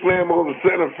grand slam over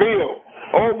center field.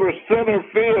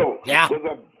 Was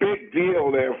a big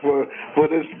deal there for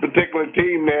this particular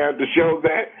team there to show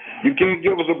that you can't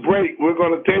give us a break. We're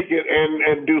going to take it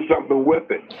and do something with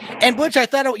it. And Butch, I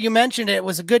thought you mentioned it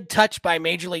was a good touch by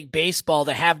Major League Baseball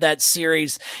to have that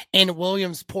series in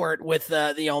Williamsport with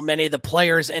many of the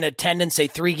players in attendance. A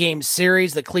 3-game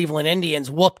series. The Cleveland Indians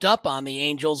whooped up on the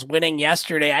Angels, winning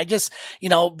yesterday. I just,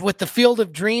 with the Field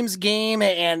of Dreams game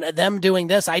and them doing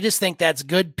this, I just think that's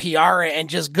good PR and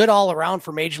just good all around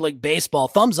for Major League Baseball.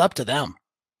 Thumbs up to them.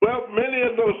 Well, many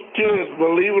of those kids,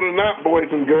 believe it or not, boys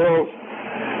and girls,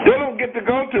 they don't get to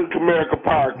go to Comerica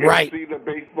Park and see the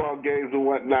baseball games and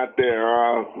whatnot there.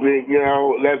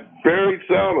 That's very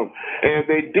seldom. And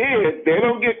they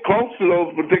don't get close to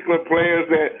those particular players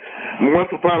that once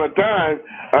upon a time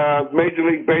Major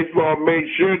League Baseball made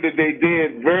sure that they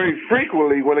did very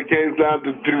frequently when it came down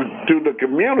to the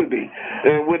community.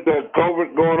 And with the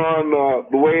COVID going on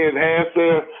the way it has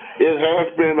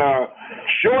been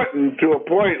shortened to a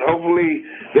point. Hopefully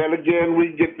that, again,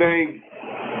 we get things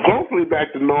closely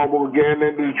back to normal again,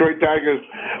 and the Detroit Tigers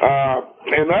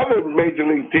and other major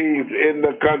league teams in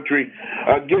the country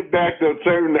get back to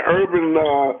serving the urban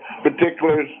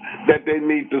particulars that they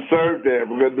need to serve there,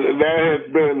 because that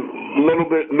has been a little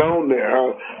bit known there.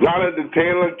 A lot of the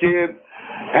Taylor kids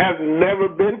have never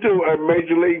been to a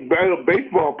Major League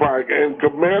Baseball park, and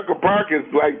Comerica Park is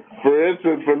like, for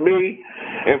instance, for me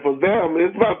and for them,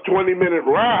 it's about a 20-minute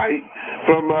ride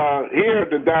from here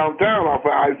to downtown off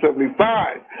of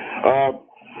I-75.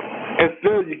 And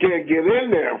still you can't get in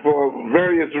there for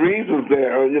various reasons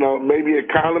there, maybe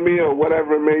economy or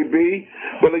whatever it may be.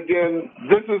 But again,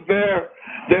 this is their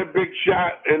big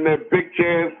shot and their big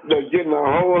chance. They're getting a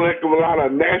whole heck of a lot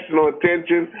of national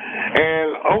attention,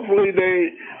 and hopefully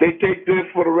they take this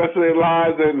for the rest of their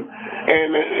lives and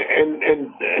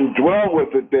dwell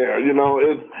with it there.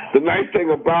 It's the nice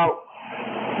thing about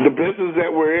the business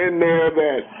that we're in there,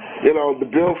 that the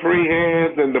Bill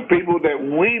Freehands and the people that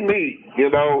we meet,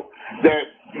 that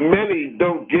many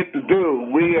don't get to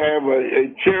do. We have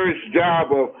a cherished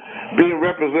job of being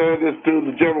representatives to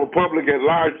the general public at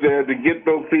large there, to get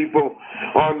those people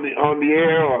on the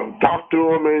air or talk to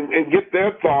them and get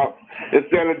their thoughts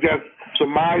instead of just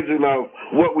surmising of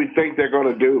what we think they're going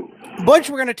to do. Butch,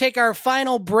 we're going to take our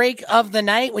final break of the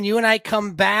night. When you and I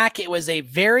come back, it was a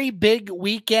very big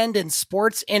weekend in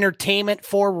sports entertainment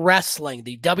for wrestling.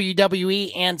 The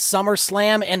WWE and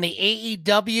SummerSlam, and the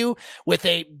AEW with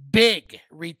a big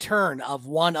return of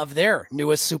one of their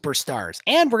newest superstars.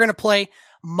 And we're going to play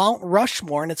Mount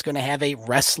Rushmore, and it's going to have a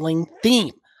wrestling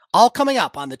theme. All coming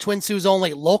up on the Twin Sault's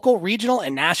only local, regional,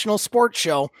 and national sports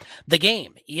show, The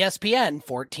Game, ESPN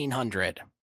 1400.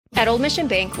 At Old Mission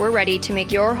Bank, we're ready to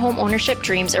make your home ownership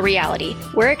dreams a reality.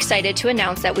 We're excited to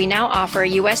announce that we now offer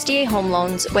USDA home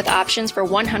loans with options for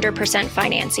 100%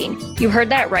 financing. You heard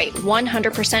that right,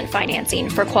 100% financing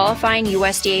for qualifying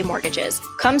USDA mortgages.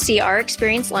 Come see our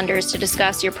experienced lenders to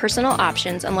discuss your personal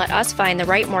options and let us find the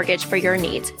right mortgage for your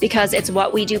needs, because it's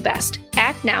what we do best.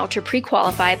 Act now to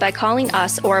pre-qualify by calling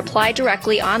us or apply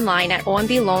directly online at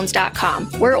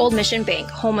ombloans.com. We're Old Mission Bank,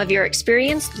 home of your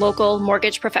experienced local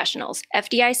mortgage professionals.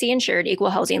 FDIC insured,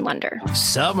 equal housing lender.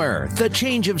 Summer, the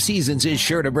change of seasons is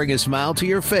sure to bring a smile to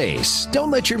your face. Don't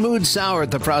let your mood sour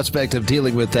at the prospect of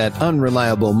dealing with that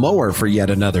unreliable mower for yet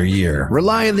another year.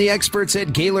 Rely on the experts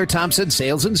at Gaylor Thompson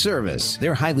Sales and Service.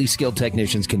 Their highly skilled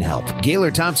technicians can help. Gaylor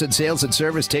Thompson Sales and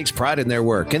Service takes pride in their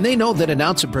work, and they know that an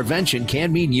ounce of prevention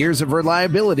can mean years of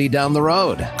reliability down the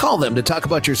road. Call them to talk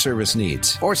about your service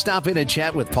needs, or stop in and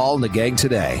chat with Paul and the gang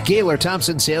today. Gaylor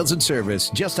Thompson Sales and Service,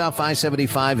 just off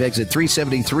I-75, exit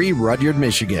 373, Rudyard,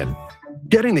 Michigan.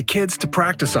 Getting the kids to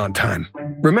practice on time.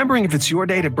 Remembering if it's your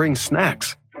day to bring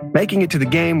snacks. Making it to the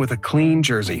game with a clean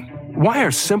jersey. Why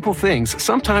are simple things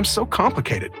sometimes so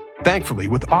complicated? Thankfully,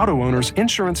 with auto owners,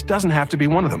 insurance doesn't have to be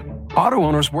one of them. Auto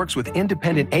Owners works with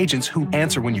independent agents who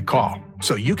answer when you call,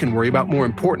 so you can worry about more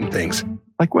important things,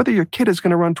 like whether your kid is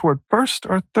going to run toward first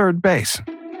or third base.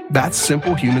 That's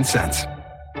simple human sense.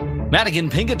 Madigan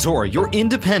Pingator, your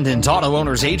independent auto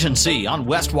owners agency on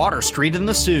West Water Street in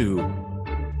the Sioux.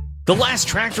 The last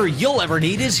tractor you'll ever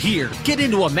need is here. Get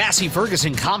into a Massey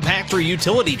Ferguson compact or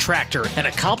utility tractor and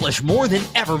accomplish more than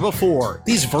ever before.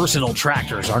 These versatile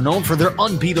tractors are known for their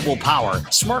unbeatable power,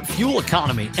 smart fuel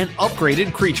economy, and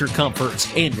upgraded creature comforts.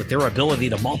 And with their ability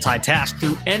to multitask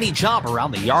through any job around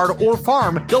the yard or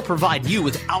farm, they'll provide you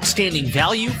with outstanding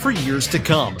value for years to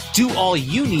come. Do all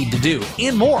you need to do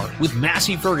and more with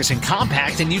Massey Ferguson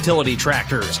compact and utility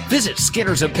tractors. Visit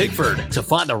Skinner's of Pigford to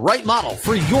find the right model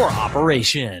for your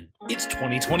operation. It's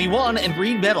 2021 and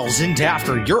Green Metals in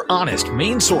Dafter, your honest,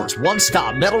 main source,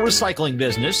 one-stop metal recycling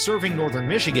business serving Northern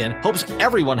Michigan, hopes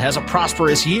everyone has a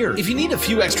prosperous year. If you need a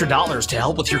few extra dollars to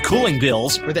help with your cooling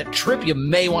bills or that trip you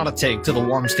may want to take to the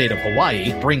warm state of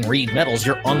Hawaii, bring Reed Metals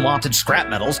your unwanted scrap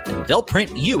metals and they'll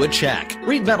print you a check.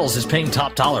 Reed Metals is paying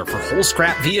top dollar for whole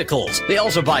scrap vehicles. They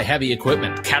also buy heavy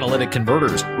equipment, catalytic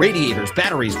converters, radiators,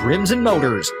 batteries, rims, and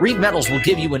motors. Reed Metals will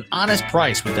give you an honest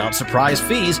price without surprise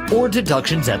fees or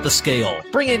deductions at the scale.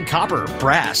 Bring in copper,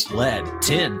 brass, lead,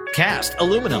 tin, cast,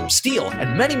 aluminum, steel,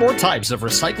 and many more types of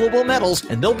recyclable metals,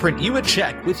 and they'll print you a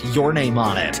check with your name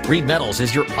on it. Reed Metals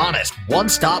is your honest,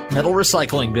 one-stop metal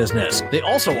recycling business. They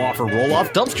also offer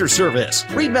roll-off dumpster service.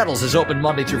 Reed Metals is open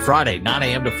Monday through Friday, 9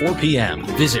 a.m. to 4 p.m.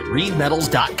 Visit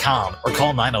reedmetals.com or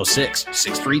call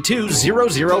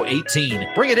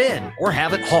 906-632-0018. Bring it in or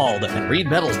have it hauled, and Reed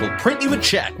Metals will print you a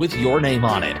check with your name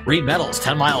on it. Reed Metals,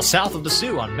 10 miles south of the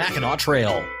Sioux on Mackinac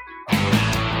Trail.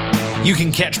 You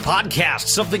can catch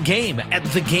podcasts of The Game at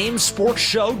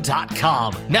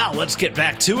thegamesportshow.com. Now let's get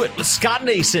back to it with Scott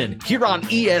Nason here on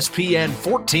ESPN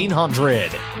 1400.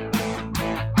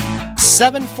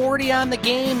 740 on The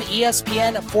Game,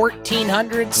 ESPN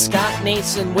 1400. Scott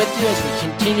Nason with you as we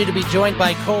continue to be joined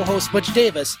by co-host Butch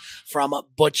Davis from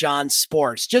Butch on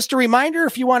Sports. Just a reminder,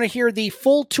 if you want to hear the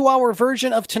full 2-hour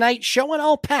version of tonight's show and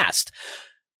all past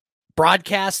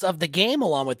broadcast of The Game,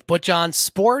 along with Butch on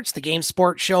Sports, the Game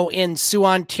Sports Show in Sioux,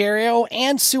 Ontario,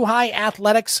 and Sioux High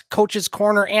Athletics, Coach's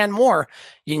Corner, and more,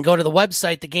 you can go to the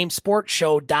website,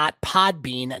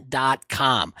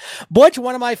 thegamesportsshow.podbean.com. Butch,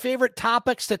 one of my favorite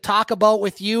topics to talk about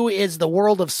with you is the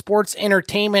world of sports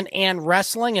entertainment and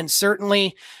wrestling, and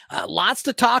certainly lots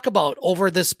to talk about over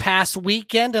this past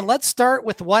weekend. And let's start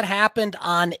with what happened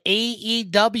on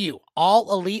AEW,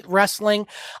 All Elite Wrestling,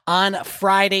 on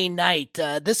Friday night.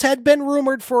 This had been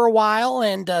rumored for a while,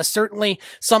 and certainly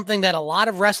something that a lot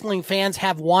of wrestling fans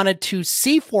have wanted to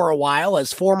see for a while,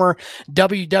 as former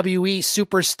WWE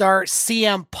superstar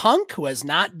CM Punk, who has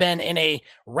not been in a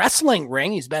wrestling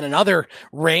ring. He's been in other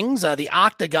rings, the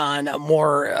Octagon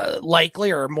more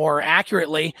likely, or more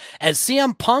accurately, as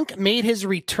CM Punk made his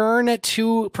return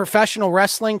to professional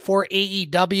wrestling for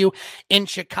AEW in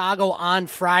Chicago on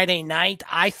Friday night.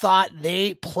 I thought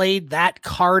they played that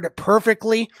card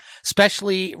perfectly,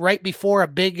 especially right before a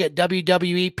big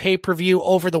WWE pay-per-view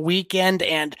over the weekend,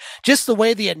 and just the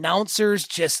way the announcers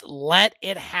just let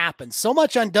it happen. So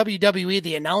much on WWE WWE,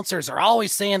 the announcers are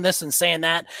always saying this and saying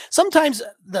that. Sometimes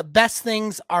the best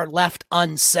things are left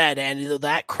unsaid, and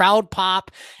that crowd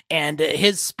pop and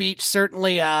his speech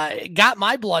certainly got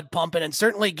my blood pumping and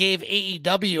certainly gave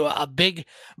AEW a big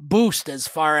boost as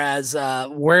far as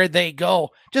where they go.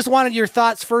 Just wanted your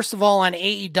thoughts, first of all, on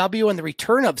AEW and the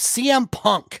return of CM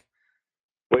Punk.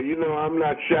 Well, I'm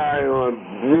not shy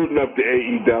on rooting up the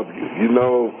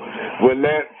AEW. When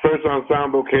that first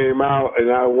ensemble came out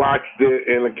and I watched it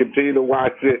and I continue to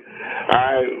watch it,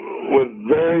 I was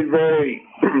very, very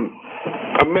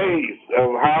amazed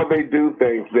of how they do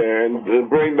things there and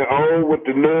bring the old with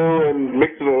the new and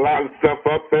mixing a lot of stuff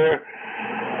up there.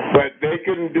 But they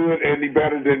couldn't do it any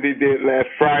better than they did last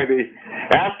Friday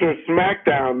after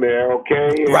SmackDown there,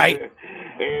 okay? Right.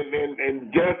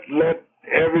 And just let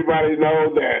everybody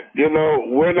know that,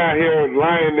 we're not here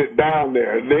lying it down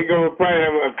there. They're going to probably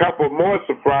have a couple more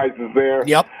surprises there,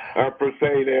 Yep. Per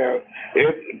se there.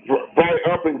 It's probably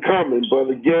up and coming, but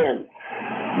again,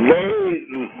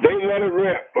 they let it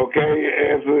rip, okay,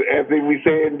 as we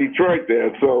say in Detroit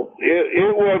there. So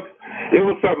it was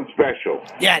something special.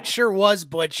 Yeah, it sure was,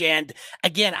 Butch. And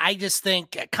again, I just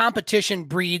think competition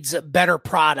breeds a better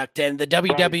product, and the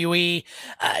WWE,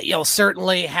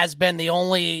 certainly has been the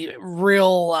only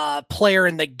real player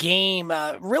in the game,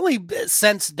 really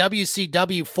since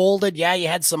WCW folded. Yeah, you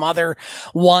had some other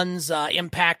ones,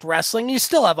 Impact Wrestling. You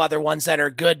still have other ones that are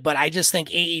good, but I just think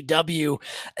AEW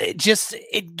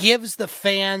it gives the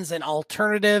fans an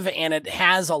alternative, and it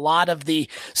has a lot of the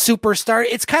superstar.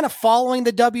 It's kind of following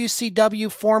the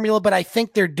WCW formula, but I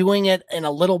think they're doing it in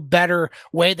a little better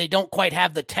way. They don't quite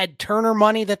have the Ted Turner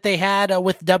money that they had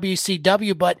with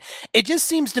WCW, but it just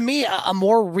seems to me a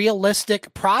more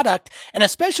realistic product. And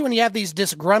especially when you have these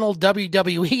disgruntled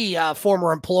WWE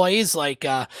former employees like,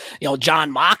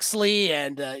 John Moxley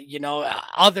and,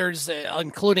 others,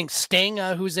 including Sting,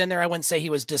 who's in there. I wouldn't say he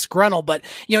was disgruntled, but,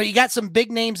 you got some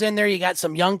big names in there. You got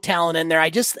some young talent in there. I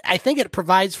think it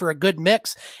provides for a good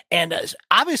mix. And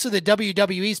obviously the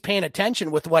WWE's paying attention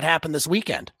with what happened this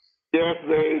weekend. Yes,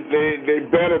 they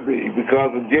better be,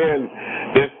 because again,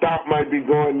 their stock might be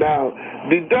going down.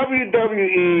 The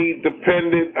WWE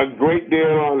depended a great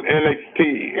deal on NXT,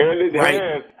 and it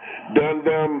has done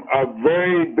them a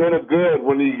very bit of good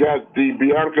when you got the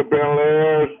Bianca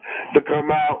Belairs to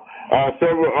come out,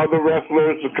 several other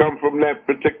wrestlers to come from that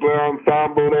particular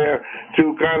ensemble there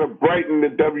to kind of brighten the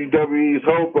WWE's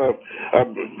hope of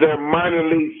their minor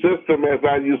league system, as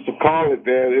I used to call it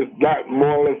there. It's not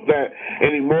more or less that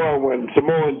anymore when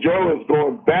Samoa Joe is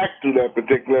going back to that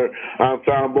particular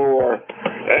ensemble or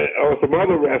some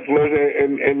other wrestlers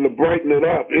and to brighten it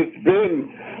up. It's been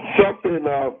something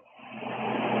to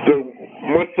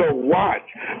much so watch.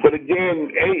 But again,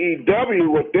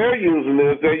 AEW, what they're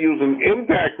using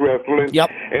Impact Wrestling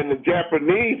and the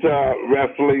Japanese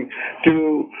wrestling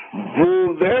to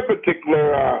groom their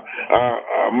particular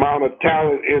amount of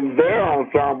talent in their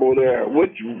ensemble there,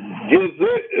 which gives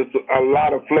it a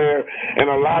lot of flair and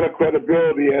a lot of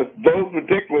credibility, as those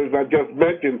particulars I just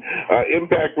mentioned,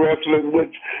 Impact Wrestling,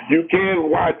 which you can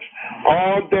watch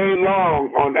all day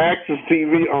long on Access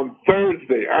TV on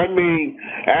Thursday. I mean,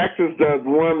 Access does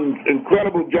one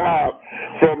incredible job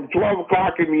from 12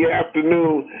 o'clock in the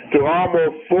afternoon to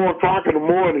almost 4 o'clock in the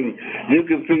morning. You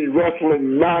can see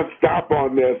wrestling nonstop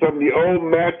on there. Some of the old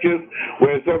matches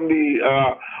where some of the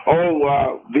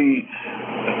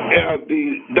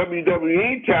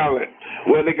WWE talent,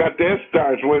 where they got their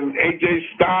starts, when AJ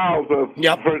Styles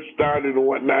first started and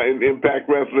whatnot in Impact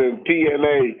Wrestling,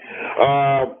 TNA.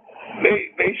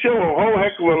 They show a whole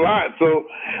heck of a lot. So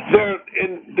they're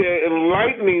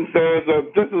enlightening fans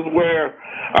of this is where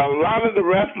a lot of the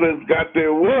wrestlers got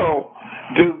their will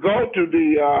to go to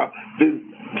the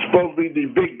supposed to be the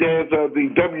big dance of the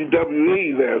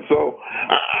WWE there. So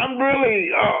I'm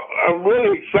really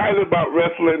excited about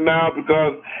wrestling now,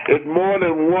 because it's more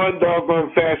than one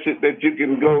doggone facet that you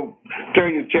can go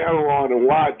turn your channel on and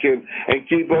watch and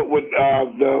keep up with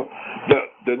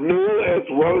the new as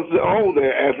well as the old,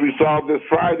 as we saw this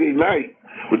Friday night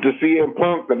with the CM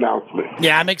Punk announcement.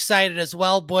 Yeah, I'm excited as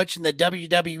well, Butch, and the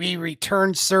WWE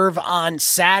return serve on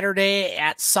Saturday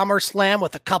at SummerSlam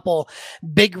with a couple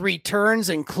big returns,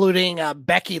 including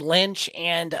Becky Lynch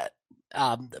and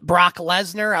Brock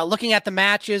Lesnar. Looking at the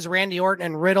matches, Randy Orton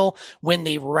and Riddle win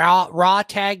the Raw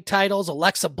tag titles.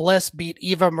 Alexa Bliss beat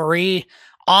Eva Marie.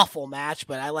 Awful match,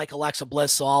 but I like Alexa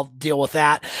Bliss, so I'll deal with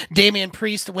that. Damian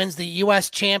Priest wins the U.S.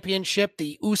 Championship.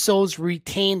 The Usos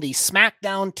retain the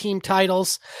SmackDown team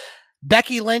titles.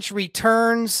 Becky Lynch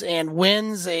returns and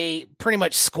wins a pretty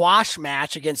much squash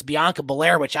match against Bianca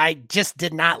Belair, which I just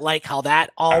did not like how that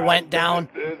all went down.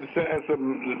 It has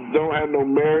some don't have no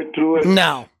merit to it.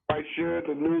 No. Quite sure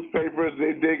the newspapers,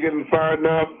 they digging far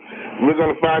enough. We're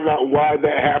going to find out why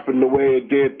that happened the way it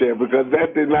did there, because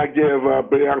that did not give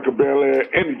Bianca Belair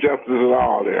any justice at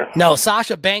all there. No,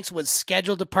 Sasha Banks was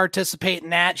scheduled to participate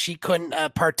in that. She couldn't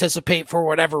participate for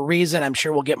whatever reason. I'm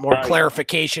sure we'll get more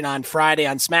clarification on Friday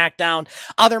on SmackDown.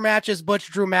 Other matches,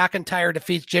 Butch Drew McIntyre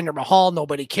defeats Jinder Mahal.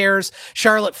 Nobody cares.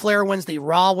 Charlotte Flair wins the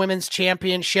Raw Women's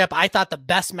Championship. I thought the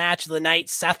best match of the night,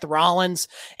 Seth Rollins,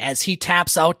 as he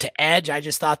taps out to Edge. I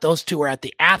just thought those two are at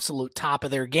the absolute top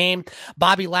of their game.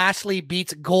 Bobby Lashley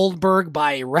beats Goldberg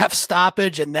by ref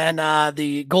stoppage, and then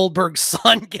the Goldberg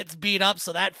son gets beat up,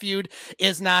 so that feud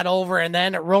is not over. And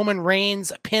then Roman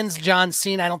Reigns pins John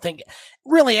Cena. I don't think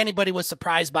really anybody was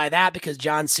surprised by that because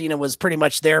John Cena was pretty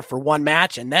much there for one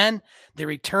match. And then the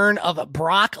return of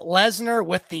Brock Lesnar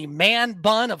with the man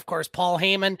bun. Of course, Paul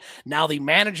Heyman, now the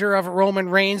manager of Roman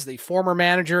Reigns, the former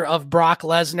manager of Brock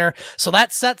Lesnar. So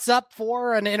that sets up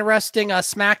for an interesting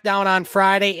SmackDown on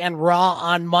Friday and Raw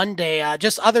on Monday.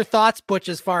 Just other thoughts, Butch,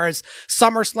 as far as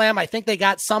SummerSlam. I think they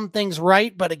got some things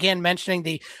right, but again,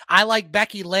 mentioning I like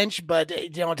Becky Lynch, but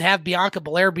to have Bianca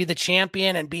Belair be the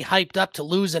champion and be hyped up to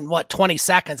lose in 20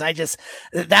 seconds.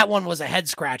 That one was a head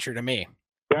scratcher to me.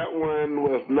 That one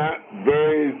was not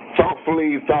very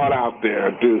thoughtfully thought out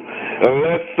there,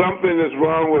 unless something is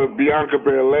wrong with Bianca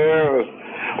Belair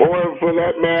or for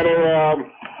that matter,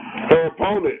 her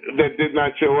opponent that did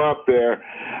not show up there.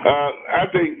 I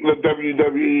think the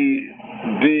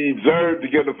WWE deserved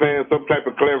to give the fans some type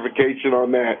of clarification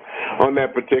on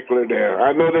that particular there.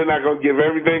 I know they're not going to give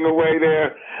everything away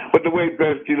there, but the way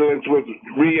Becky Lynch was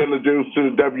reintroduced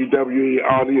to the WWE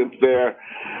audience there,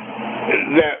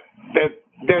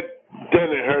 that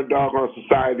dented her doggone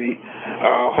society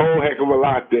a whole heck of a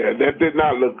lot there. That did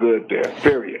not look good there,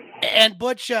 period. And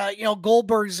Butch,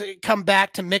 Goldberg's come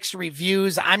back to mixed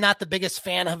reviews. I'm not the biggest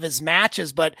fan of his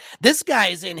matches, but this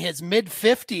guy's in his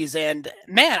mid-50s, and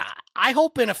man, I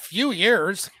hope in a few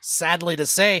years, sadly to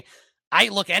say, I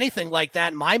look anything like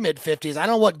that in my mid-50s. I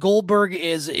don't know what Goldberg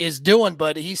is doing,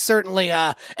 but he's certainly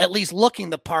at least looking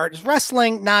the part. His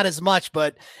wrestling, not as much,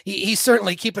 but he's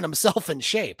certainly keeping himself in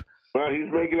shape. Well,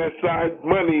 he's making that side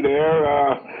money there.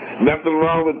 Nothing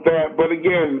wrong with that. But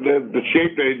again, the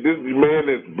shape that this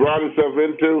man has brought himself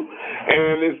into,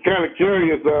 and it's kind of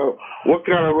curious what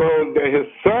kind of role that his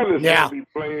son is going to be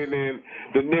playing in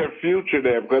the near future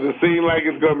there, because it seems like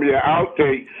it's going to be an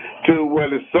outtake to what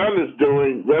his son is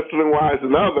doing, wrestling-wise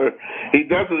and other. He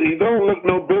don't look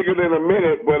no bigger than a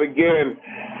minute, but again,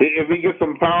 if he gets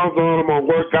some pounds on him or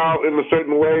work out in a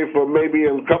certain way for maybe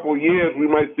in a couple of years, we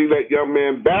might see that young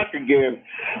man back again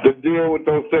to deal with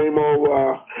those same old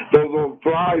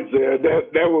flies there.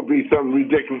 That would be something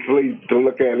ridiculously to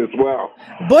look at as well.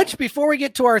 Butch, before we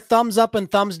get to our thumbs up and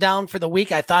thumbs down for the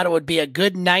week, I thought it would be a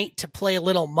good night to play a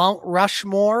little Mount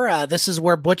Rushmore. This is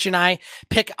where Butch and I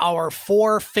pick our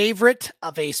 4 favorite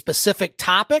of a specific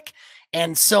topic.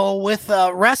 And so with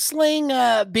wrestling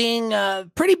being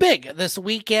pretty big this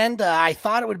weekend, I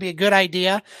thought it would be a good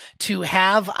idea to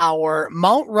have our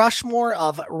Mount Rushmore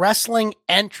of wrestling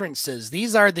entrances.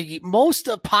 These are the most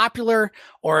popular,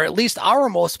 or at least our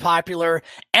most popular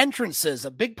entrances.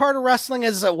 A big part of wrestling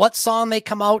is what song they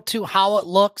come out to, how it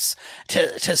looks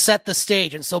to set the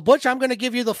stage. And so, Butch, I'm going to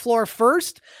give you the floor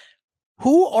first.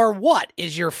 Who or what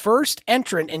is your first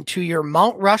entrant into your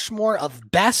Mount Rushmore of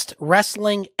best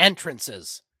wrestling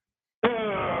entrances?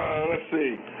 Let's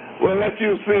see. Well, let's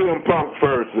use CM Punk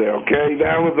first there, okay?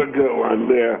 That was a good one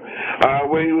there.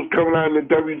 When he was coming out in the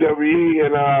WWE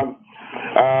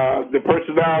and the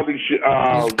personality...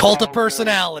 Cult of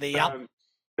Personality, yep.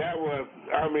 That was,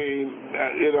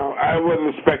 I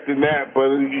wasn't expecting that, but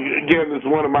again, it's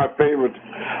one of my favorites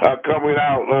coming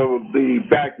out of the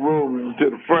back room to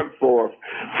the front for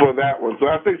that one. So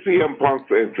I think CM Punk's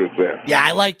interest there. Yeah,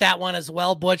 I like that one as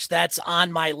well, Butch. That's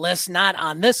on my list. Not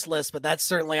on this list, but that's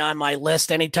certainly on my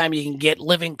list. Anytime you can get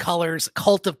Living Colors,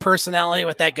 Cult of Personality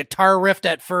with that guitar riff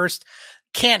at first,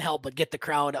 can't help but get the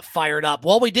crowd fired up.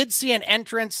 Well, we did see an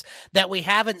entrance that we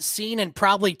haven't seen in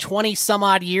probably 20 some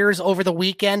odd years over the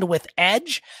weekend with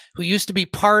Edge, who used to be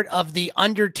part of the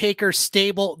Undertaker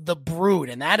stable, The Brood.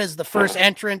 And that is the first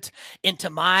entrant into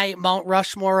my Mount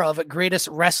Rushmore of greatest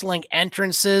wrestling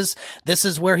entrances. This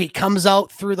is where he comes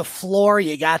out through the floor.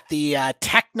 You got the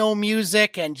techno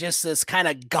music and just this kind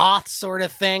of goth sort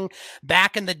of thing.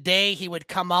 Back in the day, he would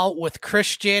come out with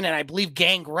Christian, and I believe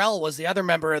Gangrel was the other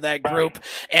member of that group.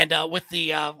 and with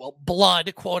the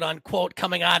blood, quote unquote,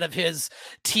 coming out of his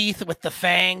teeth with the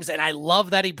fangs. And I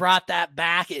love that he brought that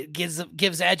back. It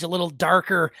gives Edge a little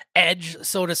darker edge,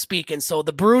 so to speak. And so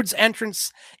the Brood's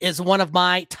entrance is one of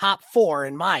my top 4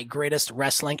 in my greatest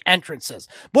wrestling entrances.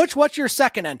 Butch, what's your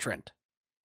second entrant?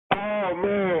 Oh,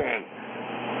 man.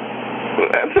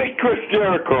 Let's say Chris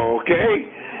Jericho, okay?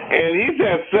 And he's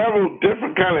had several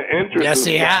different kind of entrances. Yes,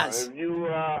 he has. If you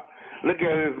look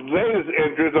at his latest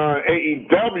entrance on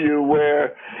AEW,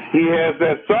 where he has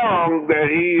that song that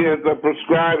he has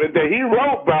prescribed, that he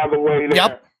wrote, by the way.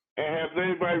 Yep. And has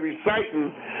anybody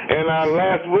reciting. And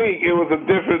last week, it was a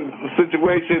different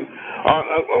situation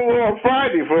on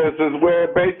Friday, for instance,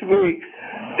 where basically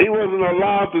he wasn't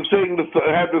allowed to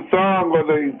have the song or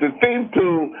the theme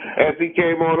tune as he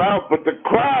came on out, but the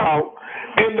crowd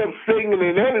ended up singing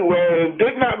it anyway and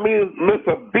did not miss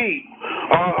a beat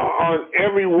on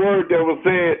every word that was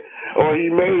said or he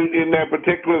made in that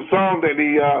particular song that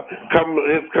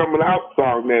his coming out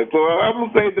song there. So I'm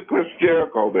going to say the Chris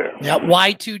Jericho there. Yeah,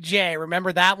 Y2J.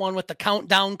 Remember that one with the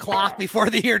countdown clock before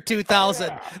the year 2000?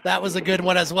 Yeah. That was a good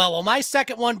one as well. Well, my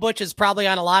second one, Butch, is probably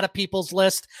on a lot of people's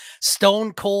list.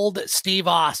 Stone Cold Steve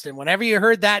Austin. Whenever you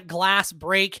heard that glass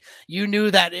break, you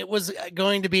knew that it was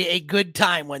going to be a good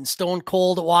time when Stone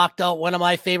Cold walked out. One of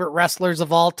my favorite wrestlers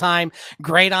of all time.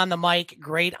 Great on the mic,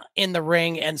 great in the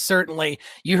ring, and certainly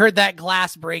you heard that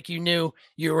glass break, you knew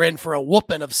you were in for a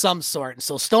whooping of some sort. And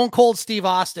so Stone Cold Steve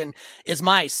Austin is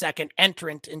my second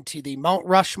entrant into the Mount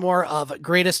Rushmore of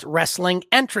greatest wrestling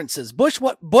entrances. Butch,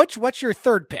 what's your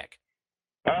third pick?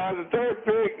 The third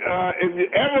pick, if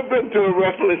you've ever been to a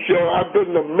wrestling show, I've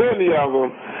been to many of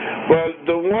them, but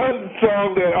the one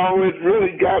song that always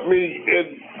really got me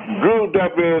grooved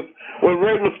up is when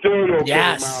Rey Mysterio came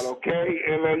out, okay?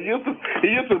 And he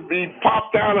used to be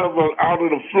popped out of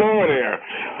the floor there.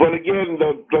 But again,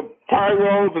 the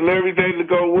pyros and everything to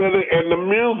go with it, and the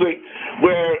music,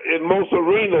 where in most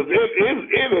arenas,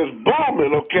 it is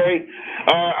booming, okay?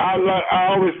 I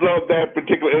always love that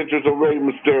particular entrance of Rey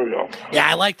Mysterio. Yeah,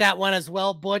 I like that one as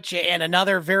well, Butch. And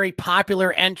another very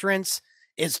popular entrance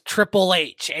is Triple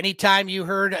H. Anytime you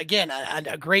heard, again,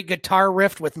 a great guitar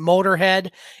riff with Motorhead,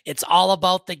 it's all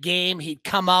about the game. He'd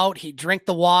come out, he'd drink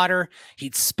the water,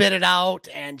 he'd spit it out,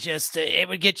 and just, it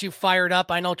would get you fired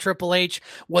up. I know Triple H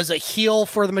was a heel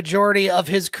for the majority of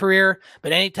his career,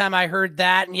 but anytime I heard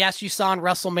that, and yes, you saw in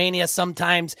WrestleMania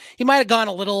sometimes, he might have gone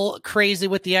a little crazy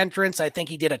with the entrance. I think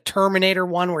he did a Terminator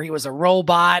one where he was a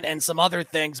robot and some other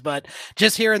things, but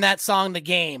just hearing that song, The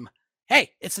Game,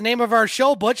 hey, it's the name of our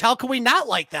show, Butch. How can we not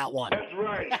like that one? That's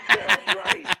right. That's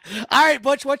right. All right,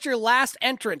 Butch, what's your last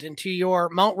entrant into your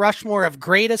Mount Rushmore of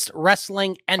greatest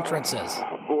wrestling entrances?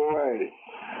 Boy.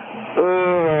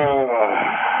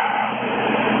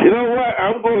 You know what?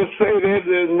 I'm going to say that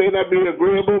it may not be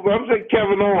agreeable, but I'm saying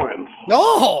Kevin Owens.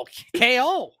 Oh,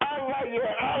 KO. I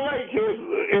like his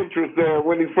entrance there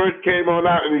when he first came on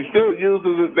out, and he still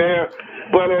uses it there.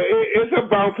 But it's a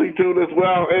bouncy tune as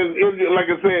well. And like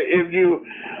I said, if you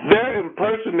there in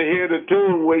person to hear the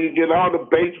tune where you get all the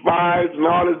bass vibes and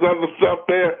all this other stuff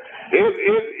there,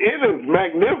 it is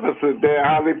magnificent there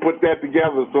how they put that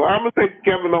together. So I'm going to take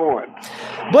Kevin Owens.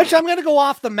 Butch, I'm going to go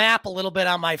off the map a little bit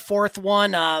on my fourth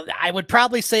one. I would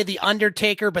probably say The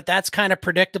Undertaker, but that's kind of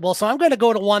predictable. So I'm going to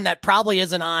go to one that probably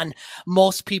isn't on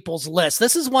most people's list.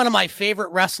 This is one of my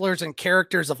favorite wrestlers and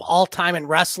characters of all time in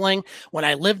wrestling. When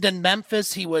I lived in Memphis,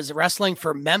 he was wrestling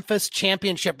for Memphis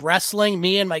Championship Wrestling.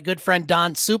 Me and my good friend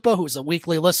Don Supa, who's a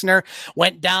weekly listener,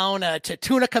 went down to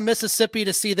Tunica, Mississippi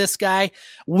to see this guy,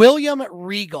 William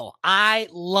Regal. I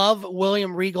love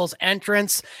William Regal's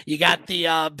entrance. You got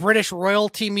the British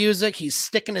royalty music. He's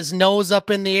sticking his nose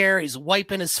up in the air. He's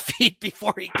wiping his feet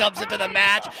before he comes into the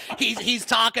match. He's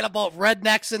talking about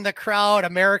rednecks in the crowd,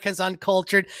 Americans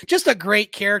uncultured. Just a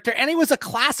great character. And he was a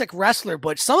classic wrestler,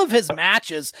 Butch. Some of his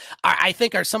matches I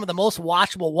think are some of the most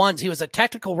watchable ones. He was a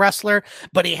technical wrestler,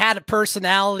 but he had a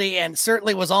personality and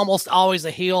certainly was almost always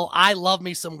a heel. I love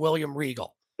me some William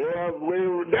Regal. Yeah,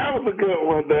 that was a good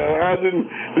one there.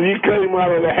 You came out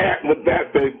of the hat with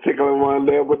that particular one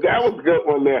there, but that was a good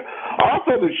one there.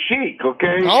 Also the Sheik,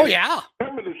 okay? Oh, yeah.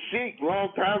 Remember the Sheik a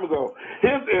long time ago?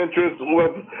 His interest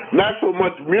was not so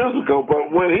much musical,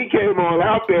 but when he came on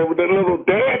out there with that little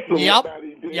dance he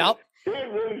did,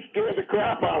 it really scared the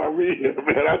crap out of me,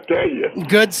 man, I tell you.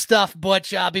 Good stuff,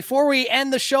 Butch. Before we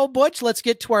end the show, Butch, let's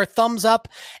get to our thumbs up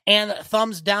and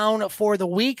thumbs down for the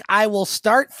week. I will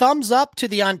start. Thumbs up to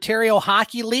the Ontario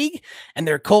Hockey League and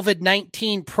their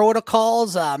COVID-19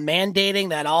 protocols, mandating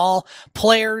that all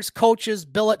players, coaches,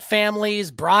 billet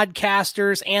families,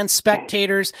 broadcasters, and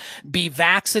spectators be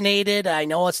vaccinated. I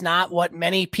know it's not what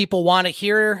many people want to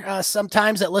hear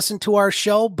sometimes that listen to our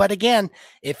show, but again,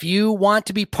 if you want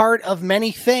to be part of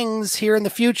many things here in the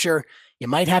future, you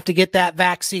might have to get that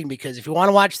vaccine, because if you want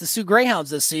to watch the Sioux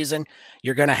Greyhounds this season,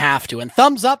 you're going to have to. And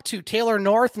thumbs up to Taylor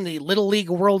North in the Little League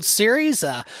World Series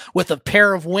with a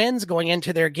pair of wins going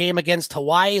into their game against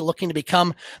Hawaii, looking to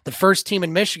become the first team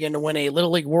in Michigan to win a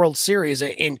Little League World Series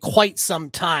in quite some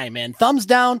time. And thumbs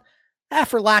down,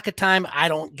 for lack of time, I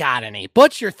don't got any.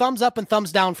 Butch, your thumbs up and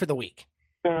thumbs down for the week.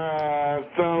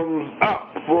 Thumbs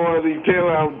up for the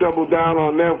Taylor. I'll double down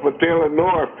on them for Taylor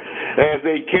North as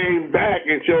they came back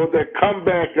and showed their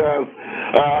comeback of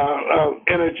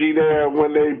energy there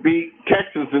when they beat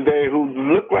Texas today, who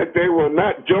looked like they were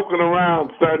not joking around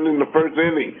starting in the first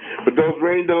inning. But those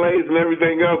rain delays and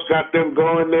everything else got them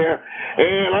going there.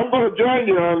 And I'm going to join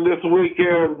you on this week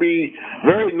here and be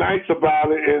very nice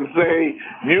about it and say,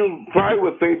 you probably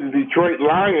would say the Detroit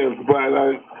Lions, but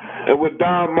with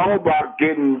Don Mulbach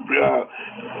getting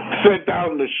sent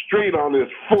down the street on his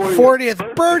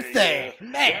 40th birthday.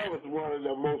 Man. That was one of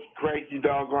the most crazy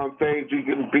doggone things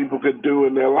people could do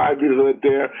in their livelihood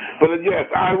there. But yes,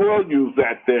 I will use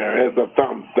that there as a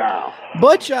thumbs down.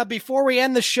 Butch, before we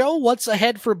end the show, what's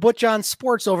ahead for Butch on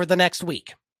Sports over the next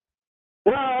week?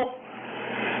 Well,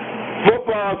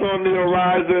 football's on the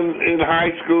horizon in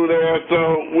high school there,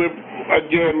 so we'll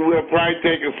probably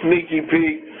take a sneaky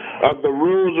peek of the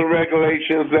rules and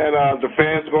regulations that the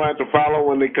fans are going to have to follow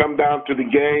when they come down to the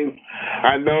game.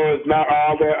 I know it's not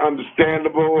all that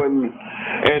understandable, and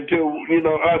until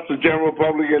us, the general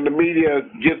public, and the media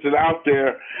gets it out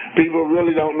there, people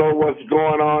really don't know what's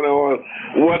going on or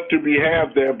what to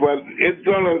behave there. But it's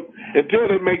gonna, until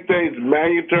they make things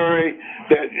mandatory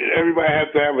that everybody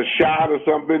has to have a shot or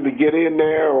something to get in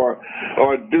there or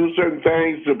do certain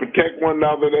things to protect one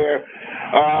another there.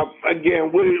 Again,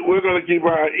 we're going to keep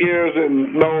our ears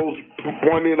and nose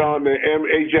pointed on the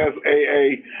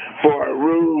MHSAA for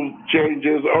rule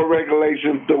changes or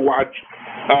regulations to watch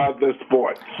the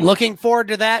sport. Looking forward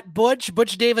to that, Butch.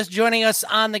 Butch Davis joining us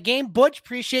on the game. Butch,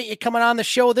 appreciate you coming on the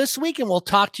show this week, and we'll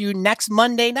talk to you next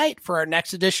Monday night for our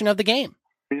next edition of the game.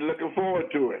 Be looking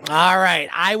forward to it. All right.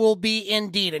 I will be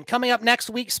indeed. And coming up next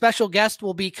week, special guest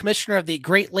will be Commissioner of the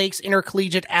Great Lakes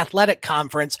Intercollegiate Athletic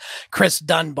Conference, Chris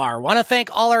Dunbar. Want to thank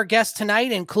all our guests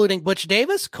tonight, including Butch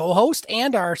Davis, co-host,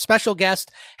 and our special guest,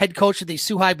 head coach of the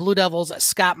Sioux High Blue Devils,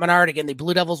 Scott Menard. Again, the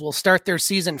Blue Devils will start their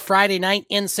season Friday night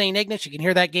in St. Ignace. You can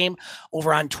hear that game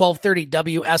over on 1230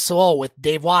 WSOO with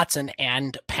Dave Watson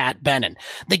and Pat Bennon.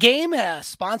 The game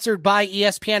sponsored by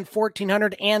ESPN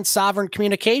 1400 and Sovereign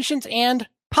Communications and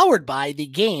powered by the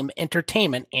Game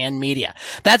Entertainment and Media.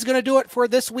 That's going to do it for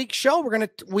this week's show.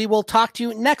 We will talk to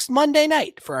you next Monday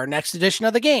night for our next edition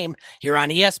of the game here on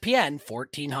ESPN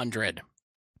 1400.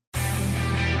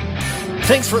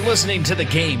 Thanks for listening to The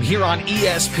Game here on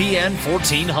ESPN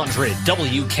 1400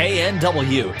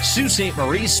 WKNW, Sault Ste.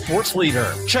 Marie's sports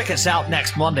leader. Check us out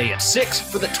next Monday at 6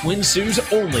 for the Twin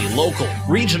Sault's only local,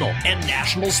 regional, and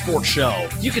national sports show.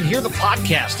 You can hear the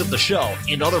podcast of the show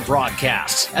and other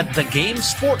broadcasts at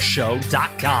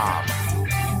thegamesportshow.com.